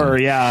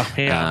something.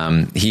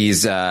 Yeah.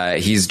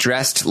 He's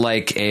dressed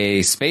like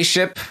a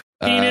spaceship.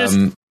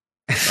 Penis.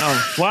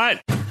 Oh,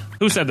 what?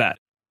 Who said that?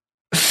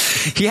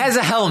 He has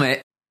a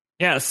helmet.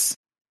 Yes.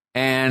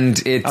 And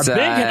it's a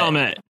big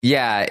helmet.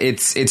 Yeah,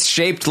 it's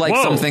shaped like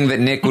something that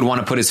Nick would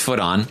want to put his foot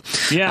on.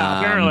 Yeah,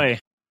 apparently.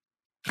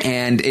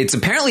 And it's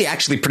apparently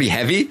actually pretty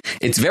heavy.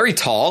 It's very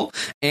tall,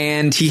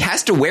 and he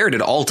has to wear it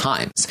at all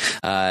times.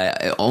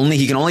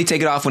 He can only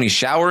take it off when he's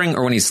showering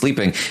or when he's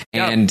sleeping.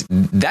 And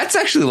that's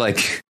actually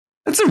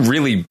that's a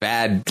really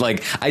bad, I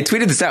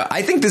tweeted this out.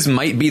 I think this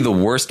might be the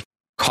worst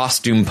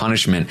costume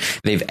punishment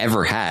they've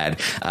ever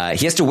had.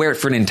 He has to wear it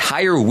for an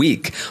entire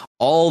week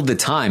all the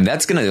time.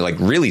 That's going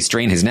to really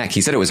strain his neck. He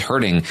said it was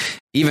hurting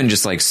even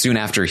just soon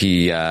after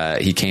he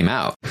came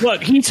out.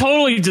 Look, he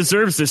totally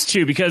deserves this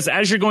too, because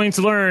as you're going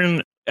to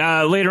learn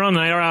later on,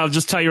 or I'll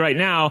just tell you right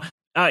now,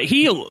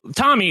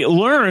 Tommy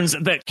learns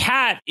that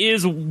Kat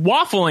is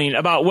waffling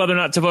about whether or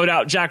not to vote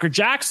out Jack or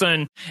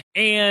Jackson,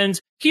 and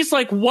he's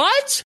like,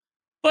 what?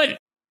 But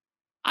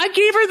I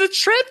gave her the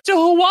trip to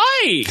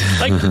Hawaii.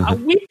 Like,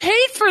 we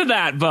paid for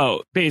that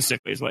vote,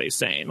 basically, is what he's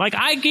saying. Like,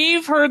 I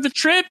gave her the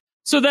trip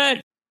so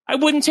that I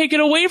wouldn't take it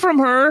away from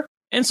her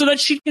and so that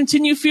she'd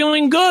continue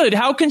feeling good.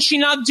 How can she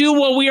not do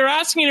what we are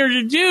asking her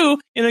to do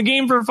in a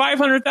game for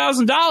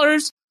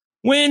 $500,000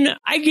 when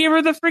I gave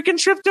her the freaking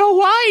trip to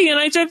Hawaii and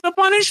I took the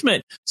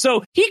punishment?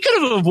 So he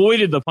could have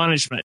avoided the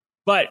punishment,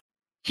 but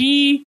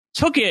he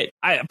took it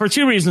for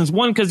two reasons.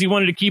 One, because he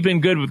wanted to keep in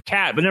good with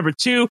Kat, but number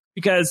two,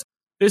 because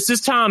this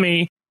is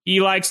Tommy. He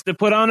likes to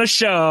put on a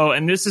show,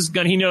 and this is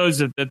good. He knows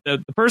that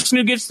the person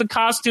who gets the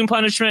costume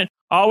punishment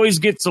always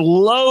gets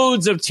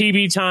loads of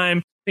TV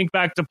time. Think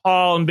back to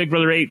Paul and Big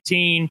Brother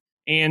 18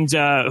 and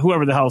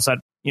whoever the hell's had,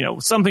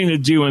 something to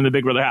do in the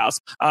Big Brother house,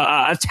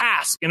 a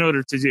task in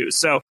order to do.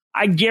 So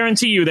I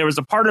guarantee you there was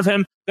a part of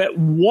him that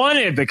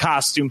wanted the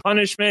costume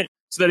punishment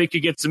so that he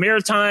could get some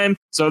airtime.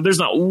 So there's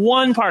not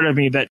one part of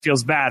me that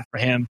feels bad for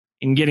him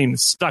in getting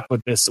stuck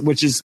with this,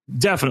 which is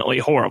definitely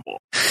horrible.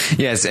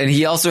 Yes, and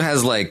he also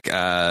has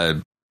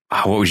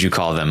what would you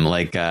call them?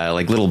 Like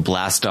little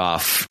blast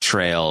off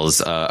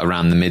trails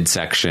around the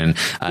midsection.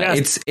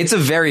 Yes. It's a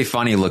very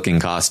funny looking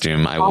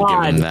costume. I will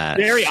give him that.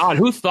 Very odd.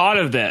 Who thought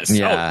of this?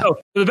 Yeah. Oh,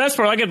 the best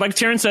part, like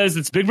Taryn says,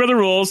 it's Big Brother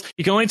rules.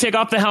 He can only take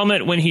off the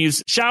helmet when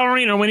he's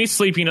showering or when he's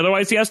sleeping.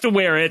 Otherwise, he has to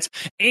wear it.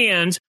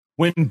 And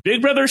when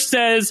Big Brother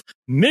says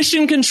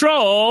mission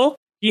control,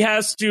 he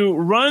has to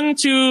run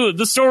to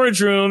the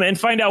storage room and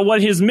find out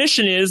what his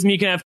mission is. And you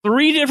can have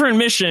 3 different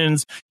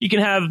missions. You can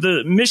have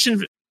the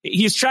mission.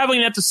 He's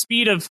traveling at the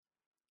speed of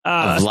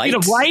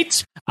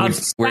light,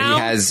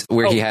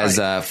 where he has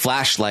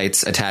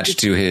flashlights attached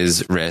to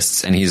his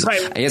wrists, and he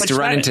has to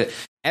run into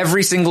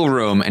every single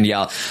room and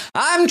yell,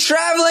 "I'm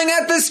traveling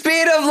at the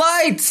speed of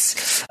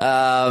lights!"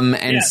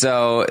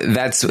 So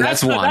that's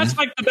one. That's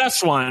like the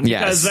best one.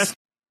 Yes. Because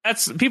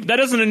that's people, that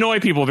doesn't annoy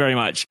people very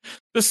much.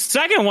 The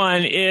second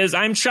one is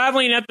I'm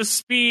traveling at the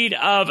speed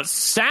of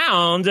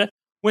sound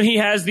when he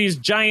has these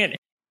giant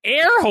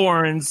air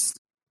horns.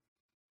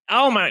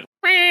 Oh my!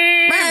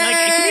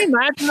 Can you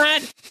imagine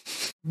that?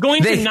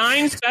 Going to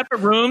 9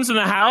 separate rooms in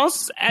the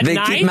house at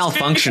night. They keep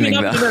malfunctioning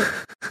though.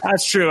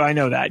 That's true. I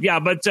know that. Yeah,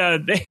 but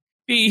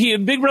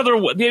Big Brother.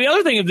 The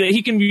other thing is that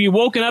he can be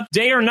woken up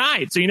day or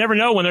night, so you never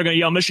know when they're going to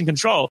yell mission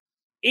control.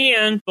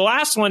 And the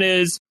last one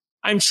is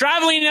I'm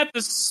traveling at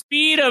the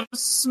speed of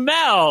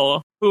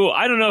smell. Who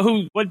I don't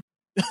know what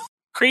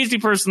crazy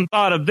person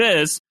thought of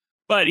this,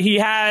 but he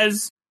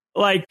has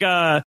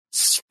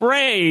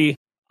spray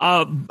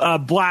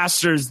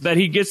blasters that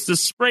he gets to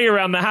spray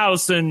around the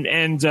house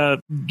and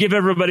give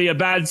everybody a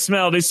bad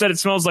smell. They said it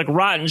smells like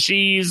rotten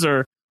cheese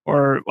or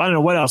I don't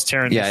know what else,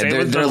 Taryn.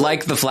 Yeah, they're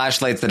like the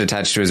flashlights that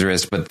attach to his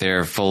wrist, but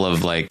they're full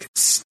of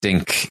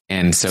stink,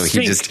 and so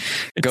he just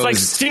goes. It's like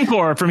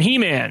Stinkor from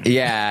He-Man.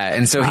 Yeah,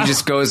 and so he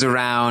just goes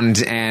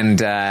around and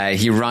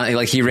he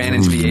ran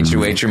into the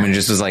HOH room and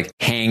just was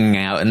hanging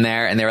out in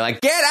there, and they were like,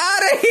 "Get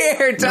out of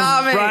here,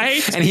 Tommy!"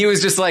 Right? And he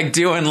was just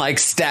doing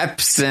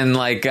steps and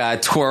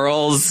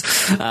twirls,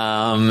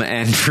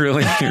 and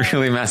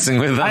really messing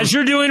with them. As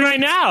you're doing right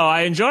now,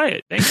 I enjoy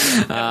it. Thank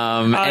you.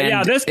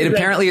 And it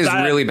apparently is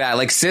really bad.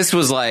 Sis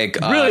was really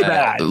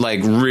bad,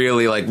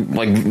 really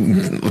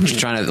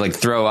trying to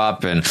throw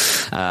up, and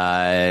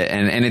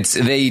it's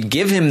they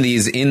give him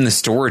these in the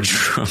storage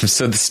room,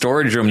 so the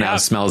storage room now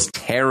smells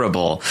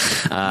terrible,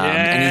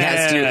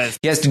 and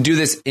he has to do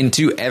this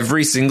into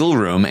every single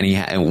room,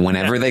 and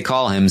whenever they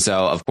call him.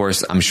 So of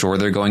course, I'm sure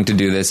they're going to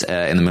do this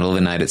in the middle of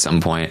the night at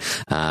some point.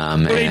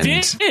 They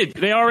did.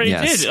 They already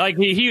did.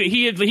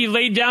 He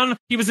laid down.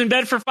 He was in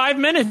bed for 5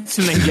 minutes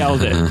and then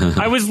yelled it.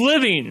 I was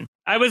living.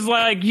 I was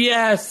like,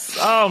 yes.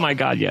 Oh, my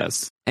God,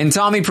 yes. And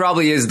Tommy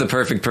probably is the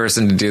perfect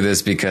person to do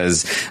this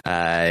because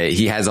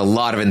he has a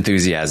lot of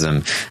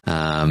enthusiasm.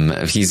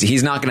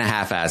 He's not going to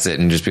half-ass it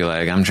and just be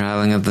like, I'm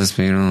traveling at the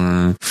speed.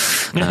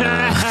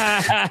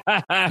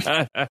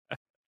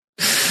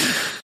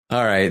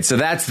 All right, so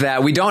that's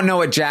that. We don't know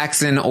what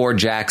Jackson or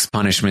Jack's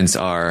punishments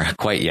are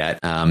quite yet.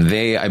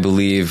 They, I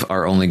believe,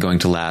 are only going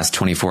to last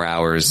 24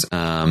 hours.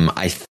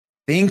 I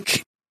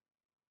think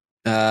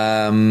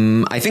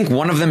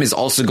one of them is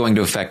also going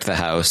to affect the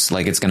house.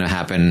 It's going to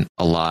happen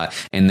a lot.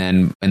 And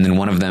then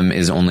one of them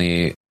is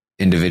only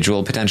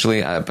individual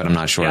potentially, but I'm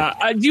not sure. Yeah.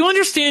 Do you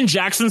understand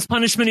Jackson's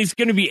punishment? He's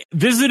going to be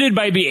visited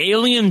by the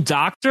alien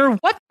doctor.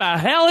 What the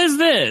hell is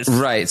this?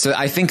 Right. So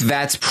I think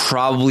that's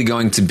probably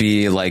going to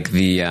be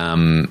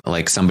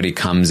somebody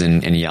comes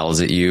and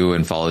yells at you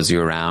and follows you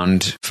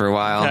around for a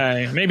while.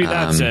 Okay. Maybe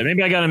that's it.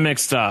 Maybe I got them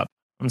mixed up.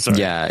 I'm sorry.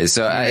 Yeah.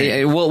 So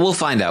we'll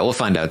find out. We'll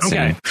find out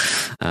soon.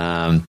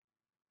 Okay.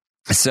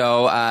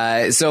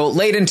 So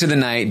late into the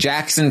night,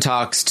 Jackson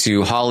talks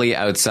to Holly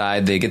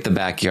outside. They get the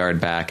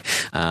backyard back.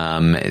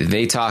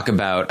 They talk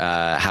about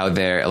how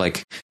they're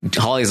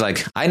Holly's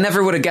like, I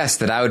never would have guessed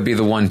that I would be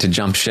the one to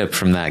jump ship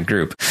from that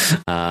group.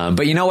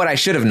 But you know what? I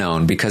should have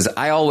known because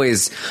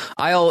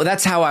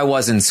that's how I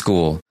was in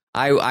school.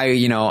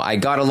 I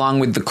got along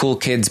with the cool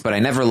kids, but I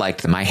never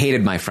liked them. I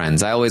hated my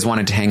friends. I always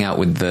wanted to hang out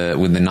with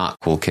the not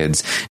cool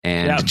kids.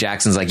 And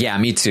Jackson's like, yeah,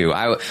 me too.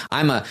 I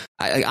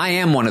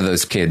am one of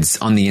those kids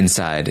on the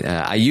inside.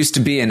 I used to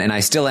be, and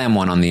I still am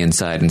one on the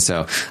inside. And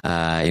so,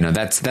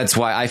 that's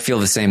why I feel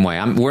the same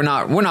way. We're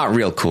not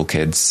real cool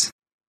kids.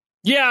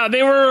 Yeah,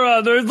 they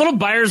were there was a little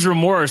buyer's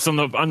remorse on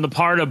the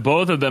part of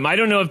both of them. I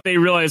don't know if they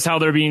realize how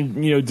they're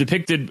being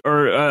depicted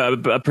or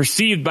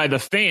perceived by the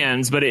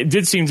fans, but it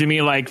did seem to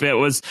me like they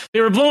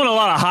were blowing a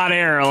lot of hot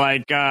air.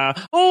 Like,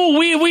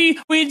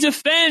 we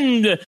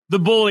defend the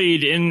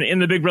bullied in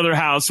the Big Brother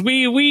house.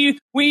 We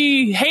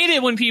hate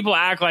it when people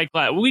act like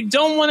that. We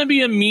don't want to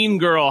be a mean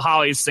girl.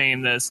 Holly's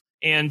saying this,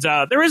 and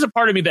there is a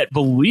part of me that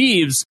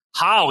believes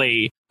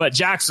Holly, but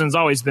Jackson's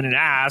always been an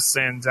ass,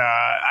 and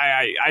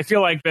I feel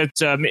like that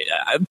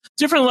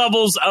different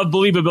levels of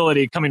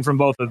believability coming from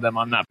both of them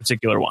on that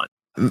particular one.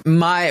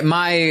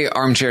 My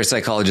armchair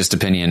psychologist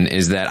opinion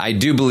is that I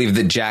do believe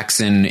that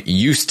Jackson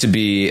used to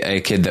be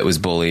a kid that was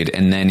bullied,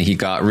 and then he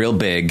got real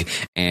big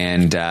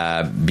and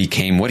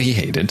became what he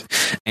hated.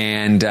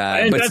 And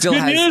but that's still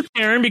good has news,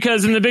 Aaron,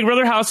 because in the Big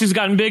Brother house he's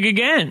gotten big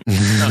again.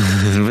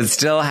 But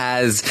still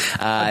has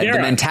the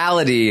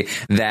mentality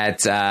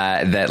that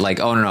like,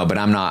 oh no, but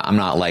I'm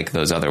not like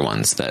those other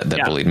ones that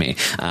bullied me.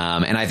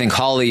 And I think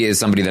Holly is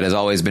somebody that has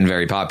always been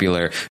very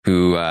popular,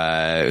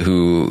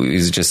 who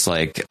is just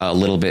like a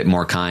little bit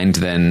more kind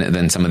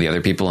than some of the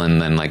other people,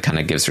 and then like kind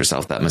of gives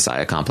herself that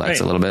messiah complex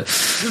a little bit.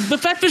 The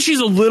fact that she's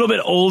a little bit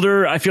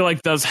older, I feel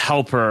like, does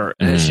help her.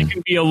 She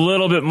can be a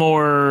little bit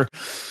more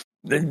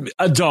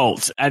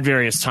adult at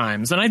various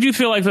times, and I do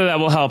feel like that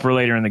will help her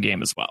later in the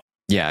game as well.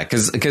 Yeah,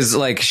 because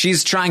like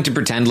she's trying to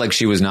pretend like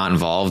she was not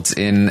involved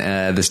in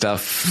the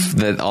stuff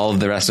that all of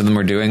the rest of them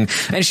were doing,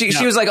 and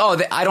she was like, "Oh,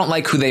 I don't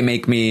like who they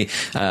make me,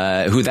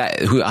 who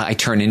I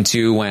turn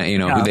into when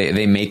who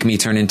they make me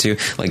turn into."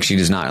 Like she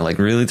does not like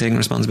really taking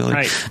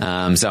responsibility.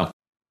 Right. So.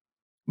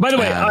 By the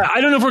way,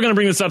 I don't know if we're going to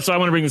bring this up, so I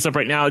want to bring this up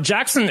right now.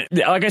 Jackson,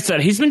 like I said,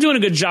 he's been doing a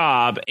good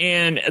job.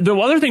 And the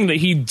other thing that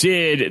he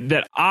did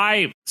that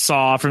I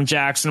saw from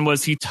Jackson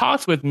was he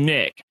talked with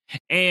Nick.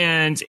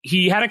 And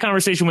he had a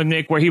conversation with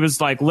Nick where he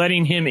was like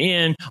letting him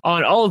in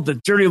on all of the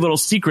dirty little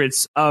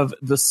secrets of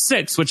the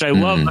Six, which I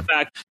love the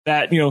fact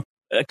that,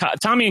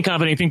 Tommy and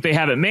company think they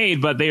have it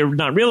made, but they are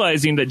not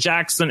realizing that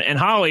Jackson and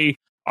Holly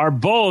are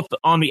both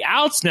on the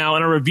outs now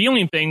and are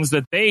revealing things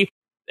that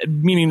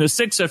meaning the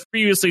Six have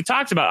previously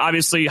talked about.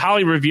 Obviously,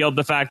 Holly revealed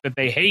the fact that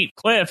they hate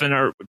Cliff and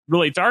are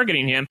really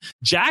targeting him.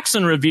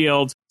 Jackson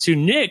revealed to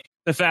Nick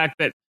the fact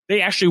that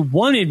they actually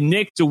wanted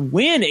Nick to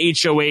win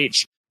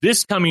HOH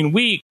this coming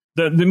week,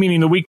 meaning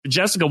the week that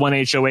Jessica won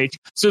HOH,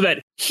 so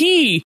that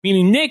he,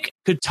 meaning Nick,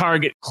 could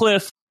target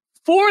Cliff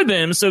for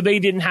them so they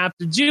didn't have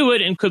to do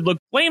it and could look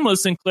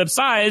blameless in Cliff's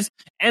eyes.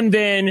 And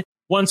then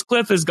once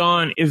Cliff is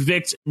gone,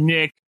 evict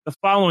Nick the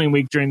following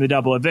week during the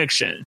double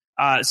eviction.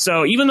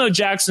 So even though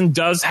Jackson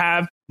does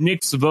have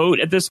Nick's vote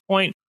at this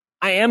point,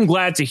 I am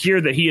glad to hear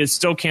that he is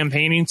still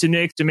campaigning to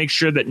Nick to make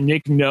sure that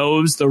Nick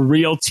knows the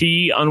real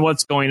tea on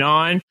what's going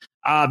on,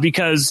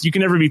 because you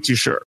can never be too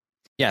sure.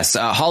 Yes,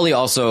 Holly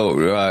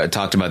also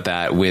talked about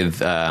that with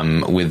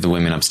the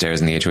women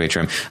upstairs in the HOH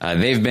room.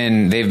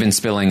 They've been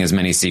spilling as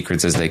many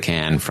secrets as they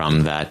can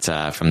from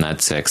that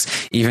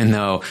Six, even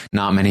though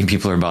not many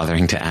people are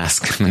bothering to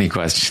ask many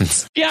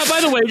questions. Yeah.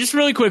 By the way, just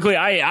really quickly,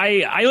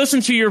 I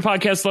listened to your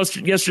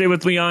podcast yesterday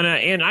with Liana,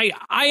 and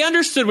I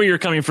understood where you're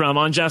coming from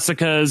on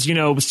Jessica's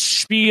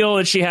spiel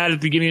that she had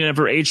at the beginning of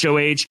her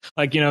HOH.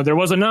 Like there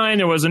was a 9,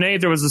 there was an 8,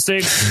 there was a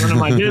 6. None of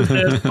my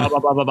business. Blah blah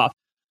blah blah blah.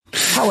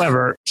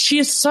 However, she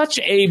is such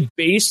a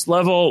base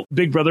level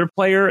Big Brother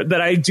player that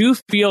I do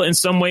feel in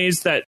some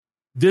ways that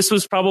this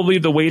was probably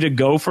the way to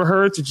go for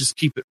her, to just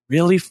keep it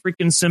really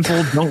freaking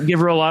simple. Don't give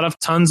her a lot of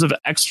tons of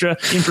extra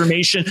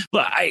information.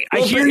 But I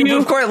hear you.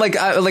 Of course,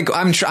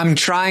 I'm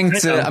trying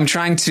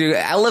to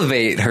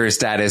elevate her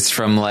status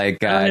from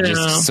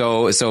just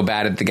so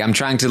bad at the game. I'm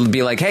trying to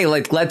be like, hey,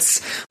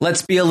 let's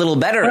be a little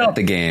better at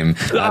the game,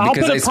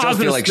 because I still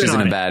feel like she's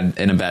in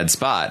a bad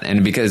spot,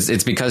 and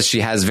because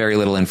she has very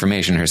little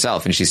information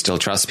herself, and she still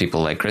trusts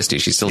people like Christy.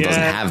 She still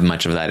doesn't have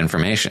much of that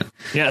information.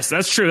 Yes,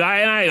 that's true.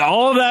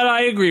 All of that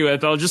I agree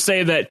with. I'll just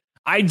say that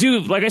I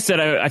do, like I said,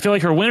 I feel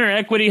like her winner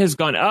equity has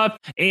gone up,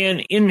 and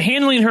in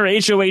handling her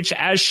HOH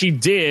as she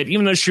did,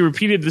 even though she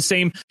repeated the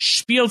same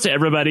spiel to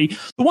everybody,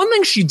 the one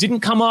thing she didn't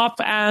come off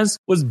as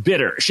was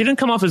bitter. She didn't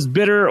come off as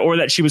bitter or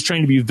that she was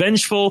trying to be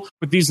vengeful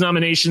with these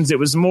nominations. It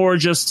was more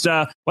just,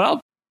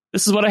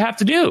 this is what I have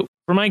to do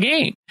for my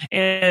game.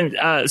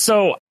 And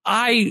so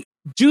I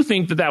do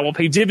think that will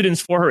pay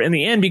dividends for her in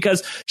the end,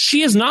 because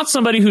she is not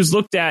somebody who's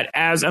looked at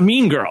as a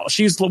mean girl.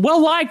 She's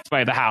well liked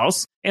by the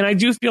house, and I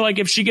do feel like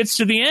if she gets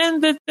to the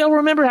end, that they'll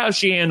remember how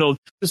she handled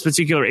this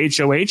particular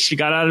HOH. She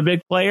got out a big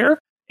player,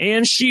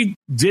 and she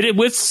did it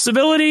with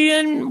civility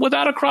and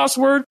without a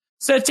crossword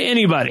said to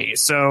anybody.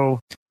 So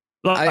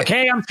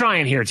Okay, I'm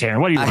trying here,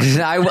 Taryn. What do you want?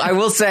 I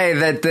will say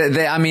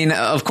that, I mean,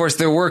 of course,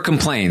 there were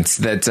complaints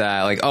that,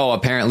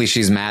 apparently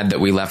she's mad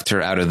that we left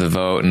her out of the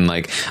vote. And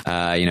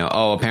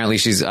apparently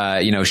she's,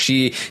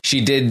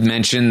 she did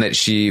mention that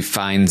she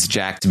finds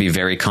Jack to be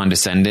very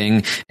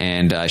condescending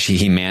and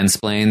he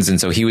mansplains.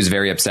 And so he was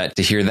very upset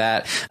to hear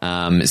that.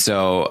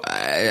 So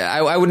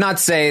I would not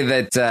say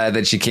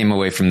that she came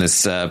away from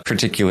this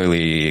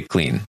particularly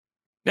clean.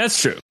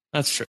 That's true.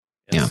 Yes.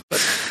 Yeah. But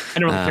I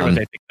don't really care what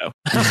they think,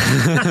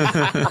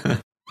 though.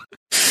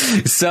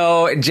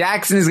 So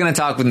Jackson is going to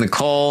talk with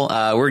Nicole.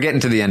 We're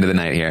getting to the end of the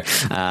night here.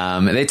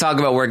 They talk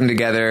about working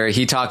together.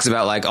 He talks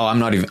about I'm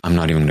not even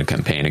going to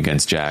campaign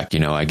against Jack.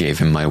 I gave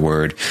him my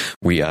word.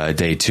 We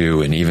day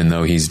 2, and even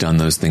though he's done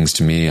those things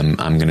to me, I'm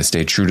going to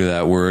stay true to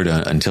that word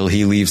until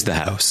he leaves the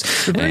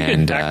house.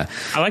 And good,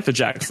 I like the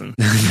Jackson.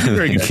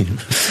 Very good.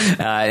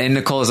 And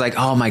Nicole is like,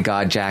 "Oh my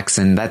God,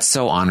 Jackson, that's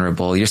so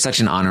honorable. You're such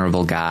an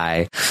honorable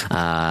guy.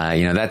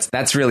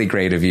 That's really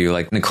great of you."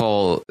 Like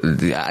Nicole,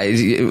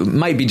 it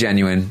might be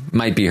genuine.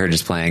 Might be her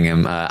just playing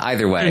him.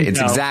 Either way, it's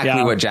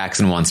exactly what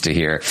Jackson wants to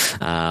hear.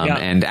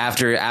 And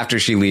after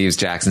she leaves,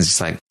 Jackson's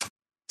just like,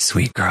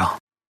 sweet girl.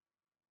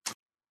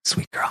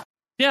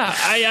 Yeah,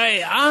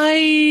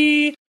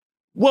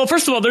 well,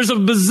 first of all, there's a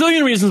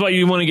bazillion reasons why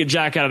you want to get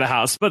Jack out of the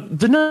house. But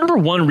the number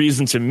one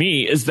reason to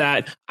me is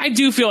that I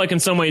do feel like in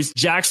some ways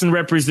Jackson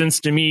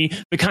represents to me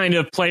the kind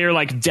of player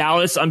like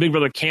Dallas on Big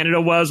Brother Canada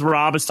was.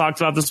 Rob has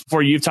talked about this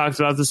before. You've talked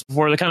about this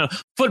before. The kind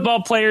of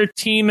football player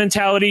team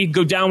mentality,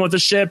 go down with the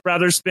ship,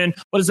 rather spin.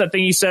 What is that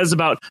thing he says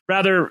about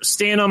rather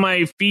stand on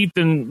my feet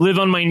than live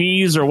on my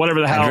knees or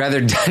whatever the hell? I'd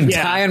rather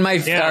die on my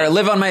or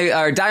live on my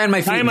or die on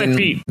my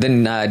feet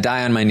than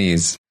die on my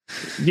knees.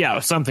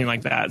 Yeah, something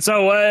like that.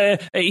 So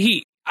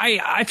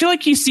I feel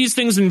like he sees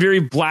things in very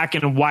black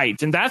and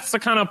white, and that's the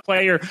kind of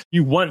player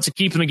you want to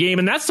keep in the game,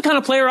 and that's the kind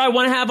of player I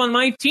want to have on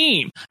my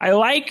team.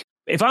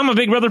 If I'm a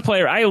Big Brother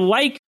player, I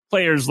like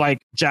players like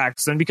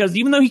Jackson because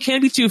even though he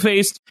can be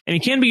two-faced and he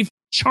can be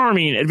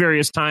charming at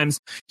various times,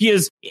 he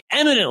is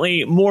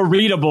eminently more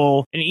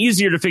readable and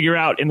easier to figure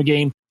out in the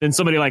game than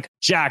somebody like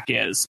Jack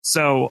is.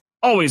 So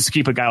always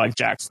keep a guy like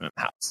Jackson in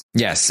the house.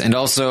 Yes. And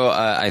also,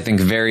 I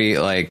think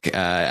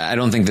I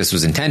don't think this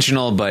was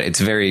intentional, but it's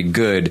very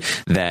good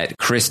that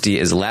Christy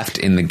is left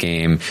in the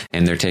game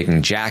and they're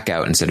taking Jack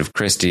out instead of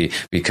Christy,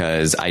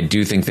 because I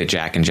do think that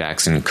Jack and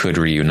Jackson could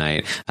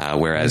reunite,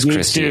 whereas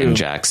Christy and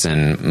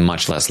Jackson,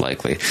 much less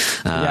likely.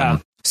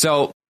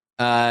 So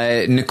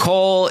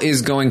Nicole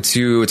is going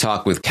to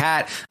talk with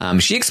Kat.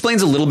 She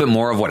explains a little bit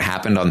more of what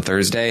happened on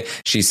Thursday.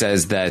 She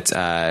says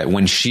that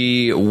when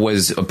she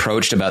was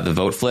approached about the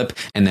vote flip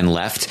and then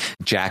left,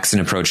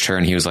 Jackson approached her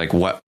and he was like,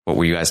 what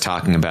were you guys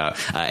talking about?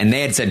 And they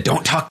had said,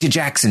 don't talk to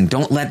Jackson.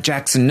 Don't let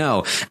Jackson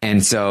know.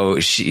 And so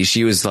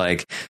she was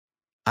like,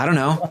 I don't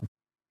know.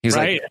 He's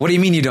like, what do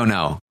you mean you don't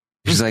know?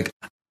 She's like,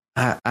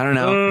 I don't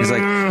know. He's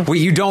like, well,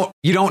 you don't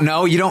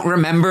know? You don't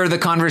remember the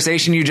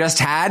conversation you just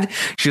had?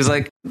 She was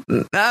like,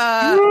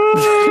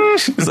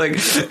 She's like,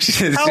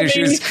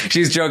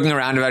 she's joking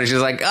around about it. She's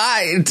like,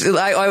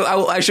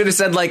 I should have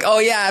said like, oh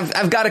yeah,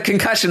 I've got a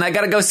concussion. I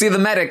got to go see the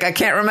medic. I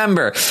can't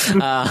remember.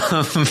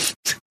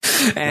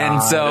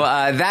 And so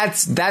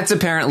that's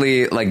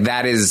apparently like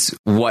that is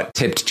what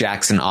tipped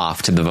Jackson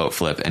off to the vote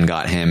flip and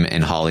got him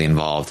and Holly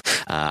involved.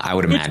 I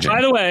would imagine.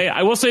 By the way,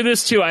 I will say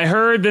this too. I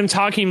heard them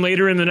talking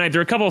later in the night.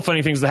 There are a couple of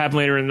funny things that happened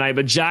later in the night,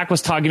 but Jack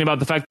was talking about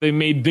the fact that they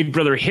made Big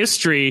Brother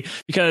history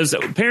because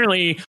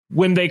apparently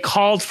when they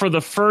called for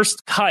the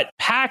first cut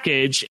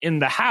package in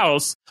the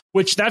house,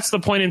 which that's the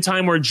point in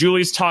time where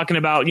Julie's talking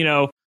about,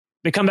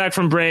 they come back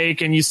from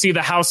break and you see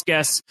the house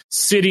guests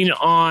sitting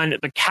on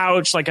the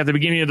couch, like at the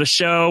beginning of the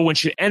show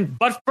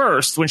but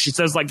first, when she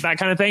says like that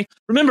kind of thing,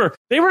 remember,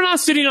 they were not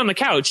sitting on the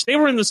couch. They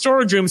were in the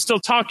storage room still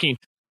talking.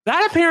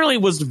 That apparently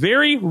was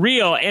very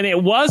real. And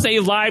it was a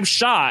live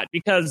shot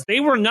because they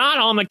were not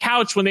on the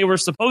couch when they were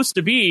supposed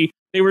to be.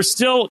 They were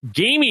still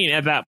gaming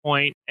at that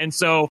point. And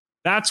so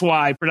that's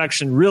why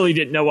production really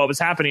didn't know what was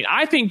happening.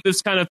 I think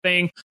this kind of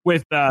thing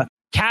with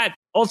Kat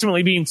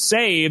ultimately being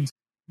saved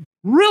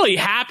really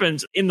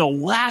happened in the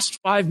last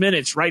 5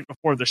 minutes right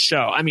before the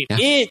show. I mean,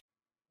 It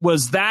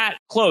was that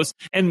close.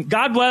 And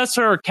God bless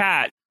her,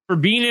 Kat, for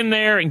being in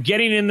there and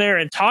getting in there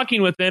and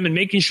talking with them and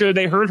making sure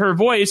they heard her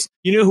voice.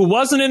 You know who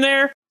wasn't in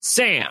there?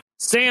 Sam.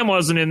 Sam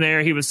wasn't in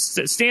there. He was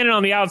standing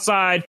on the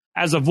outside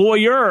as a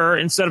voyeur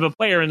instead of a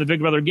player in the Big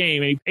Brother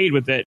game, and he paid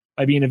with it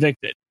by being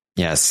evicted.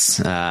 Yes.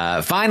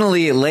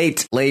 Finally,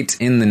 late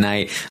in the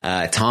night,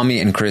 Tommy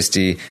and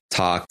Christy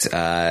talked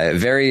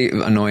very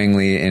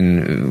annoyingly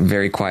in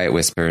very quiet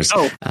whispers.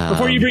 Oh,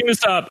 before you bring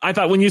this up, I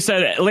thought when you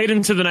said late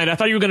into the night, I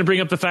thought you were going to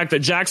bring up the fact that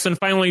Jackson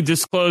finally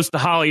disclosed to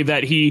Holly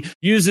that he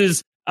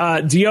uses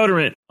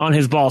deodorant on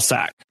his ball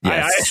sack.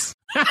 Yes.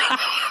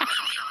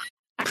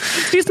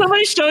 See,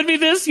 somebody showed me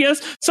this. Yes,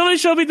 somebody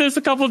showed me this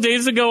a couple of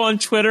days ago on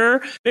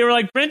Twitter. They were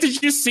like, Brent,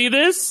 did you see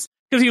this?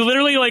 Because he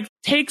literally like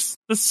takes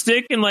the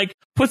stick and like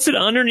puts it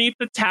underneath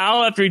the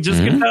towel after he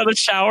just gets out of the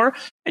shower.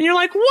 And you're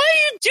like, why do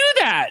you do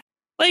that?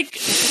 Like,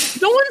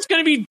 no one's going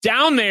to be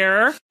down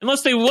there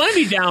unless they want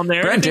to be down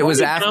there. Brent, it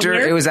was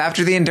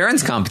after the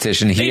endurance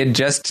competition. He had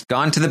just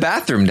gone to the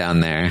bathroom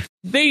down there.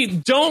 They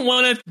don't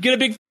want to get a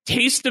big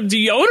taste of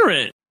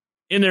deodorant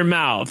in their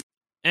mouth.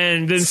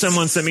 And then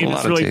someone sent me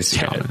this really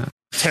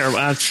terrible.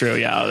 That's true.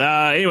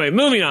 Yeah. Anyway,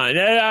 moving on.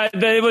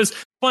 It was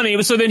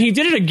funny. So then he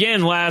did it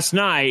again last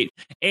night,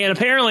 and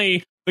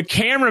apparently the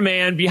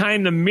cameraman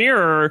behind the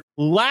mirror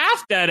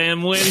laughed at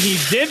him when he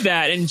did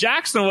that, and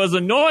Jackson was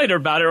annoyed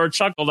about it or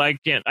chuckled. I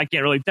can't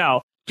really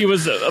tell. He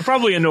was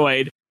probably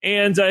annoyed,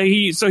 and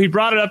he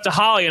brought it up to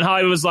Holly, and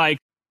Holly was like,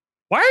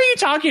 "Why are you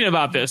talking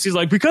about this?" He's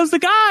like, "Because the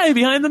guy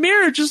behind the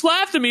mirror just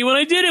laughed at me when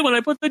I did it, when I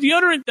put the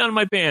deodorant down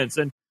my pants."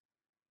 And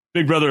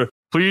Big Brother,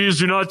 please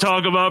do not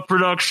talk about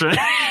production.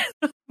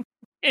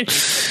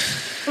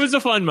 It was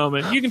a fun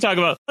moment. Let's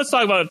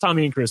talk about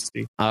Tommy and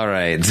Christy. All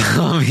right.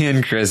 Tommy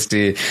and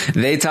Christy.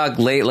 They talk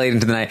late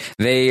into the night.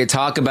 They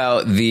talk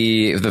about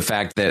the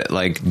fact that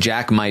like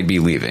Jack might be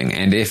leaving.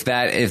 And if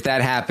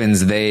that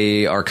happens,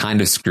 they are kind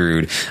of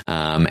screwed.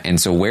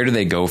 And so where do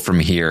they go from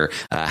here?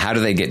 How do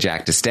they get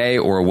Jack to stay?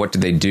 Or what do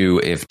they do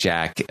if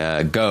Jack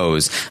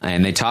goes?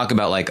 And they talk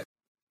about like,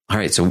 all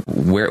right, so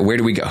where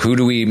do we go? Who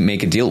do we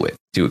make a deal with?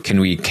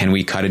 Can we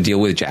cut a deal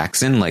with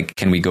Jackson? Like,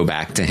 can we go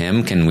back to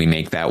him? Can we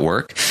make that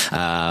work?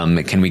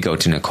 Can we go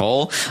to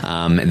Nicole?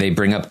 They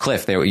bring up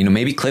Cliff.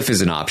 Maybe Cliff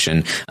is an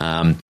option.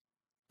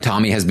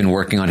 Tommy has been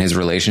working on his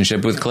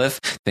relationship with Cliff.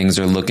 Things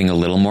are looking a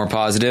little more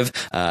positive.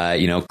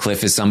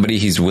 Cliff is somebody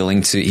he's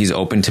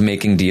open to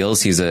making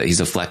deals. He's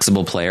a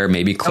flexible player.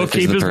 Maybe Cliff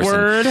is the person.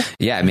 Word.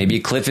 Yeah, maybe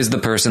Cliff is the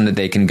person that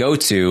they can go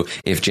to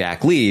if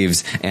Jack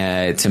leaves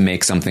to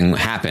make something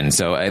happen.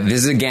 So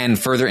this is again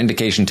further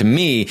indication to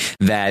me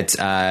that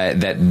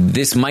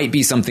this might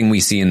be something we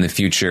see in the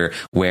future,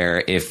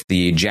 where if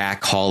the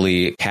Jack,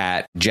 Holly,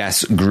 Kat,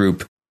 Jess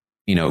group,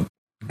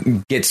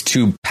 gets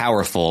too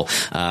powerful,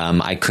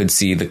 I could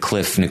see the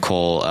Cliff,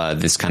 Nicole,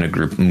 this kind of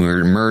group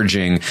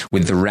merging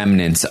with the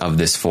remnants of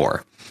this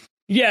four.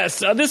 Yes,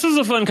 this was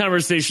a fun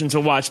conversation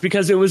to watch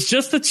because it was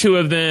just the two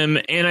of them.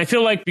 And I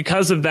feel like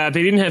because of that,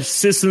 they didn't have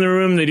Sis in the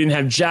room. They didn't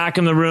have Jack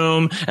in the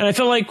room. And I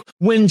feel like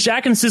when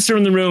Jack and Sis are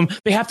in the room,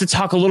 they have to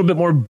talk a little bit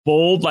more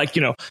bold. Like,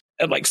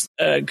 Tommy's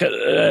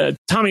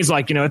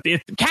like,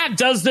 if Kat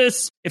does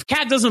this, if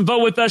Kat doesn't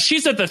vote with us,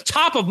 she's at the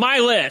top of my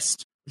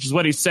list. Which is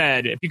what he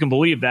said. If you can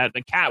believe that,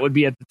 the Kat would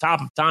be at the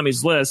top of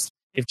Tommy's list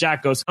if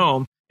Jack goes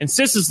home. And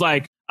Sis is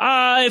like,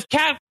 if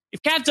Kat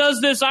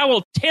does this, I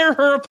will tear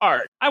her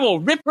apart. I will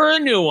rip her a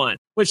new one.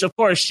 Which, of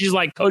course, she's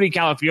like Cody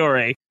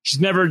Calafiore. She's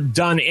never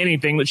done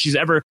anything that she's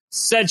ever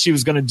said she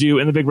was going to do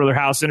in the Big Brother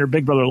house in her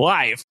Big Brother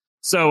life.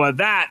 So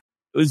that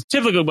was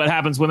typically what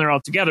happens when they're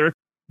all together.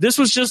 This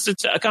was just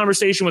a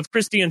conversation with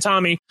Christy and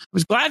Tommy. I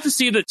was glad to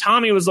see that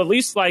Tommy was at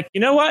least like,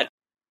 you know what?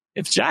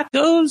 If Jack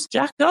goes,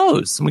 Jack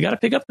goes, and we got to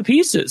pick up the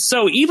pieces.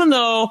 So even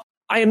though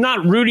I am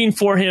not rooting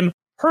for him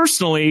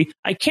personally,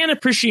 I can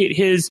appreciate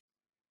his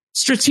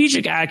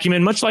strategic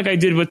acumen, much like I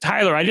did with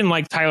Tyler. I didn't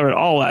like Tyler at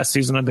all last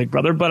season on Big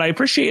Brother, but I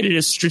appreciated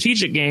his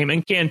strategic game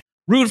and can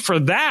root for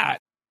that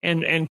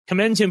and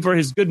commend him for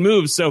his good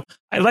moves. So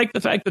I like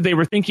the fact that they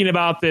were thinking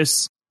about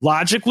this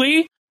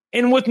logically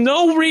and with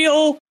no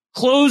real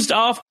closed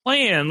off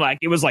plan. Like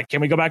it was like,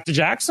 can we go back to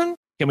Jackson?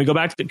 Can we go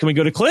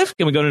to Cliff?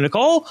 Can we go to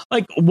Nicole?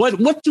 Like,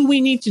 what do we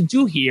need to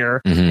do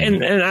here?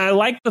 Mm-hmm. And I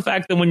like the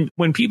fact that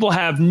when people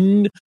have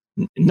I'm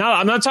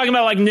not talking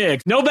about like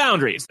Nick, no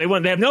boundaries. They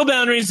have no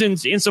boundaries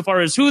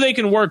insofar as who they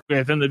can work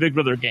with in the Big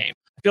Brother game.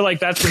 I feel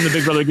like that's when the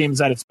Big Brother game is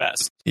at its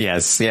best.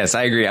 Yes,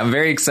 I agree. I'm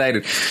very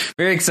excited.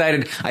 Very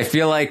excited. I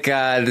feel like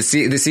the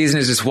season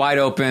is just wide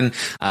open.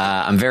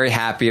 I'm very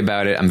happy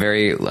about it.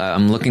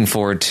 I'm looking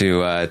forward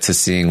to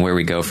seeing where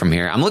we go from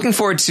here. I'm looking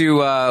forward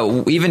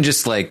to even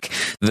just like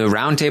the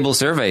roundtable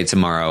survey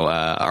tomorrow.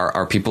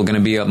 Are people going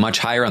to be much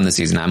higher on the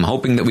season? I'm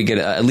hoping that we get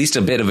at least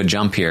a bit of a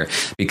jump here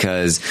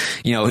because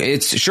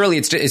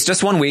it's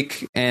just 1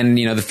 week, and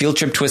the field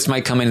trip twist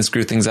might come in and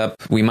screw things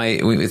up.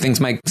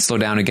 Things might slow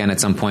down again at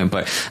some point,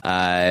 but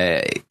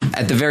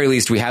at the very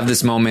least, we have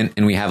this moment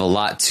and we have a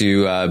lot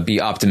to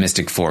be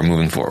optimistic for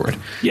moving forward.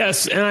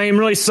 Yes, and I am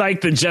really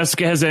psyched that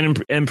Jessica has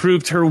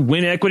improved her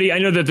win equity. I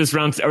know that this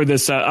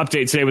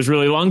update today was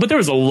really long, but there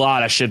was a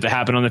lot of shit that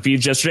happened on the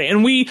feeds yesterday. And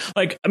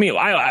I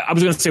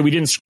was going to say we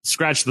didn't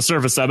scratch the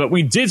surface of it.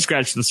 We did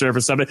scratch the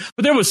surface of it,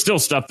 but there was still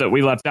stuff that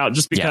we left out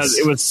just because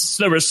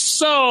there was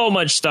so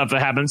much stuff that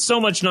happened,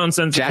 so much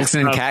nonsense.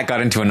 Jackson and Kat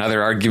got into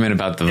another argument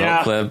about the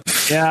vote clip.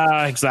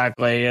 Yeah,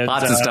 exactly.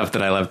 Lots of stuff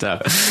that I left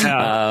out.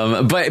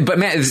 Yeah. But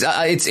man,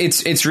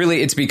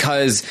 it's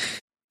because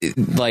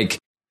like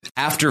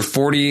after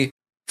 46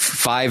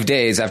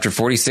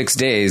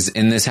 days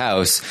in this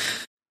house,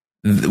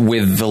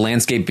 with the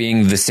landscape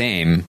being the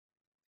same,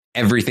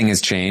 everything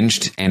has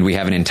changed and we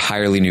have an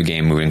entirely new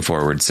game moving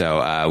forward.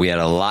 So we had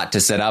a lot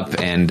to set up,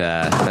 and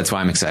that's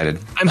why I'm excited.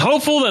 I'm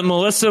hopeful that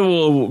Melissa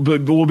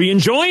will be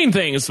enjoying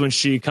things when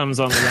she comes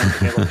on the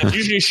roundtable.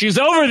 Usually she's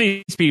over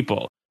these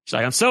people. She's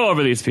like, I'm so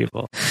over these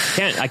people.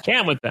 I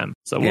can't with them.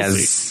 So we'll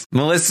see.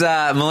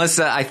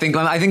 Melissa, I think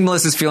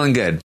Melissa's feeling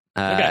good.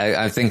 Okay.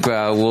 I think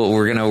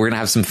we're gonna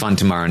have some fun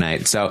tomorrow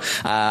night. So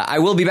I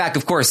will be back,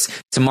 of course,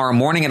 tomorrow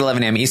morning at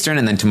 11 a.m. Eastern,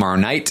 and then tomorrow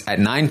night at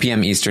 9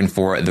 p.m. Eastern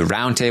for the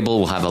roundtable.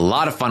 We'll have a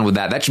lot of fun with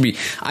that. That should be.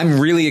 I'm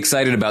really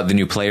excited about the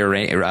new player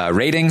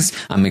ratings.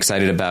 I'm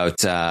excited about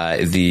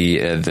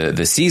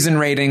the season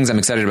ratings. I'm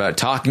excited about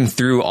talking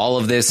through all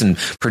of this and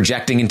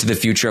projecting into the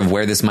future of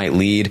where this might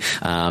lead,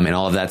 and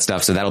all of that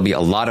stuff. So that'll be a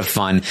lot of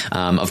fun.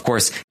 Of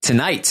course,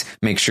 tonight,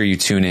 make sure you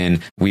tune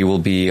in. We will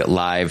be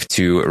live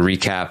to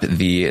recap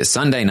the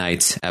Sunday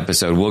night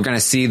episode. We're going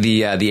to see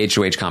the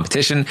HOH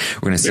competition. We're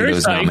going to see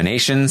those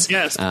nominations.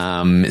 Yes.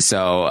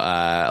 So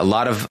a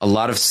lot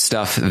of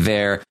stuff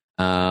there.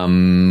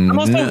 I'm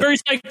also very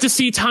psyched to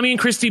see Tommy and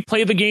Christy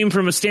play the game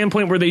from a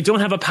standpoint where they don't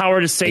have a power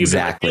to save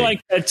exactly. them.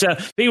 I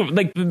feel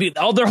like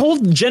that their whole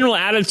general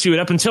attitude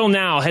up until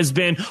now has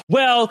been,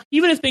 well,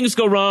 even if things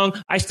go wrong,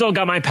 I still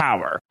got my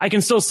power. I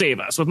can still save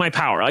us with my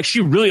power. Like,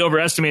 she really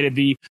overestimated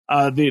the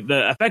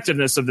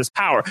effectiveness of this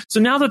power. So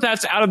now that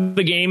that's out of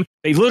the game,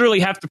 they literally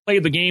have to play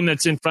the game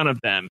that's in front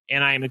of them.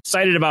 And I'm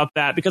excited about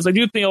that because I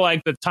do feel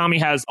like that Tommy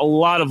has a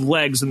lot of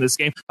legs in this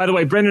game. By the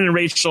way, Brendan and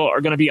Rachel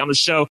are going to be on the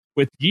show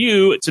with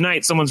you tonight.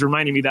 Someone's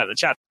reminding me that in the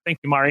chat. Thank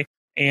you, Mari.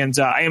 And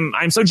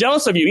I'm so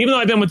jealous of you, even though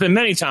I've been with them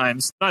many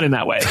times. Not in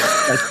that way.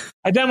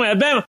 I've been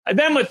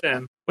with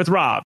them with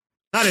Rob.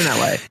 Not in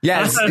that way.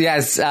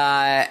 Yes.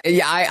 I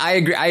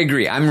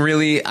agree. I'm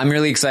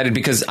really excited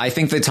because I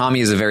think that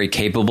Tommy is a very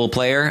capable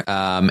player,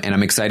 and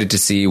I'm excited to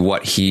see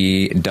what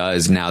he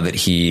does now that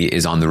he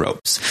is on the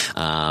ropes.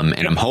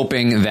 And I'm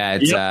hoping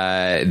that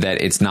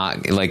that it's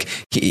not like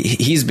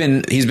he's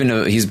been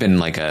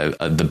like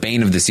the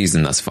bane of the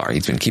season thus far.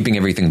 He's been keeping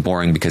everything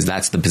boring because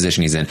that's the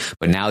position he's in.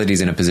 But now that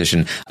he's in a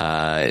position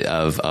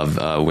of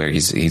where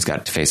he's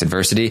got to face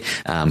adversity,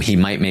 he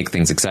might make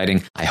things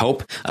exciting. I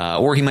hope,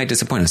 or he might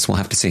disappoint us.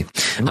 We'll have to see.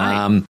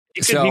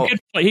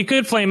 He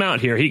could flame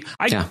out here.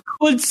 I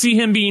could see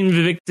him being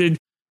evicted,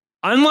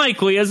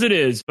 unlikely as it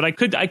is, but I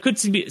could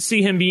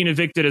see him being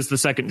evicted as the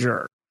second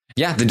juror.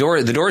 Yeah, the door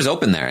is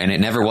open there, and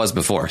it never was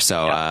before.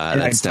 So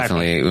that's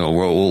definitely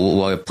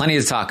we'll have plenty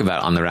to talk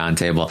about on the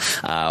roundtable.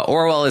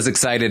 Orwell is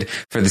excited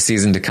for the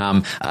season to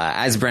come.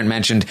 As Brent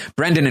mentioned,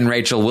 Brendan and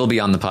Rachel will be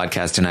on the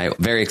podcast tonight.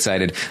 Very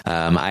excited.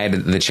 I had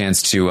the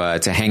chance to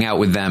hang out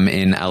with them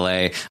in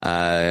LA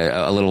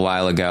a little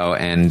while ago,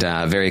 and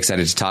very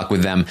excited to talk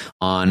with them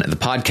on the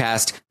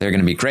podcast. They're going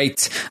to be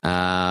great,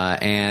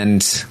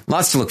 and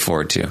lots to look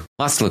forward to.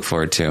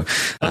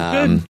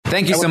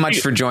 Thank you so much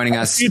for joining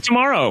us. See you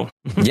tomorrow.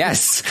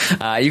 Yes.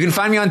 You can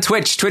find me on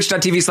Twitch,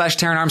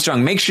 twitch.tv/Taran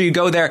Armstrong. Make sure you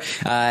go there.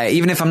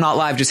 Even if I'm not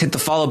live, just hit the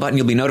follow button.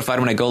 You'll be notified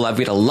when I go live.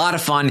 We had a lot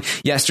of fun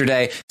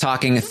yesterday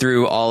talking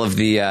through all of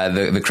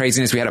the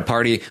craziness. We had a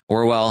party.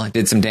 Orwell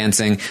did some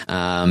dancing.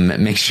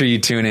 Make sure you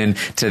tune in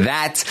to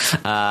that.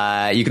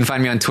 You can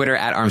find me on Twitter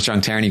at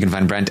Armstrong Taran. You can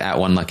find Brent at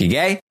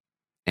OneLuckyGay.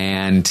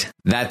 And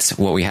that's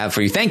what we have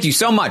for you. Thank you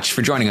so much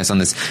for joining us on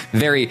this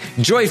very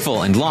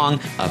joyful and long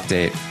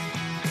update.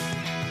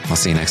 I'll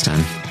see you next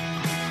time.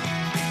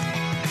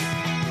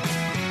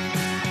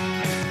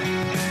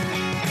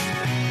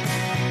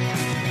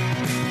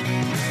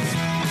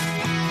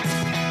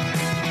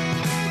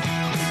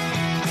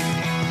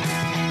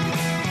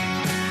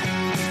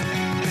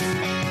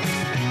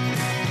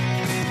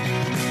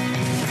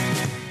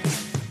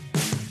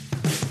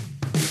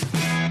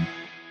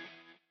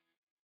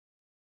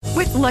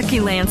 With Lucky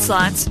Land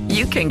Slots,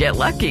 you can get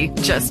lucky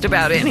just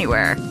about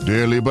anywhere.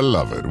 Dearly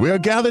beloved, we are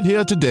gathered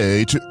here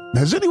today to...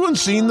 Has anyone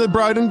seen the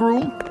bride and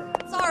groom?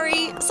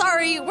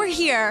 Sorry, we're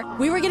here.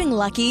 We were getting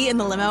lucky in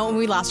the limo and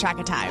we lost track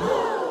of time.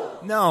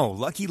 No,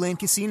 Lucky Land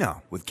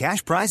Casino, with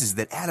cash prizes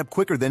that add up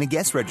quicker than a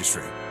guest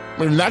registry.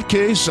 In that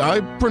case,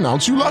 I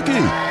pronounce you lucky.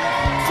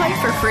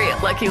 Play for free at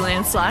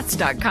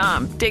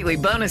LuckyLandSlots.com. Daily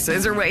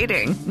bonuses are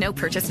waiting. No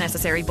purchase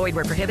necessary. Void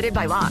where prohibited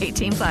by law.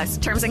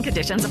 18+. Terms and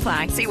conditions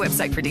apply. See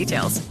website for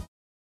details.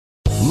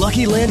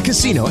 Lucky Land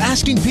Casino,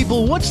 asking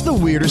people, what's the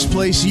weirdest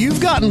place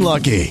you've gotten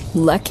lucky?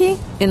 Lucky?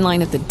 In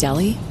line at the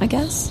deli, I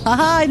guess?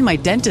 Aha, in my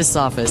dentist's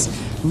office.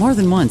 More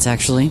than once,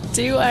 actually.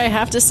 Do I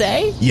have to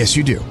say? Yes,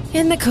 you do.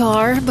 In the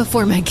car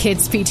before my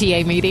kids'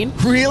 PTA meeting.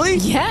 Really?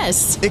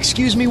 Yes.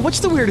 Excuse me,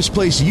 what's the weirdest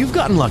place you've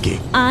gotten lucky?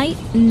 I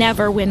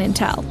never win and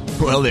tell.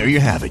 Well, there you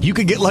have it. You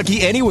can get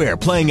lucky anywhere,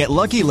 playing at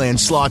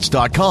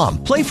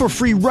LuckyLandSlots.com. Play for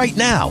free right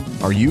now.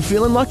 Are you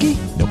feeling lucky?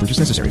 No purchase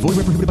necessary. Void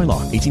where prohibited by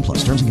law.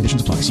 18+. Terms and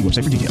conditions apply. See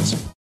website for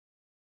details.